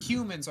 okay?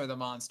 Humans are the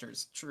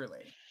monsters,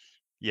 truly.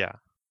 Yeah.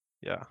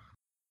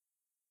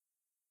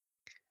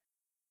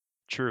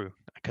 True.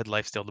 I could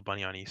lifesteal the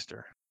bunny on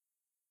Easter.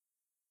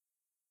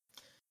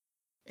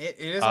 It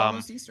is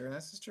almost Easter, and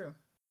this is true.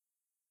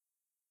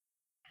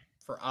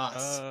 For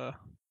us.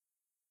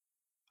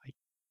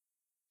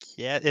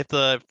 Yeah,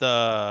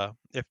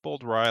 if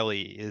Bold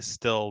Riley is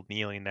still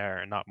kneeling there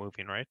and not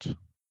moving, right?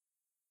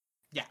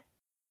 Yeah.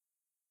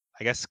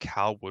 I guess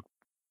Cal would.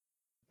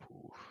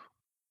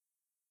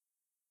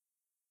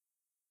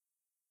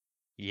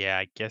 Yeah,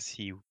 I guess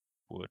he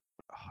would.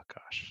 Oh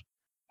gosh,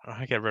 I don't know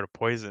how to get rid of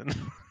poison.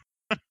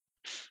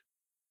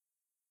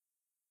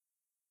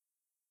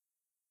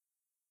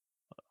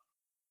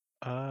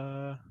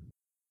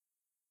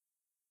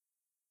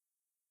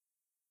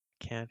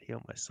 Can't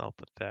heal myself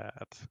with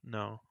that.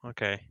 No.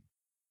 Okay.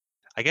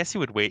 I guess he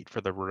would wait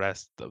for the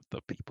rest of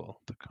the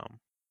people to come.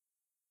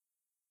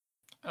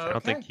 Okay. I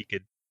don't think he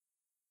could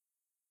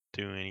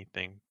do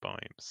anything by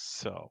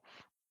himself.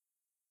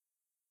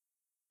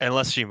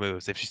 Unless she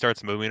moves. If she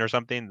starts moving or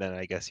something, then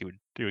I guess he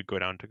would go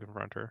down to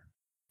confront her.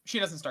 She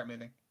doesn't start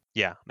moving.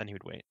 Yeah, then he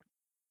would wait.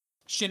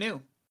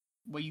 Shinu,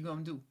 what are you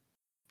going to do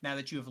now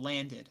that you have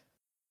landed?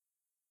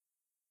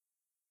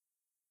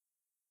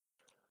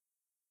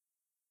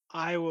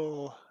 I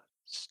will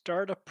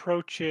start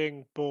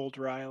approaching Bold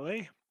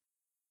Riley.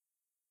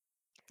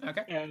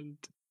 Okay. And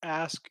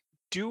ask,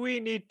 do we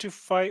need to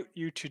fight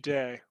you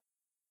today?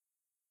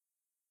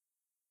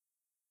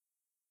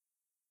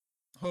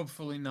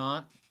 Hopefully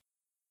not.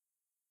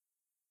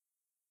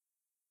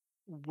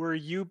 Were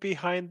you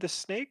behind the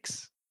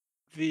snakes?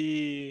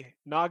 The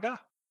Naga?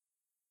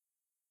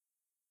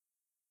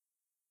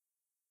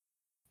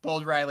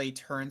 Bold Riley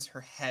turns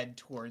her head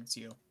towards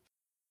you.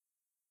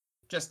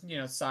 Just,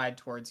 side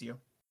towards you.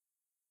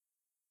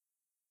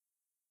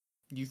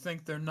 You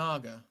think they're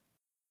Naga?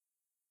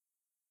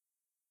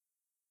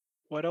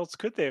 What else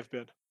could they have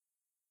been?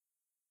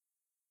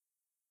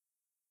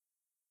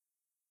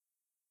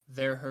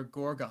 They're her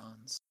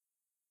Gorgons.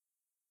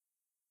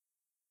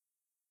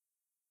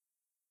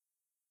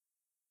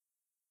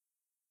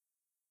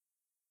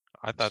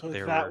 I thought So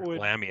they that were would-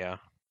 Lamia.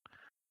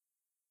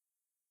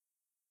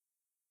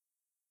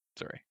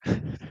 Sorry.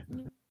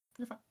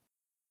 You're fine.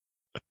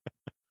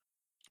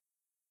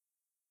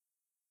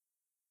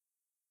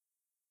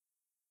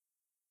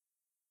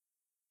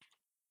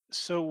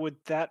 So would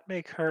that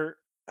make her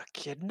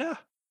Echidna?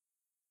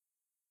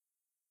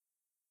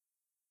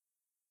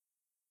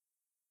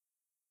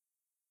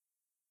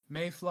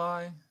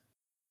 Mayfly.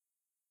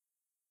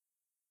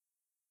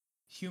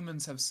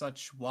 Humans have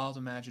such wild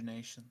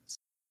imaginations.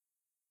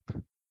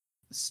 The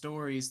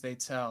stories they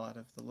tell out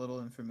of the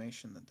little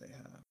information that they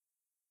have.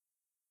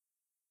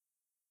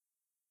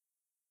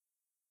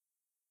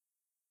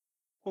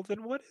 Well,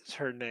 then what is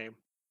her name?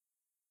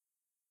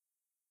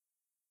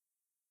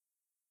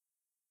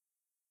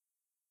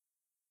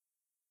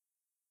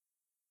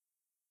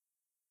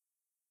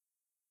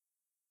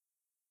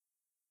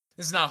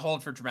 This is not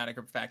hold for dramatic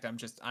effect.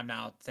 I'm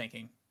now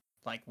thinking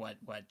like what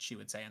she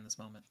would say in this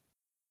moment.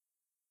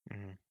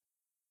 Mm-hmm.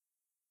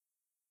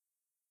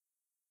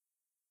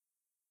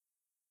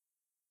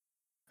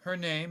 Her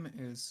name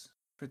is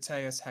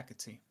Proteus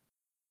Hecate.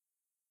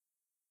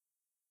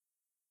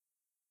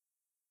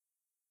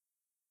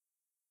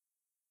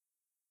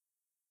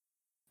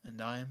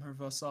 And I am her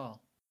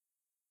vassal.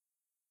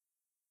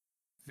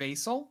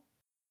 Vassal?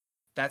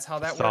 That's how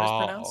that word is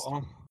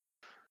pronounced?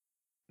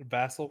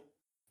 Vassal?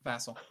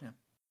 Vassal, yeah.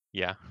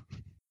 Yeah.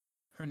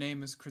 Her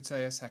name is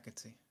Proteus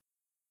Hecate.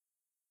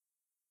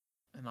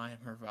 And I am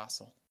her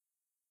vassal.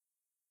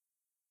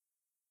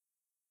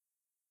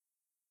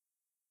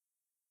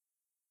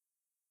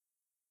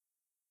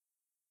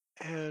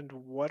 And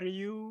what are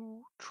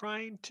you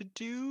trying to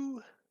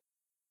do?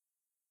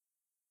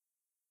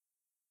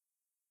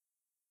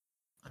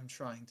 I'm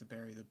trying to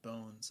bury the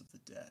bones of the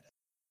dead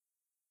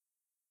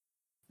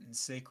in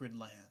sacred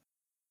land,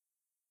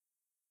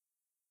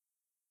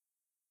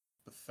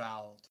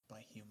 befouled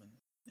by human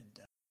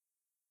endeavor.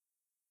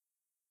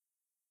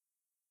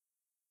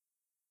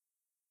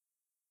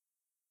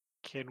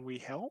 Can we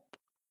help?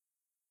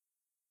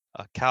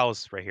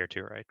 Cal's right here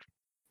too, right?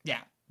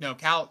 Yeah. No,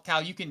 Cal,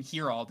 you can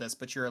hear all this,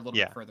 but you're a little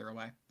Yeah. bit further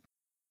away.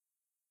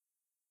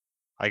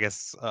 I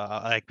guess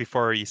like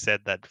before you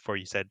said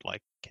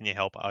like, can you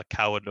help?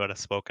 Cal would have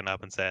spoken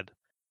up and said,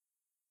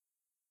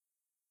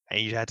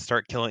 "Hey, you had to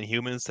start killing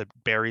humans to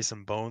bury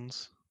some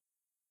bones."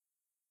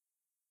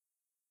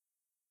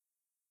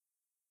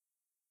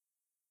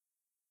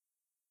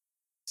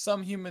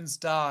 Some humans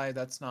die,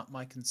 that's not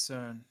my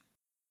concern.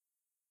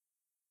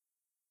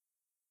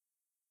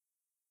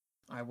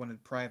 I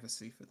wanted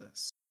privacy for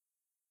this.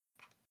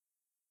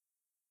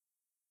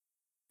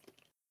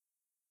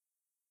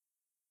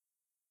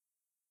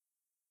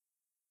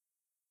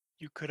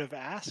 You could have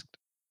asked.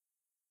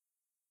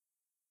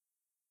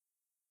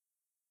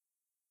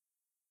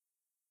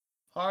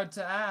 Hard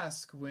to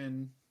ask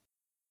when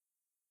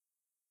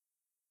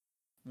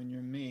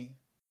you're me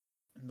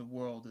and the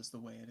world is the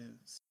way it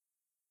is.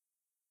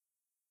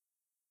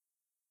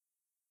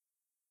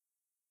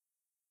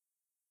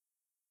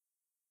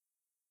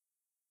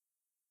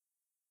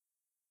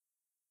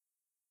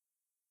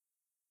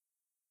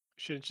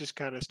 She's just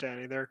kind of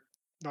standing there,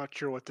 not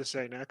sure what to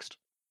say next.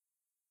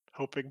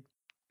 Hoping.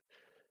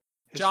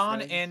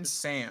 John and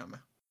Sam.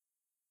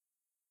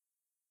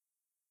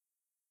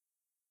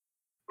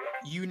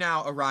 You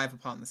now arrive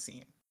upon the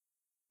scene.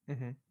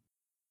 Mm-hmm.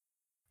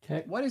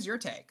 Okay. What is your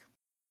take?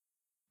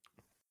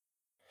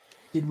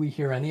 Did we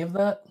hear any of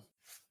that?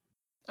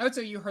 I would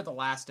say you heard the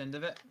last end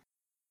of it.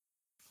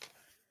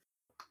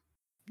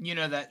 You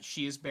know that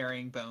she is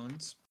burying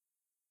bones.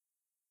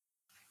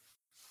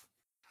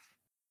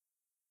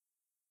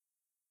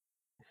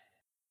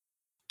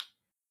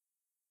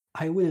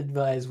 I would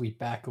advise we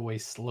back away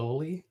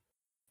slowly.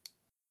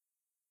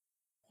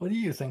 What do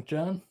you think,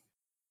 John?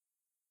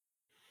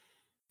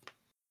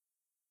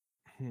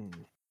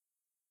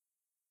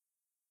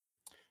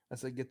 I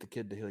said get the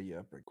kid to heal you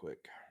up right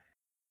quick.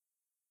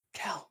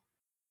 Cal.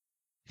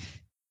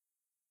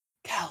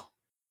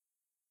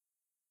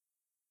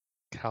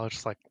 Cal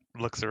just like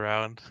looks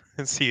around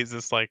and sees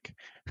this like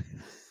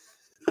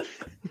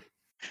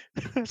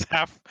this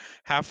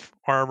half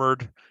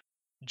armored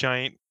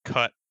giant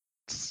cut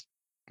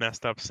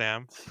messed up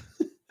Sam.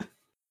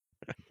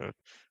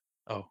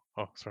 oh,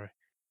 sorry.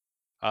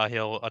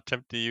 He'll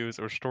attempt to use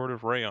a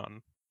restorative ray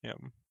on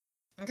him.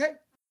 Okay.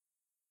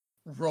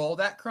 Roll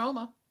that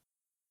chroma.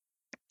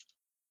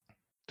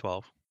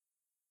 12.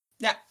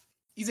 Yeah.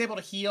 He's able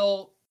to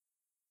heal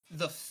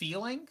the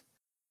feeling,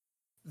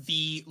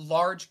 the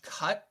large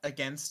cut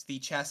against the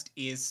chest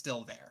is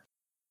still there.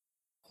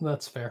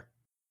 That's fair.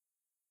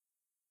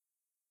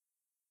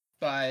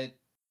 But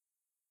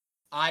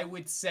I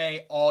would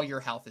say all your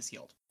health is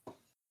healed.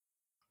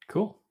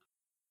 Cool.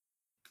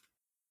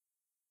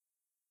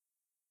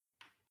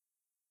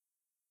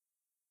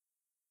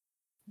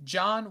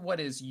 John, what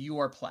is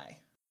your play?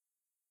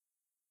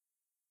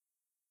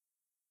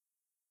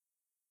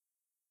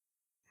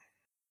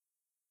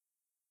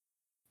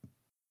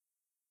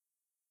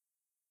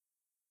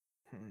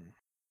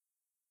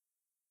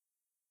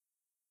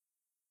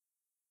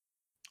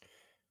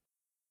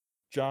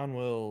 John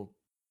will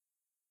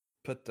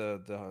put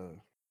the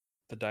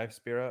dive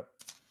spear up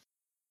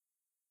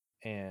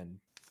and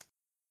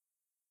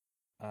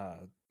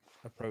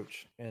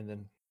approach and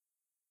then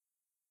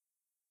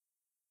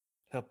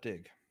help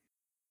dig.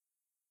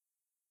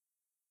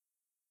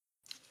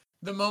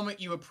 The moment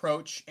you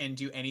approach and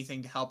do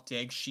anything to help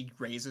dig, she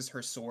raises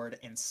her sword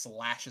and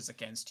slashes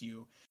against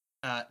you,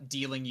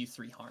 dealing you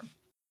 3 harm.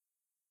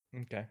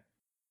 Okay.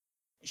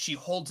 She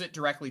holds it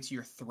directly to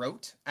your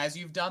throat as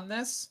you've done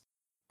this.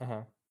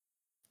 Uh-huh.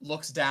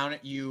 Looks down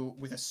at you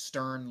with a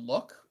stern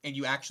look, and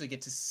you actually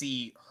get to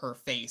see her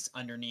face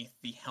underneath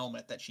the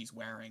helmet that she's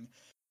wearing.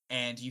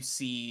 And you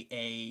see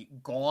a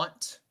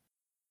gaunt,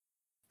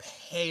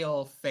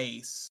 pale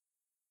face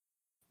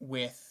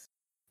with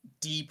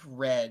deep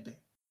red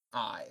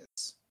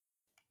eyes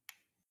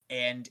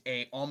and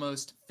a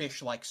almost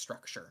fish-like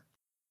structure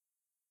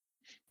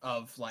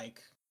of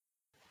like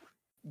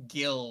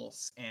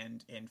gills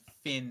and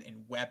fin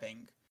and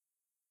webbing.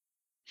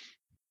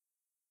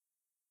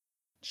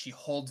 She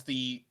holds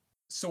the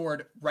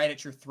sword right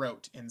at your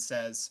throat and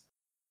says,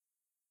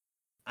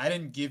 "I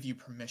didn't give you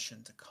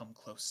permission to come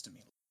close to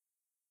me.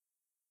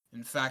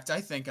 In fact, I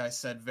think I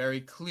said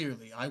very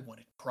clearly I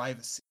wanted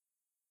privacy."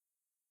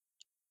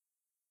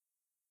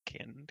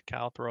 Can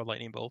Cal throw a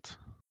lightning bolt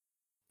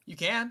You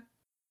can.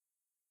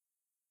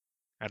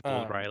 at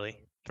old Riley,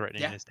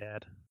 threatening yeah. his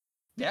dad?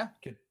 Yeah.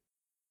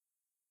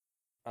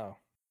 Oh,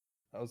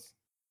 I was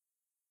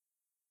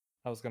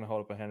gonna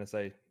hold up a hand and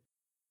say,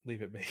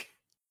 "Leave it be."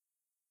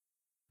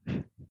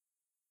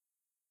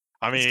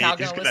 I mean, is Cal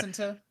gonna listen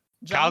to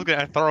John? Cal's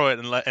gonna throw it,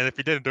 and if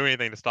he didn't do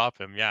anything to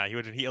stop him, yeah, he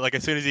would. He like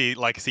as soon as he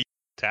like sees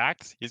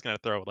attacked, he's gonna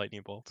throw a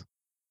lightning bolt.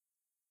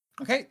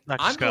 Okay, Not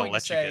just I'm gonna going let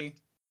to say, you get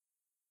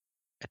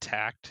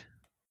attacked.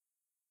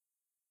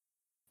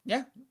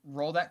 yeah,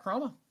 roll that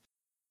chroma.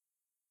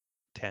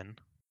 10.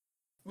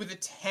 With a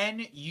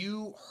 10,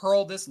 you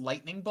hurl this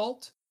lightning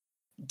bolt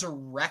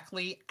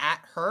directly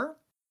at her.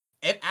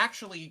 It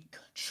actually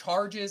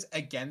charges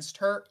against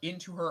her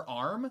into her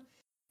arm,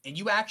 and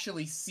you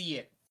actually see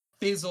it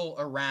fizzle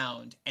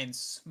around and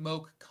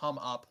smoke come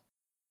up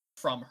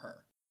from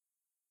her.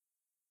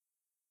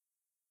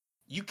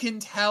 You can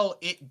tell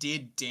it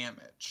did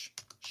damage.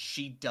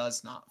 She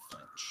does not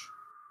flinch.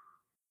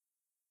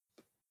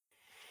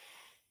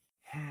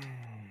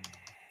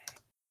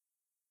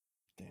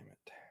 Damn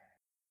it.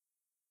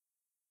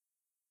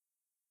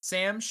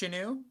 Sam,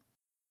 Shanu?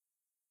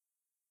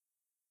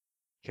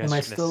 You Am guys I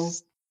just gonna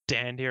still?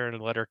 stand here and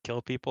let her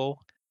kill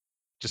people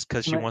just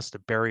because she Am I- wants to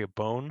bury a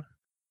bone?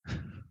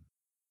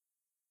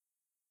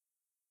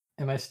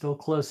 Am I still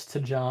close to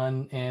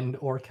John and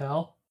or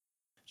Cal?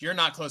 You're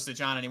not close to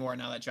John anymore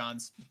now that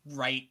John's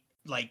right,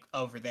 like,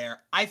 over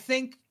there. I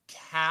think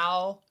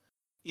Cal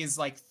is,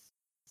 like,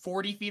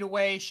 40 feet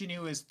away.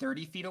 Shanu is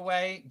 30 feet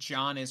away.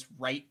 John is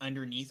right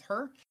underneath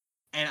her.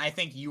 And I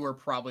think you are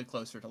probably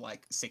closer to,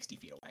 like, 60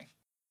 feet away.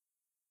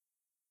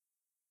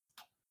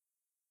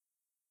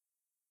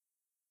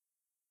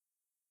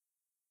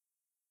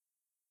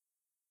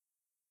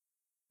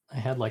 I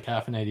had like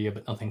half an idea,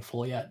 but nothing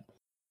full yet.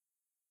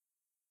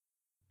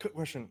 Quick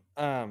question.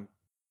 How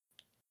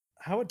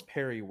would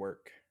parry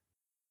work?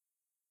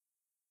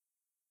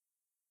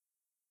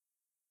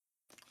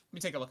 Let me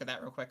take a look at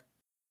that real quick.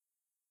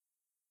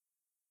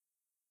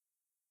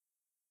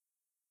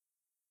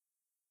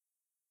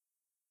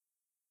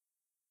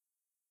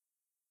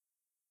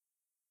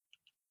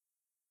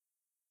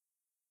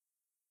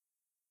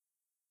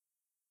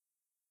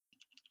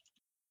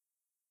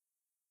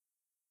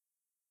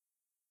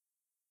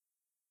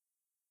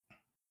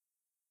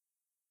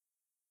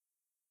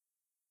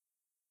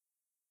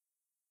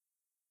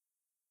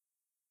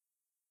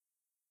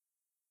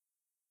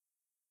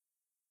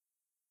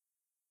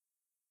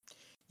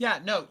 Yeah,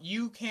 no,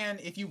 you can,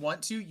 if you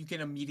want to, you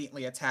can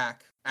immediately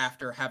attack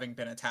after having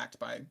been attacked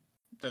by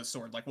the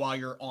sword. Like, while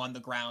you're on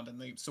the ground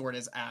and the sword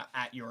is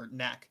at your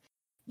neck.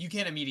 You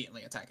can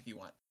immediately attack if you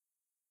want.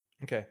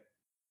 Okay.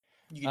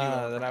 You can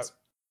do it then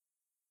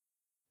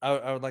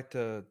I would like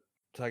to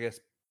I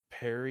guess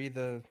parry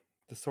the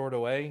sword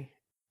away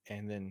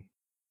and then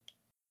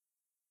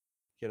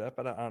get up.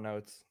 I don't know.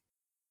 It's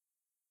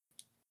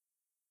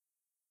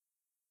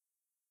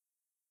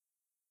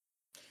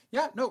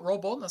yeah, no, roll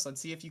boldness.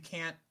 Let's see if you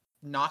can't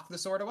knock the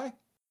sword away.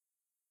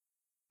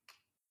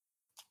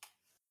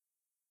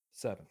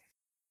 7.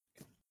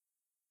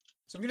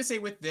 So I'm going to say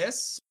with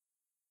this,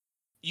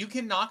 you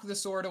can knock the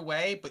sword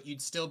away, but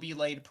you'd still be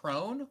laid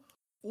prone,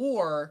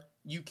 or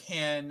you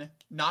can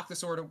knock the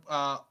sword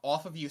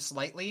off of you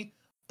slightly,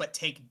 but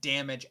take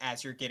damage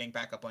as you're getting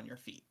back up on your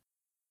feet.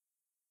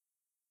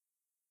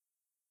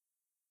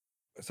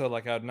 So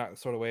like I would knock the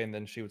sword away and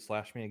then she would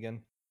slash me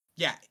again.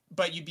 Yeah,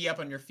 but you'd be up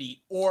on your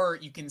feet, or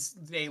you can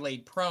stay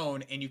laid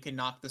prone and you can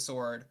knock the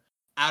sword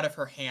out of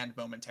her hand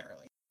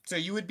momentarily. So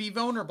you would be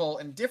vulnerable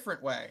in a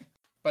different way,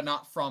 but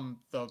not from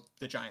the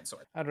giant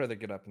sword. I'd rather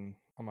get up and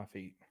on my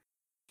feet.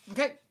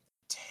 Okay,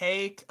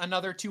 take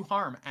another 2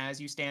 harm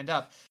as you stand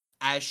up,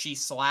 as she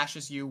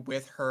slashes you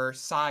with her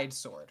side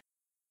sword.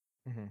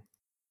 Mm-hmm.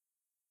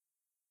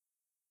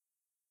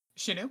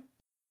 Shinu?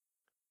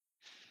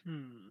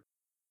 I'm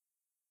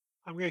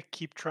going to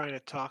keep trying to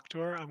talk to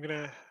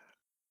her.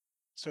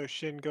 So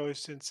Shin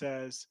goes and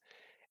says,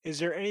 is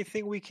there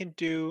anything we can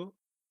do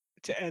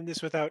to end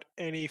this without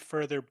any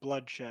further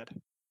bloodshed?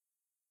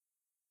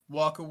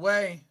 Walk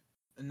away,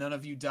 and none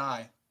of you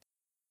die.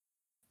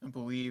 I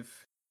believe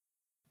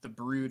the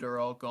brood are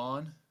all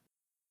gone.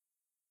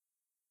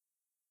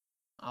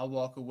 I'll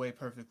walk away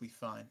perfectly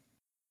fine.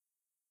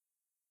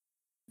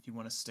 If you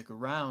want to stick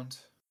around,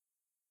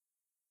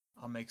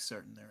 I'll make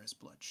certain there is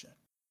bloodshed.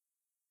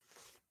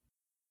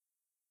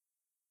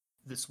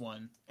 This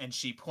one, and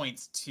she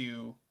points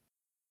to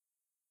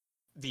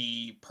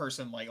the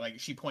person, like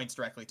she points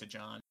directly to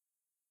John.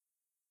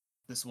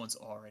 This one's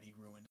already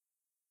ruined.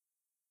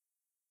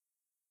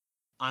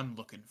 I'm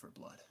looking for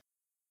blood.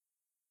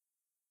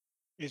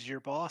 Is your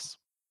boss?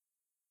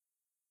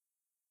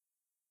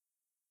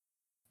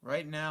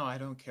 Right now, I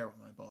don't care what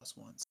my boss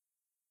wants.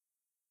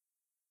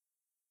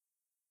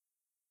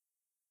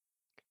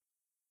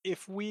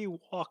 If we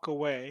walk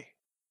away,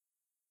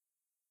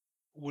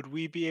 would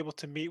we be able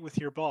to meet with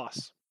your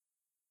boss?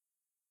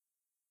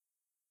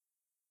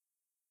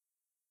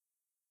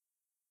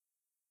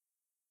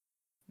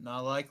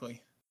 Not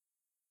likely.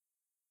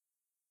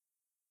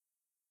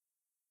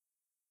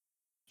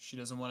 She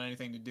doesn't want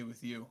anything to do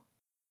with you.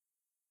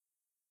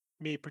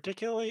 Me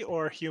particularly,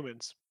 or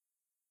humans?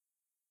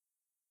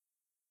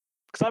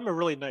 Because I'm a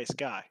really nice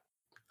guy.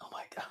 Oh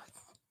my god.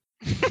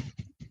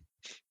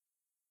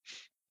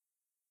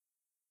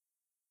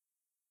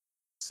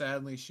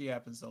 Sadly, she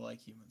happens to like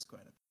humans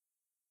quite a bit.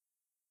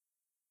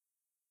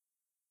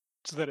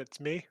 So that it's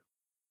me?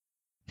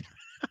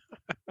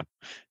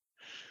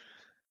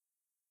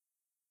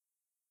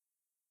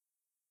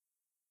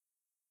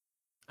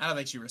 I don't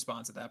think she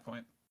responds at that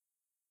point.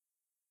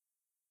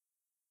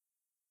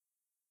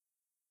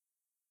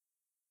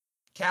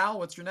 Cal,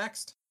 what's your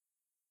next?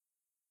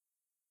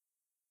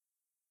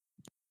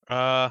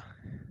 Cal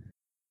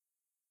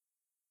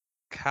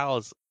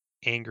is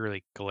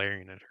angrily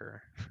glaring at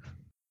her.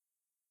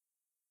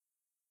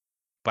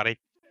 But I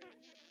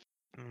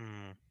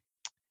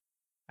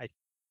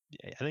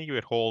think you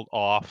would hold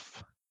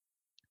off.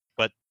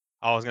 But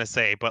I was gonna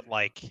say, but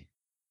like, you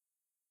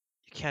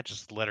can't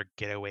just let her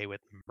get away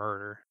with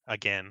murder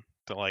again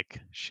to like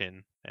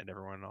Shin and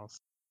everyone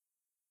else.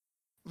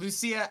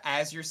 Lucia,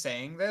 as you're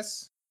saying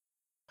this,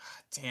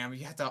 damn,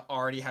 you have to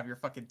already have your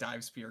fucking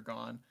dive spear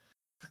gone.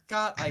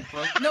 Forgot I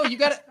broke. No, you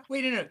got it.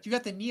 Wait, no, you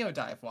got the Neo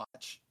dive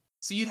watch,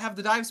 so you'd have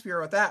the dive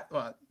spear with that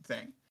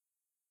thing.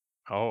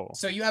 Oh.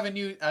 So you have a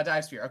new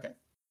dive spear. Okay.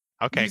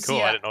 Okay, Lucia,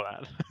 cool. I didn't know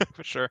that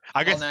for sure.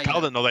 I guess now Cal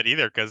you know. didn't know that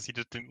either because he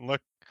just didn't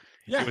look.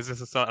 Yeah. It was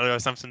just an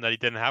assumption that he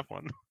didn't have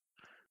one.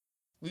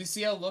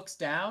 Lucia looks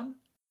down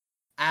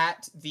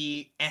at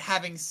and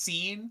having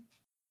seen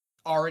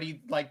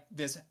already like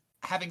this,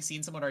 having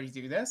seen someone already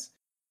do this,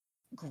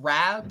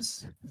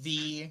 grabs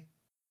the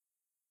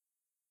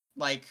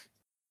like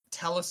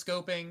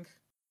telescoping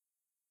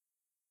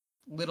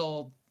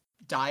little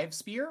dive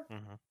spear,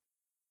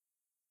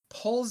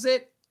 pulls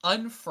it,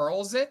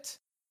 unfurls it,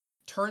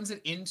 turns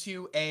it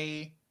into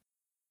a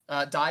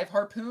dive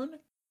harpoon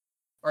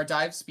or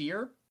dive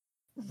spear,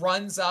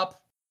 runs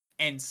up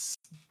and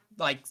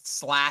like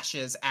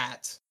slashes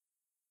at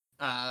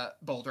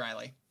Bold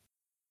Riley.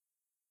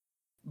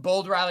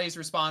 Bold Riley's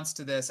response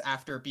to this,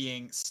 after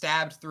being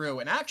stabbed through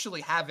and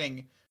actually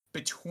having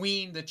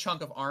between the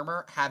chunk of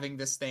armor, having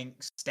this thing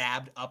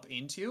stabbed up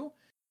into,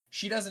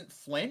 she doesn't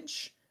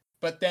flinch,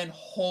 but then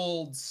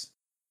holds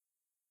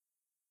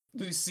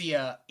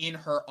Lucia in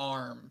her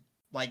arm,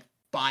 like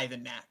by the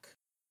neck,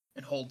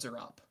 and holds her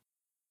up.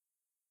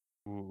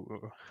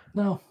 Ooh.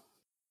 No.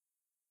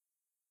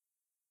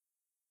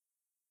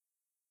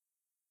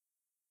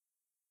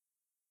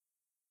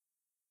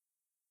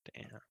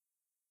 Damn.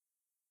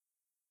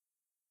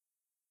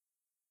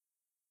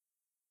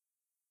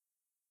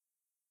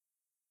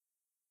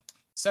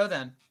 So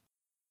then,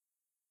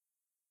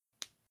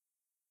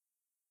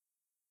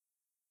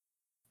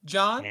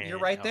 John, you're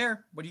right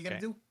there. What are you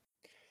going to do?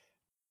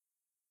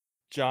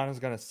 John is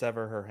going to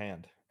sever her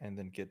hand and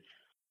then get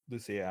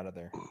Lucia out of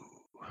there.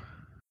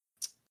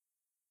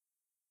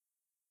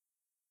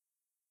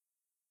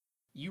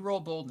 You roll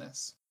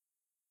boldness.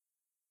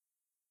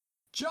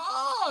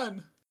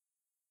 John!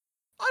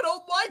 I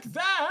don't like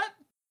that!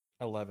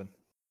 11.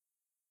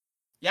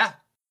 Yeah.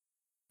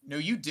 No,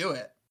 you do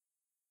it.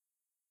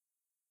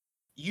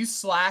 You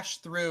slash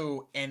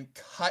through and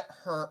cut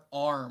her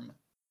arm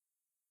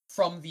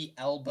from the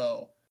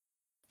elbow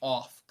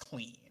off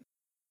clean.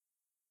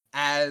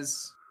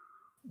 As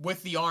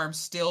with the arm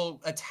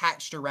still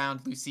attached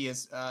around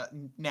Lucia's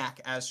neck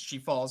as she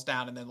falls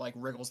down and then like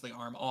wriggles the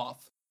arm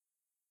off.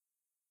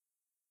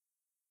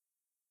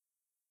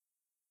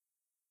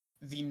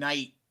 The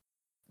knight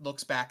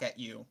looks back at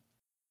you,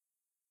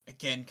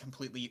 again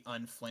completely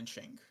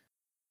unflinching,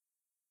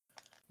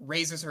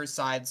 raises her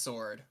side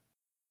sword,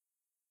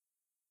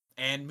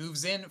 and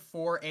moves in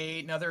for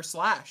another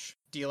slash,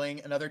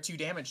 dealing another 2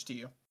 damage to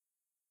you.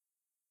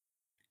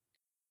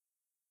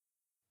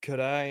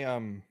 Could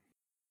I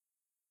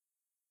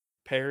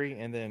parry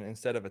and then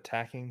instead of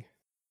attacking,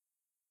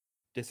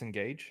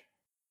 disengage?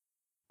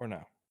 Or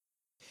no?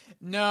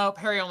 No,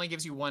 parry only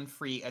gives you 1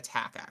 free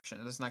attack action.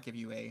 It does not give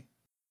you a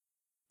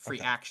free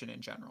Okay. action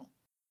in general.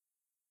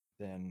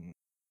 Then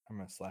I'm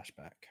gonna slash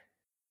back.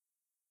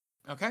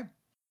 Okay.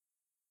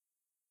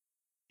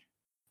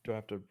 Do I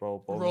have to roll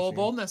boldness? Roll again?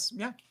 boldness.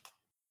 Yeah.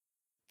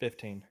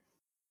 15.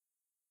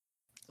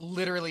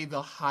 Literally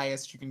the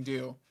highest you can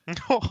do.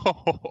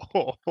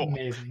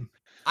 Amazing.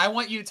 I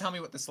want you to tell me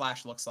what the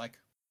slash looks like.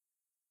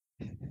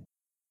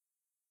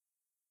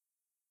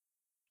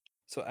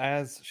 So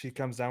as she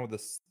comes down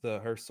with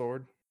her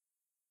sword,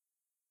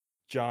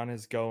 John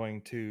is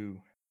going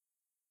to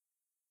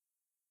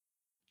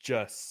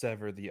just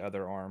sever the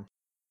other arm.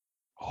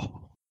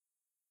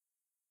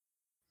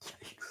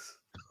 Yikes.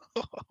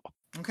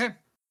 Okay.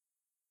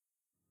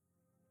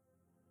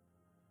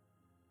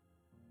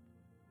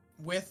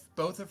 With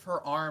both of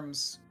her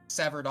arms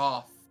severed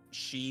off,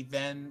 she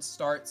then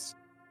starts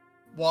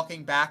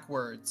walking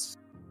backwards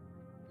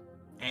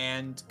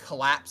and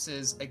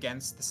collapses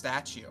against the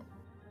statue.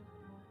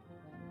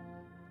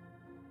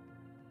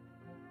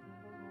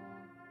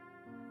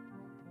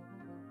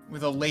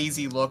 With a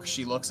lazy look,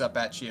 she looks up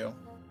at you.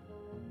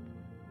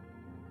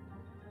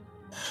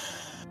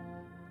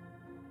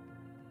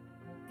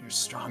 You're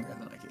stronger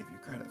than I gave you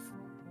credit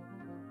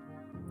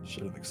for.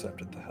 Should have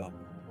accepted the help.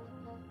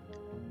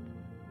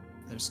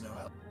 There's no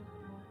help.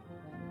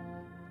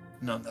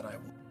 None that I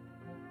want.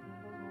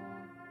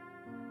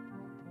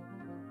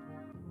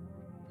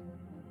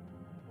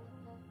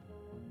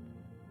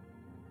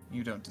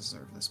 You don't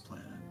deserve this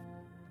planet.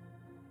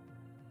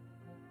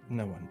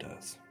 No one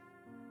does.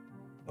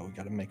 But we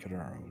gotta make it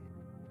our own.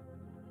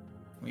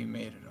 We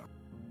made it up.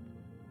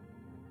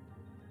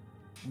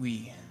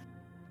 We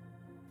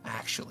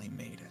actually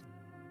made it.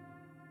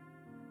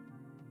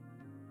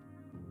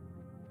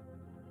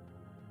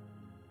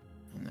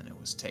 And then it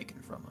was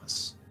taken from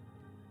us.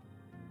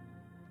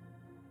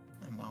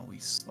 And while we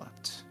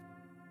slept,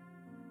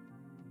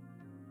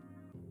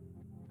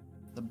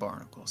 the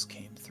barnacles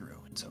came through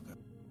and took it.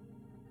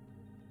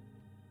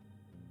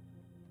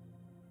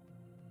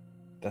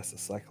 That's the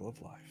cycle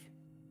of life.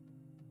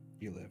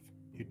 You live,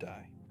 you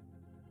die.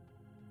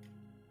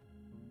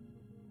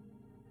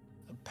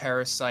 A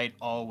parasite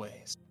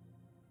always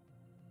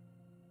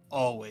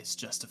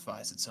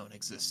justifies its own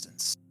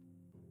existence.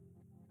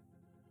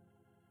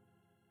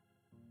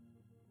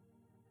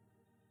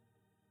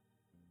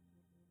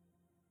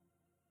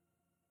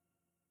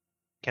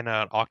 Can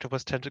an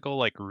octopus tentacle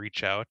like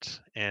reach out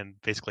and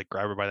basically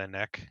grab her by the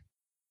neck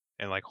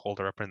and like hold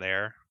her up in the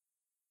air?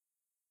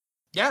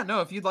 Yeah,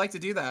 no, if you'd like to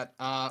do that,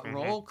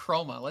 roll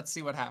Chroma. Let's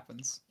see what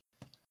happens.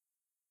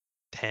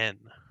 10.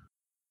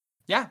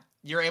 Yeah,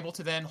 you're able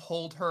to then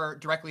hold her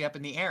directly up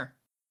in the air.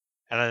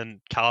 And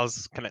then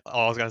Cal's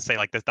I was gonna say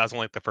like that's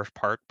only the first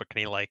part, but can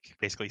he like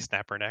basically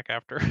snap her neck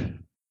after?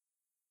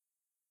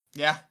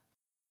 Yeah.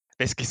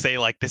 Basically say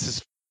like this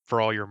is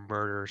for all your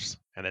murders,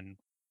 and then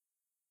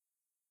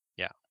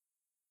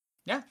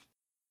Yeah.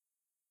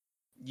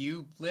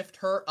 You lift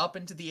her up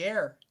into the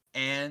air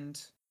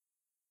and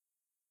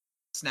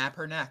snap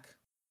her neck.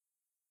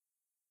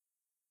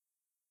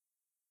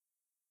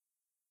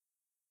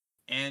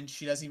 And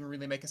she doesn't even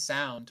really make a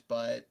sound,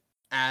 but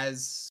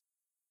as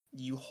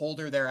you hold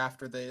her there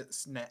after the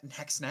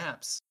neck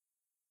snaps,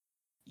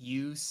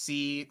 you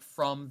see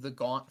from the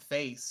gaunt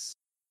face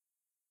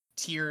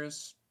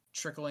tears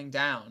trickling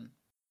down.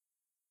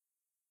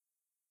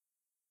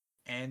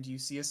 And you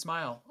see a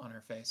smile on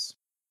her face.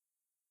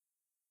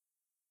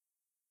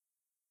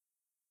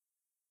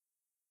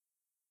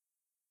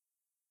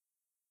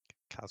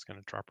 Cal's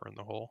gonna drop her in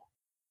the hole.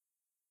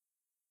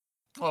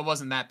 Well, it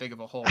wasn't that big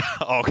of a hole.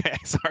 Okay,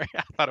 sorry.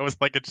 I thought it was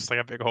like just like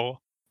a big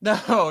hole. No.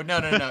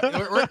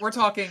 We're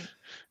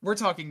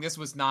talking this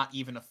was not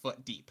even a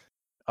foot deep.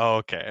 Oh,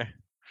 okay.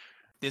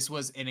 This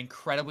was an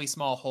incredibly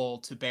small hole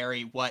to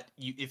bury what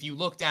you, if you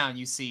look down,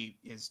 you see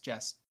is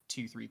just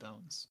 2-3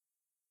 bones.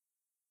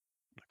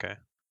 Okay.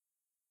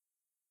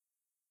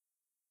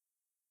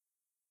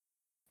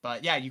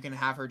 But yeah, you can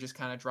have her just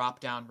kind of drop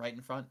down right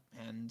in front,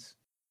 and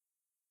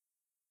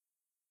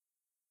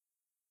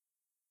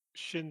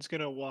Shin's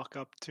gonna walk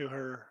up to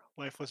her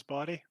lifeless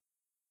body.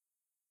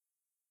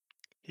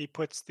 He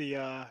puts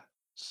the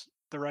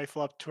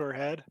rifle up to her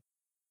head,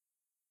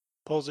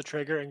 pulls the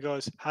trigger, and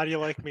goes, "How do you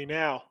like me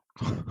now?"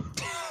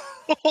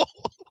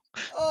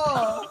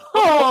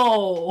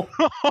 Oh,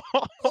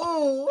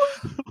 Oh,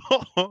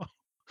 oh.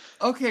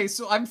 Okay,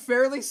 so I'm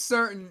fairly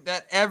certain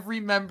that every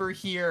member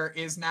here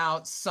is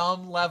now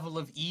some level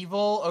of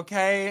evil,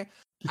 okay?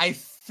 I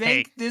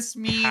think this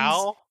means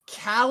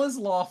Cal is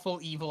lawful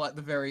evil at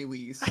the very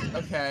least,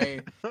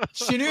 okay?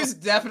 Shinu's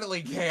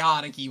definitely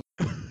chaotic evil.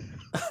 Wait,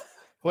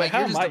 Like, how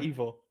you're am just I a-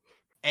 evil?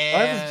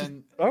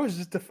 And I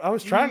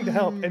was trying to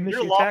help, and then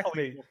You're she attacked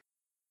lawful me. evil.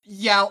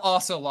 yeah,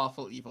 also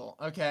lawful evil,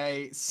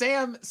 okay?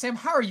 Sam,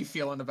 how are you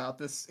feeling about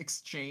this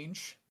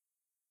exchange?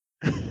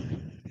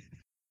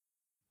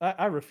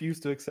 I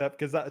refuse to accept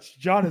because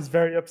John is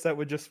very upset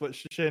with just what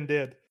Shin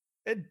did,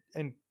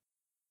 and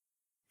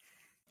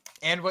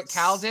And what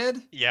Cal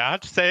did? Yeah,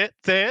 just say it.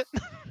 Say it.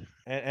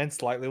 and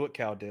slightly what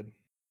Cal did.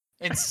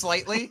 And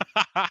slightly,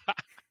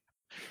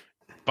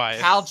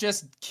 Bias. Cal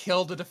just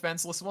killed a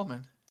defenseless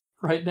woman.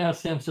 right now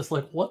Sam's just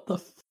like, what the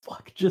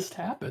fuck just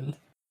happened?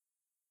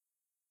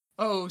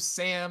 Oh,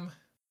 Sam,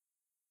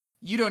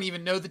 you don't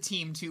even know the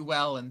team too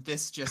well, and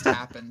this just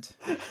happened.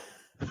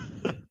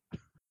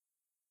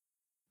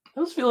 I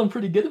was feeling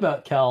pretty good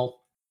about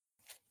Cal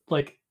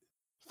like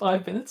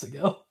 5 minutes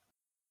ago.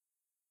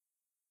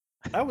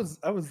 I was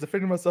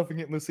defending myself and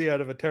getting Lucia out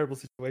of a terrible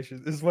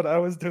situation. Is what I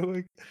was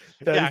doing.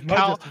 That Yeah, is my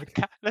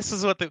justification. This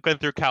is what went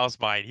through Cal's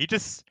mind. He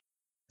just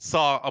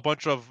saw a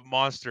bunch of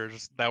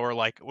monsters that were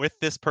like with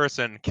this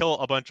person kill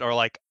a bunch or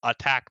like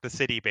attack the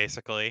city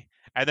basically,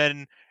 and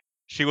then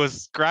she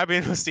was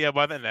grabbing Lucia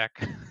by the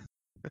neck.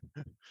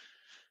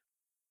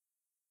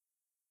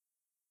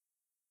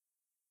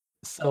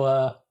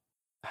 So,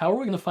 how are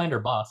we gonna find our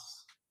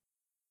boss?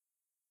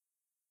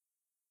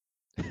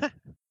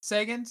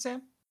 Say again,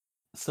 Sam?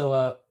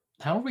 So,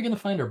 how are we gonna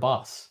find our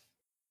boss?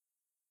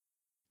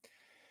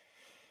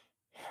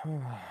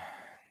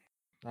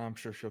 I'm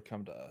sure she'll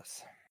come to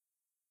us.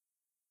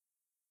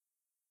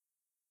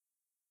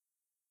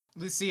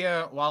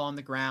 Lucia, while on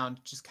the ground,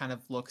 just kind of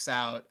looks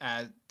out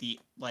at the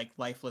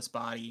lifeless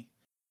body,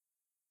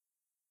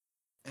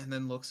 and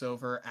then looks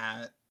over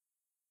at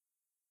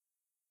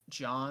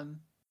John,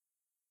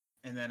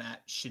 and then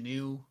at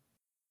Shinu,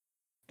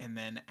 and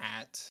then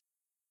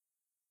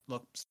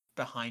looks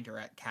behind her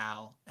at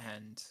Cal,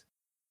 and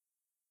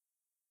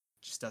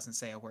just doesn't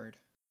say a word,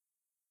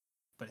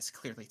 but is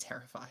clearly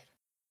terrified.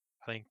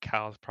 I think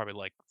Cal's probably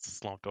like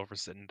slumped over,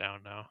 sitting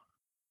down now,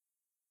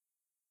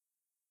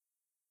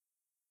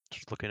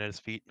 just looking at his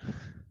feet.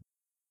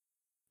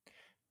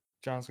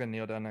 John's gonna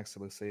kneel down next to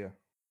Lucia.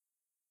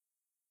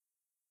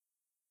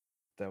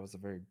 That was a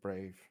very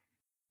brave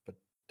but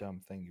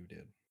dumb thing you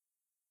did.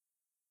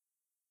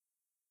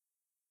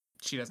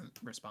 She doesn't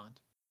respond.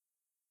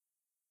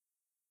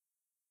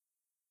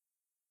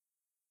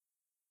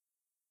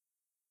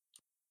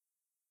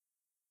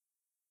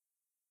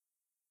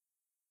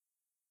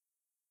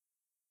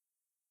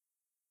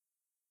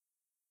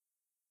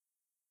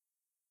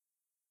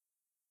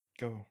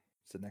 Go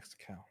sit next to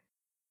Cal.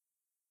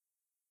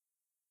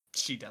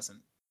 She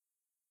doesn't.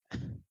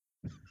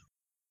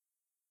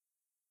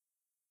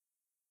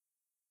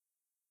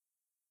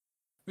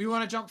 We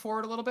want to jump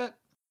forward a little bit?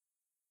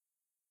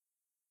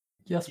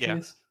 Yes, Yeah.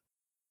 please.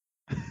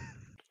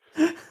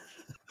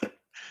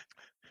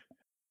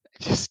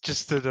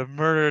 just to the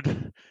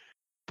murdered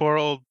poor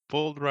old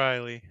Bold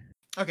Riley.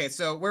 Okay,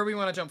 so where do we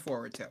want to jump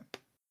forward to?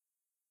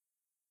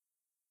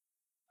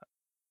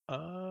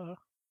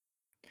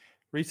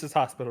 Reese's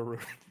hospital room.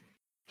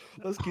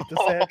 Let's keep the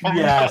sad.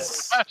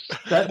 Yes.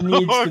 That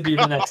needs to be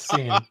the next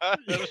scene.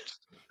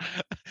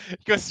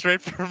 Go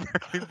straight from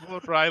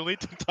Bold Riley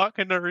to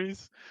talking to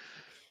Reese.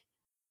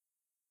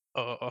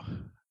 Oh.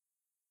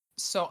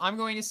 So I'm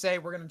going to say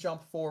we're going to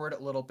jump forward a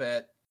little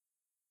bit.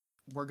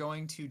 We're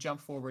going to jump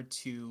forward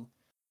to...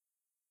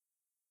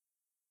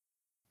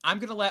 I'm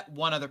going to let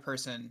one other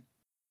person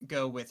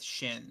go with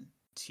Shin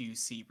to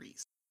see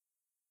Reese.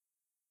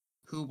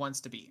 Who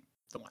wants to be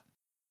the one?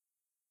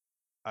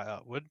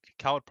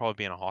 Cal would probably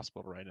be in a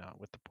hospital right now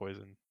with the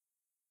poison.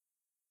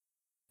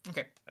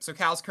 Okay, so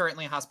Cal's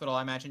currently in hospital.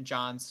 I imagine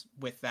John's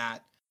with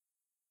that.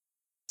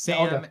 Yeah,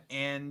 I'll Sam go.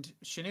 and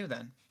Shinu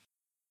then.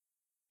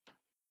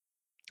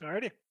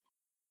 Alrighty.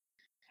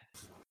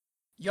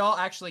 Y'all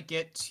actually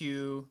get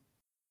to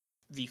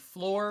the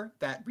floor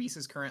that Reese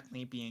is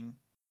currently being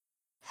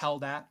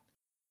held at.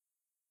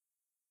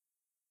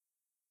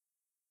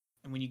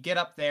 And when you get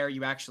up there,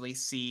 you actually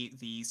see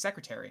the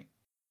secretary.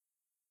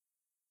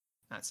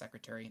 Not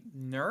secretary,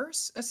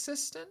 nurse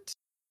assistant?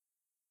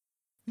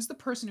 Who's the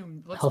person who...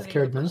 what's the name of Healthcare the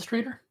person?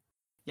 administrator?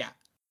 Yeah.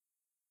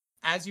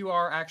 As you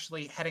are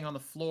actually heading on the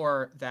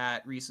floor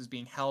that Reese is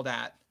being held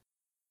at,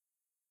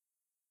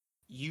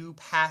 you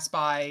pass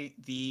by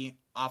the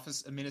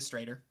office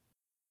administrator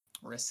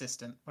or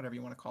assistant, whatever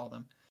you want to call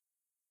them.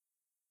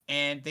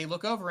 And they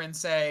look over and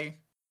say,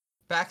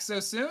 "Back so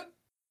soon?"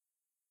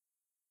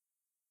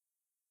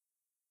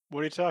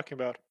 What are you talking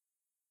about?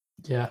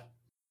 Yeah.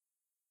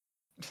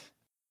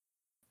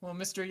 Well,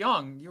 Mr.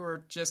 Young, you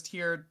were just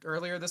here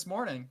earlier this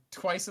morning.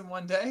 Twice in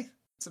one day?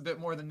 It's a bit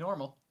more than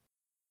normal.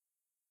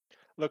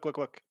 Look.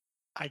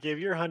 I gave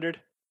you your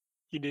 100.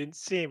 You didn't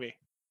see me.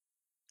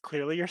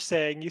 Clearly, you're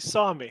saying you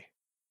saw me.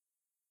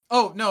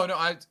 Oh, no,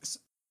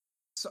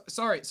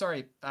 sorry,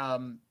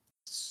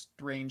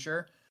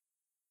 stranger.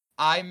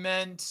 I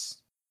meant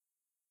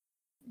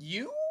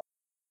you?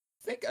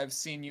 I think I've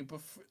seen you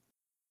before.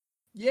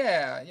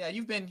 Yeah,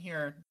 you've been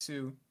here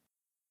too.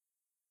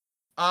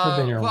 I've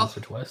been here well, once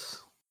or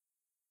twice.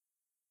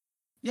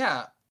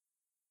 Yeah.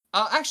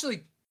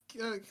 Actually,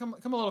 come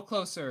a little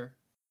closer.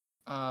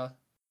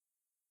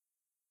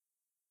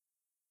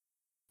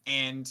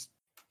 And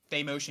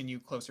they motion you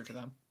closer to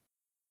them.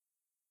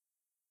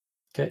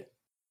 Okay.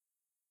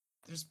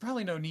 There's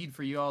probably no need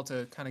for you all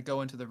to kind of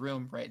go into the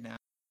room right now.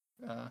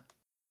 I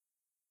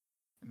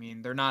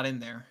mean, they're not in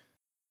there.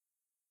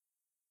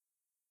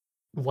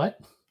 What?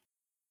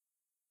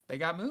 They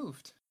got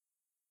moved.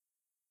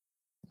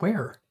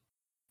 Where?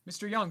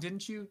 Mr. Young,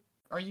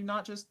 are you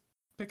not just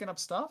picking up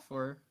stuff,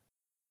 or?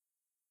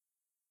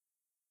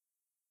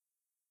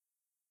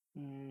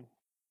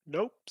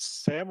 Nope.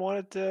 Sam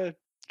wanted to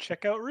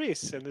check out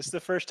Reese, and this is the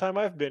first time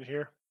I've been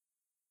here.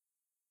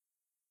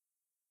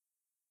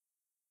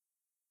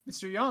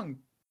 Mr. Young,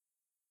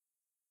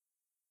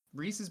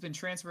 Reese has been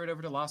transferred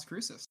over to Las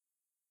Cruces.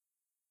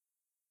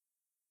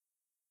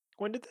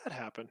 When did that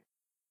happen?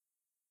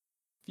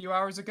 A few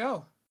hours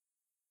ago.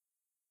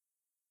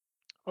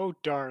 Oh,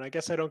 darn. I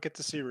guess I don't get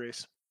to see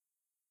Reese.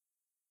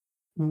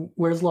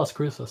 Where's Las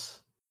Cruces?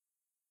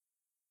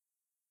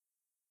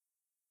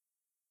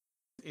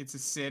 It's a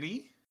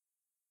city.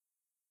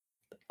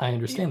 I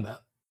understand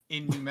that.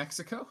 In New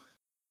Mexico.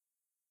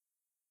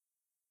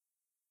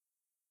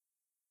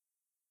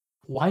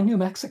 Why New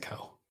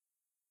Mexico?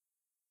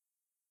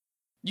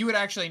 You would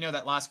actually know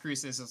that Las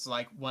Cruces is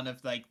like one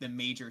of like the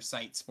major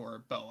sites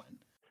for Bowen.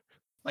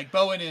 Like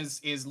Bowen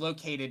is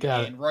located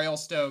in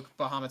Royal-Stoke,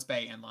 Bahamas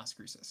Bay, and Las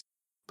Cruces.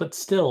 But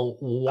still,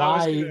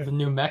 why the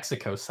New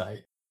Mexico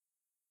site?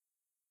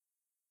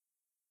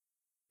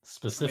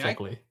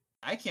 Specifically.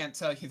 I can't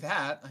tell you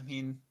that. I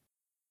mean,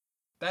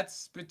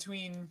 that's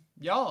between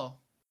y'all,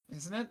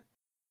 isn't it?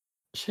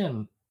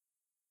 Shin,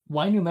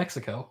 why New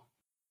Mexico?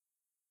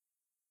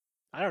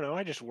 I don't know.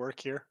 I just work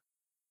here.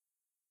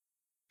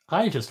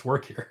 I just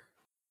work here.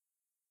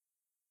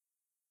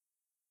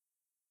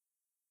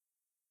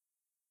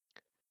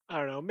 I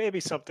don't know. Maybe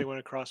something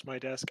went across my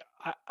desk.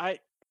 I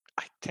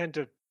tend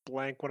to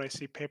blank when I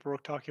see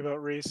paperwork talking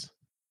about Reese.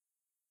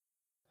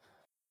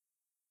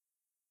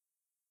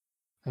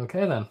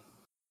 Okay, then.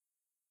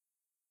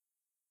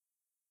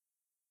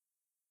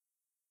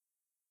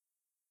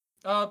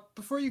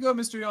 Before you go,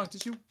 Mr. Young,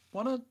 did you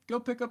want to go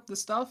pick up the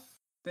stuff?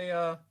 They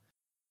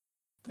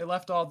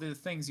left all the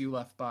things you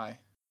left by.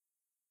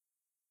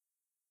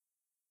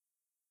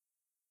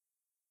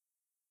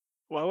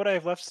 Why would I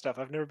have left stuff?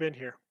 I've never been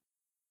here.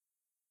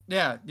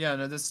 Yeah,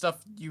 no, the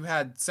stuff you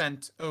had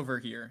sent over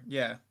here.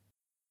 Yeah.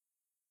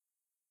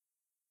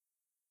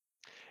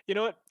 You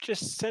know what?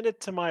 Just send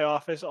it to my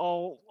office.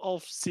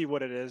 I'll see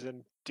what it is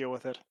and deal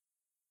with it.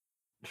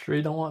 Sure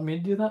you don't want me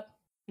to do that?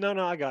 No,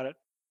 I got it.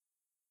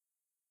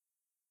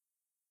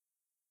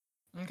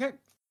 Okay.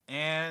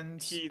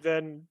 And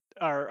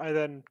I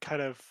then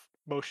kind of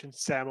motioned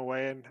Sam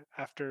away, and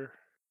after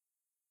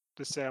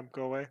does Sam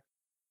go away?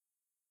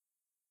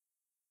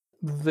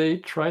 They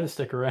try to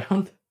stick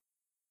around.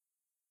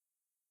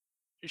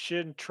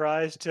 Shin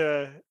tries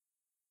to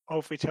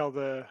hopefully tell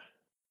the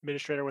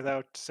administrator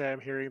without Sam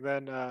hearing,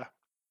 then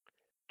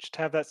just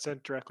have that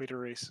sent directly to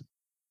Reese.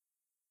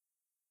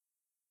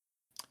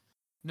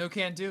 No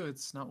can do.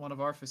 It's not one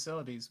of our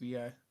facilities. We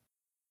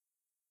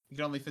could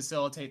only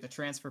facilitate the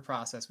transfer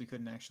process. We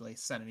couldn't actually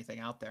send anything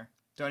out there.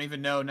 Don't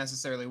even know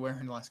necessarily where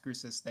in Las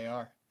Cruces they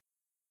are.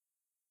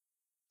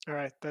 All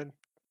right, then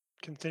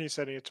continue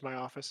sending it to my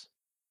office.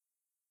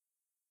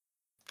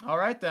 All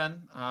right,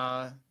 then.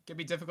 Could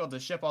be difficult to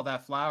ship all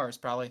that flowers.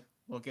 Probably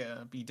will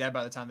be dead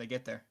by the time they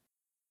get there.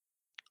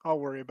 I'll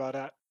worry about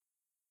that.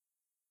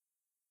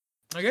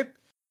 Okay,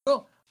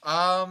 cool.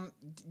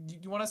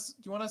 You want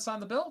to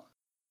sign the bill?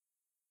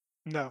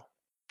 No,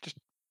 just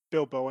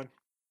Bill Bowen.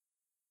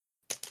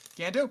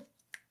 Can do.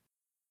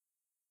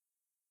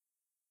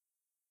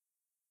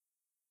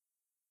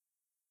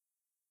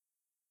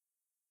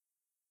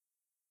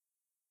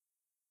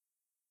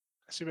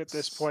 I assume at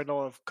this point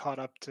I'll have caught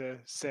up to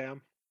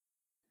Sam.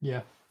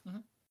 Yeah. Mm-hmm.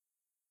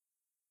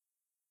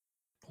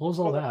 What was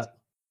all that?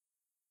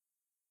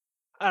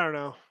 I don't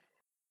know.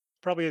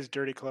 Probably his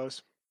dirty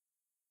clothes.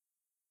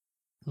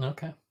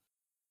 Okay.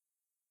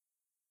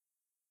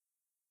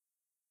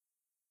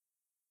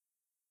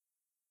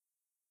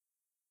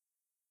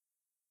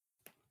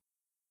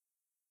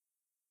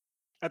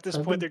 At this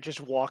point, they're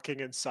just walking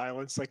in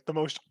silence, like the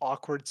most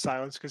awkward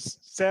silence, because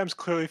Sam's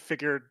clearly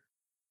figured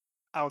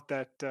out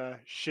that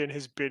Shin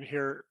has been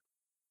here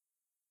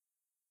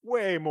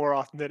way more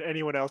often than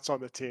anyone else on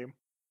the team.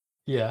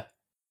 Yeah.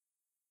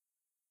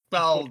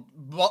 Well,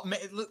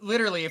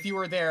 literally, if you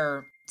were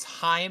there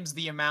times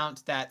the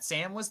amount that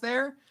Sam was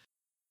there,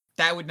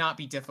 that would not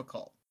be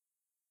difficult.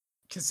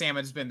 Because Sam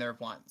has been there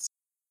once.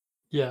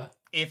 Yeah.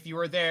 If you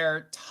were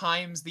there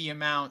times the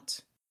amount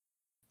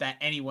that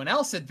anyone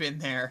else had been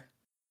there,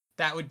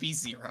 That would be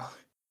 0.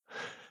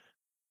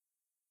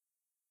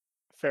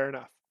 Fair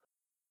enough.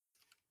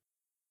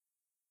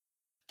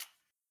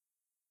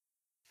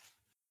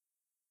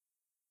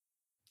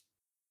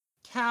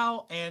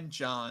 Cal and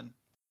John.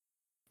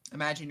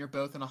 Imagine you're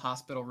both in a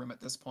hospital room at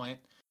this point.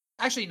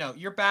 Actually, no,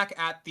 you're back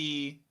at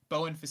the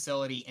Bowen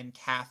facility, and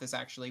Kath is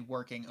actually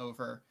working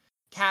over.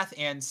 Kath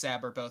and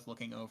Seb are both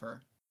looking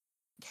over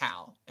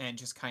Cal and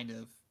just kind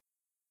of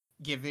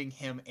giving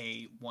him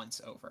a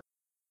once over.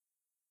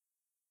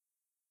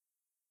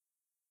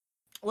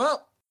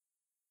 Well,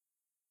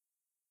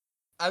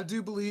 I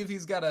do believe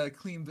he's got a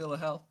clean bill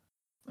of health.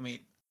 I mean,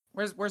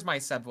 where's my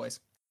Seb voice?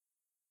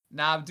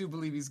 Nah, I do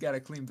believe he's got a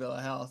clean bill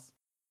of health.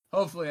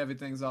 Hopefully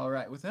everything's all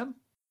right with him.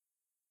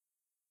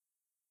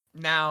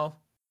 Now,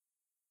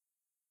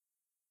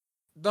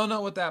 don't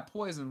know what that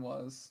poison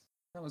was.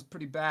 That was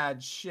pretty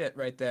bad shit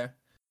right there.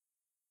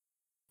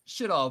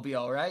 Should all be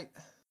all right.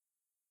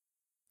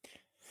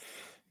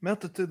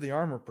 Melted through the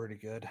armor pretty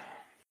good.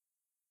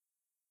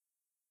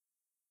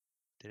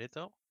 Did it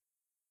though?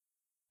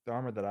 The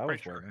armor that I was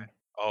Pretty sure, wearing. right?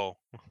 Oh,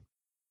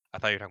 I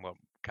thought you were talking about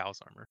Cal's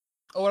armor.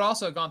 Oh, it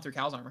also had gone through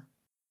Cal's armor.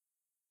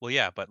 Well,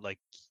 yeah, but like,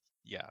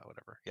 yeah,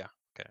 whatever. Yeah,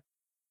 okay.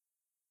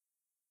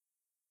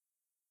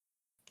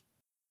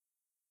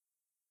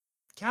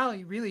 Cal,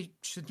 you really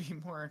should be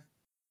more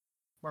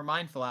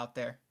mindful out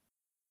there.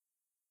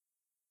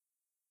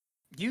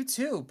 You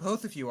too,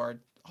 both of you are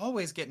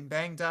always getting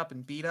banged up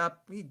and beat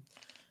up. We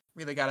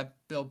really got to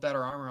build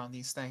better armor on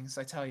these things,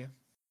 I tell you.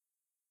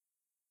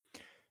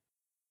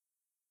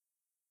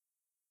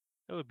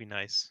 It would be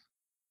nice.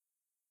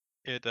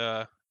 It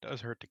does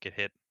hurt to get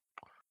hit,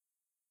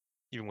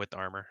 even with the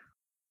armor.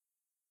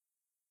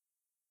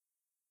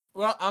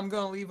 Well, I'm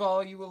going to leave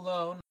all you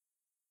alone.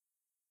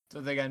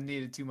 Don't think I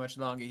needed too much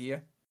longer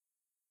here.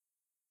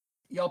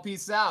 Y'all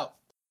peace out.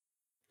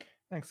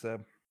 Thanks,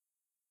 Seb.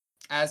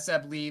 As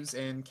Seb leaves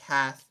and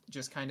Kath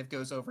just kind of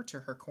goes over to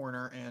her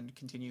corner and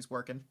continues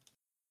working.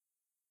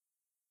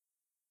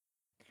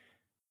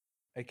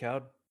 Hey,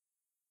 Cal.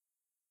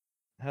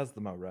 How's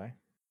the Moray?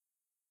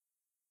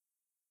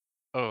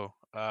 Oh,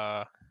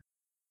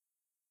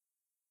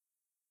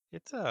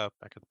 it's back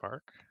at the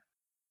park.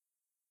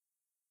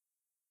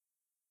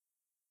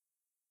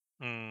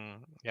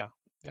 Yeah,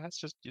 it's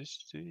just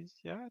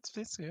yeah,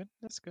 it's good.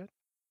 It's good.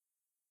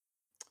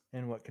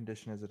 In what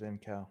condition is it in,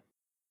 Cal?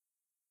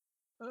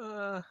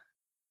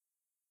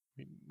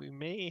 We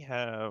may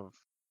have.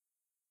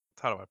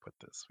 How do I put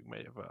this? We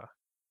may have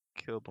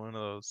killed one of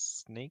those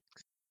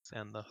snakes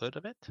and the hood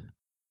of it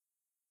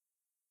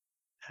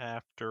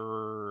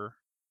after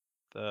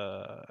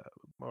the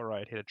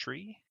Moride hit a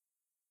tree,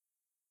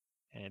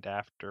 and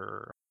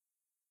after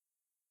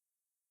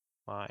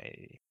my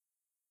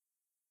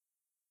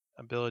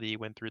ability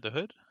went through the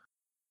hood.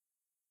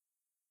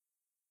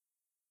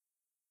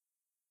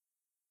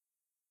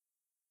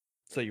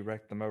 So you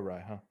wrecked the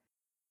Moray, huh?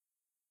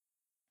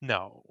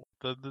 No,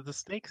 the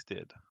snakes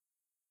did.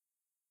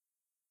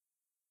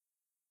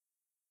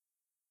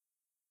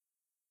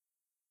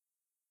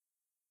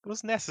 It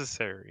was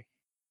necessary.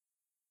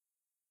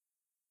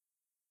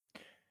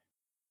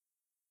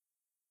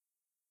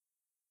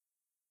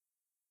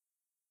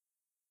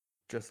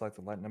 Just like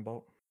the lightning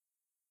bolt?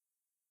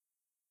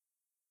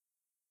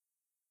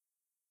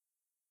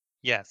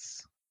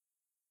 Yes.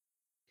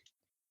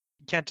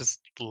 You can't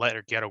just let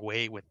her get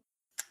away with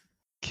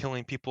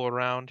killing people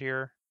around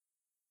here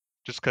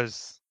just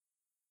because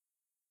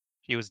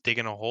she was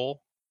digging a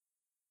hole.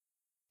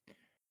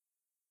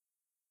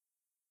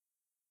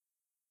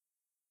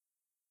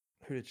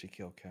 Who did she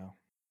kill, Cal?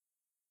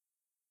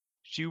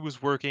 She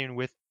was working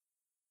with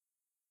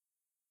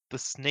the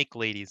snake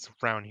ladies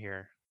around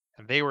here,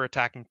 and they were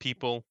attacking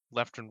people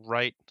left and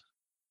right.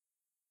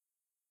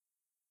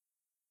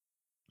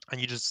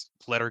 And you just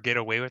let her get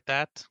away with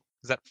that?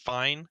 Is that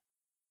fine?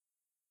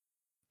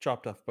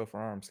 Chopped off both her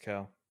arms,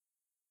 Cal.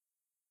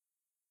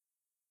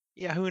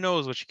 Yeah, who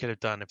knows what she could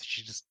have done if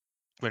she just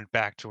went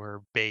back to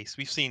her base.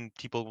 We've seen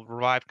people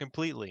revive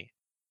completely.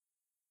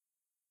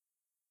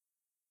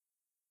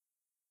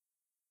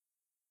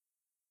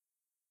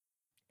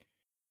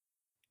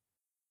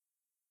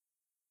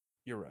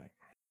 You're right.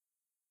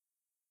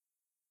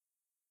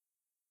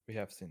 We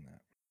have seen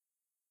that.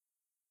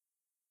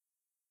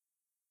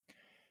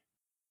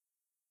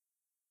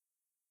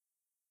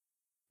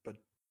 But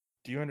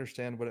do you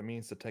understand what it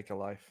means to take a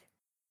life?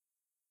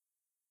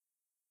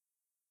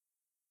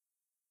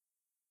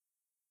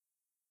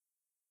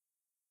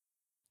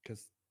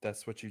 Because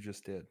that's what you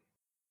just did.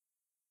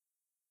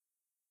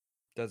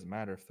 Doesn't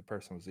matter if the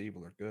person was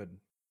evil or good.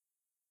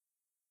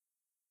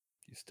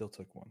 You still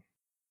took one.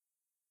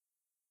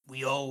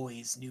 We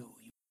always knew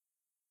you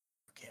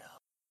were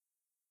Cal.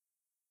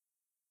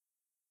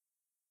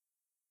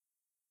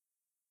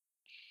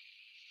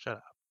 Shut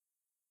up.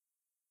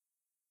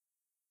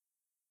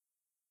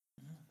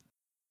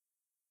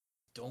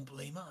 Don't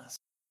blame us.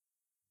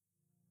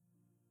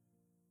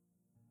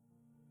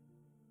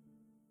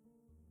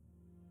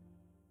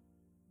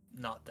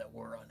 Not that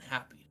we're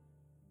unhappy.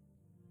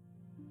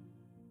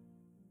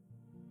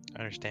 I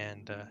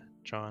understand,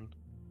 John,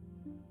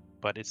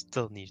 but it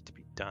still needs to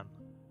be done.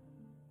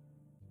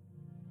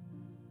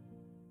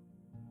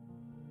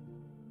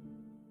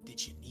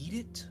 Did you need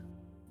it,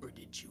 or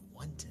did you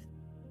want it?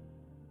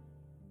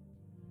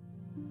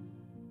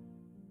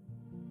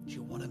 Did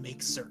you want to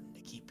make certain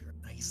to keep your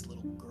nice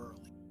little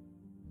girlie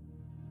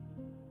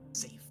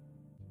safe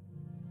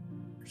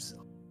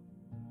yourself?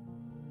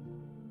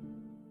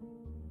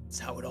 It's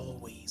how it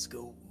always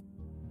goes.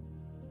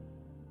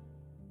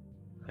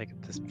 I think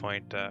at this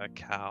point,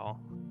 Cal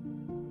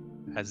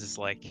has his,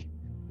 like,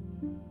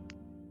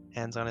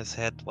 hands on his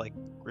head, like,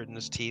 gritting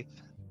his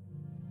teeth.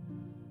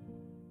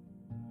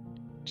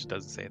 Just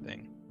doesn't say a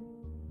thing.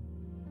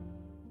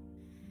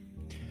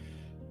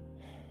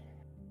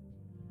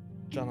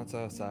 John lets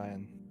out a sigh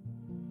and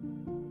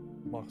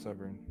walks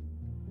over and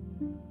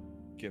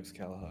gives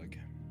Cal a hug.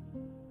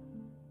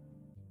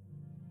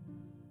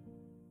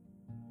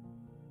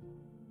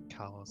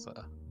 Cal would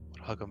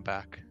hug him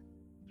back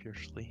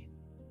fiercely.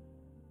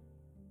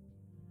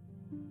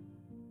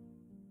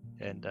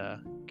 And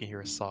you can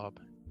hear a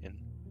sob in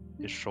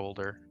his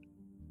shoulder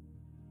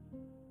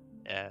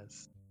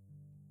as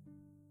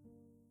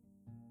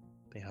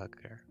they hug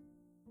there.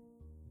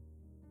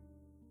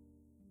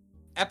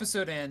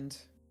 Episode end.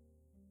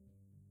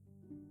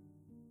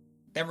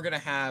 Then we're going to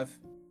have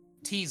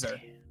teaser.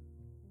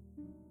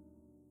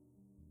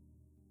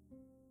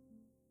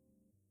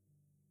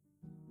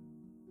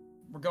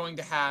 We're going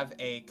to have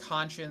a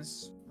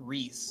Conscience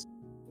Reese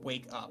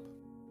wake up.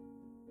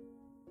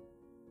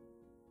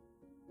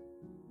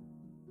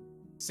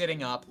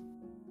 Sitting up,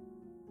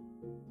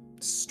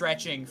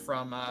 stretching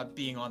from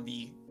being on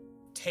the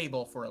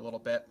table for a little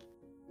bit.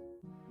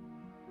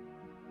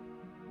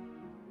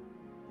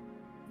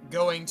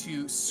 Going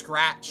to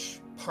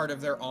scratch part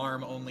of their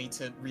arm only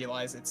to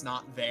realize it's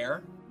not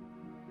there.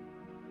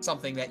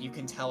 Something that you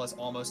can tell is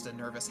almost a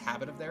nervous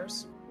habit of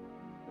theirs.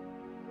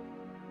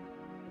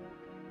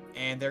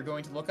 And they're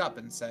going to look up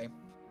and say,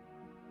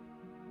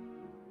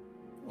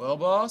 "Well,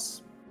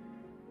 boss,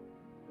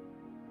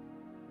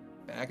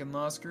 back in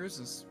Las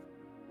Cruces.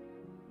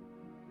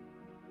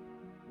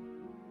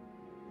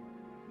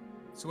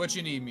 So what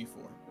you need me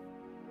for?"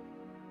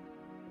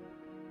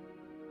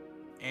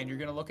 And you're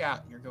going to look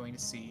out and you're going to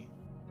see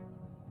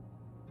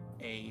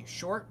a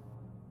short,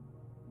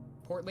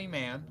 portly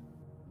man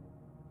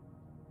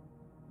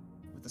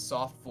with a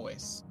soft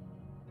voice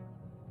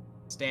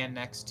stand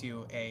next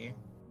to a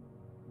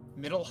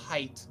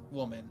middle-height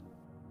woman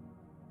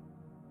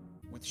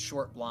with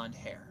short blonde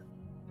hair,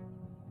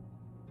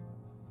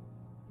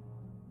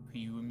 who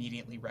you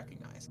immediately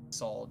recognize,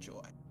 Saul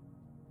Joy.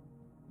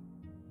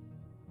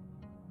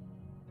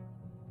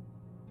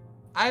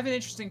 I have an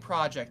interesting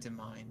project in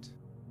mind,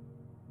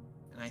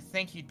 and I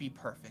think you'd be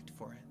perfect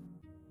for it.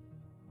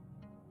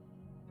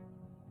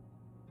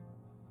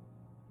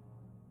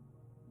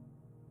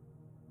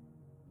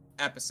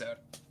 Episode.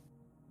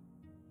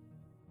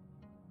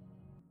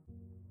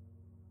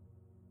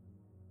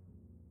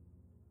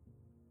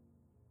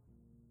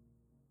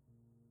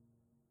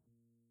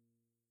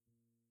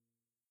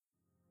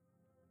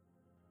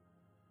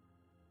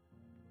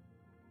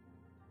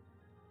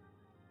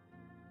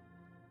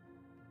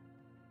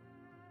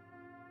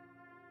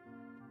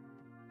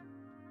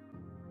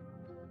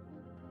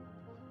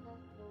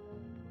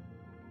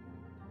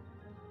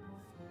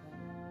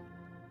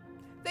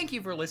 Thank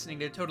you for listening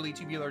to Totally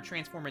Tubular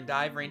Transform and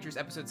Dive Rangers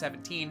episode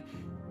 17,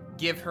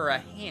 Give Her a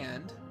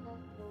Hand.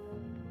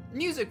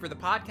 Music for the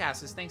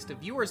podcast is thanks to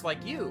viewers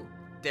like you,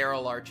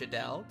 Daryl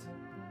Archideld.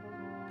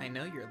 I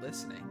know you're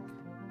listening.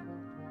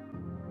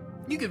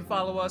 You can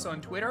follow us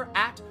on Twitter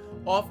at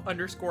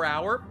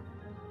 @off_hour,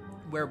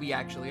 where we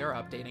actually are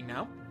updating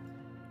now.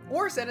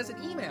 Or send us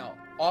an email,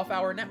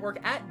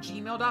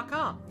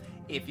 offhournetwork@gmail.com.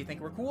 If you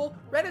think we're cool,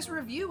 write us a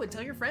review and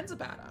tell your friends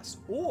about us.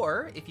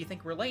 Or, if you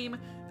think we're lame,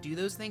 do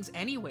those things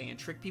anyway and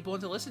trick people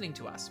into listening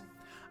to us.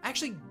 I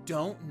actually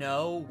don't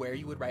know where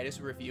you would write us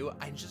a review.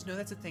 I just know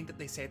that's a thing that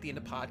they say at the end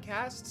of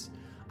podcasts.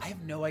 I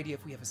have no idea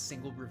if we have a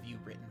single review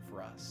written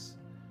for us.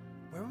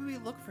 Where would we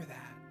look for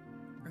that?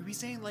 Are we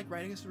saying, like,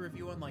 writing us a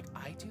review on, like,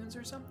 iTunes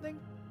or something?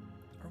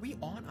 Are we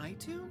on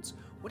iTunes?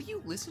 What do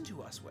you listen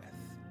to us with?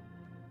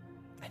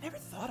 I never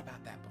thought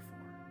about that before.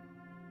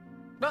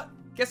 But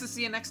guess to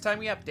see you next time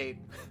we update,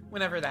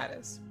 whenever that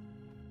is.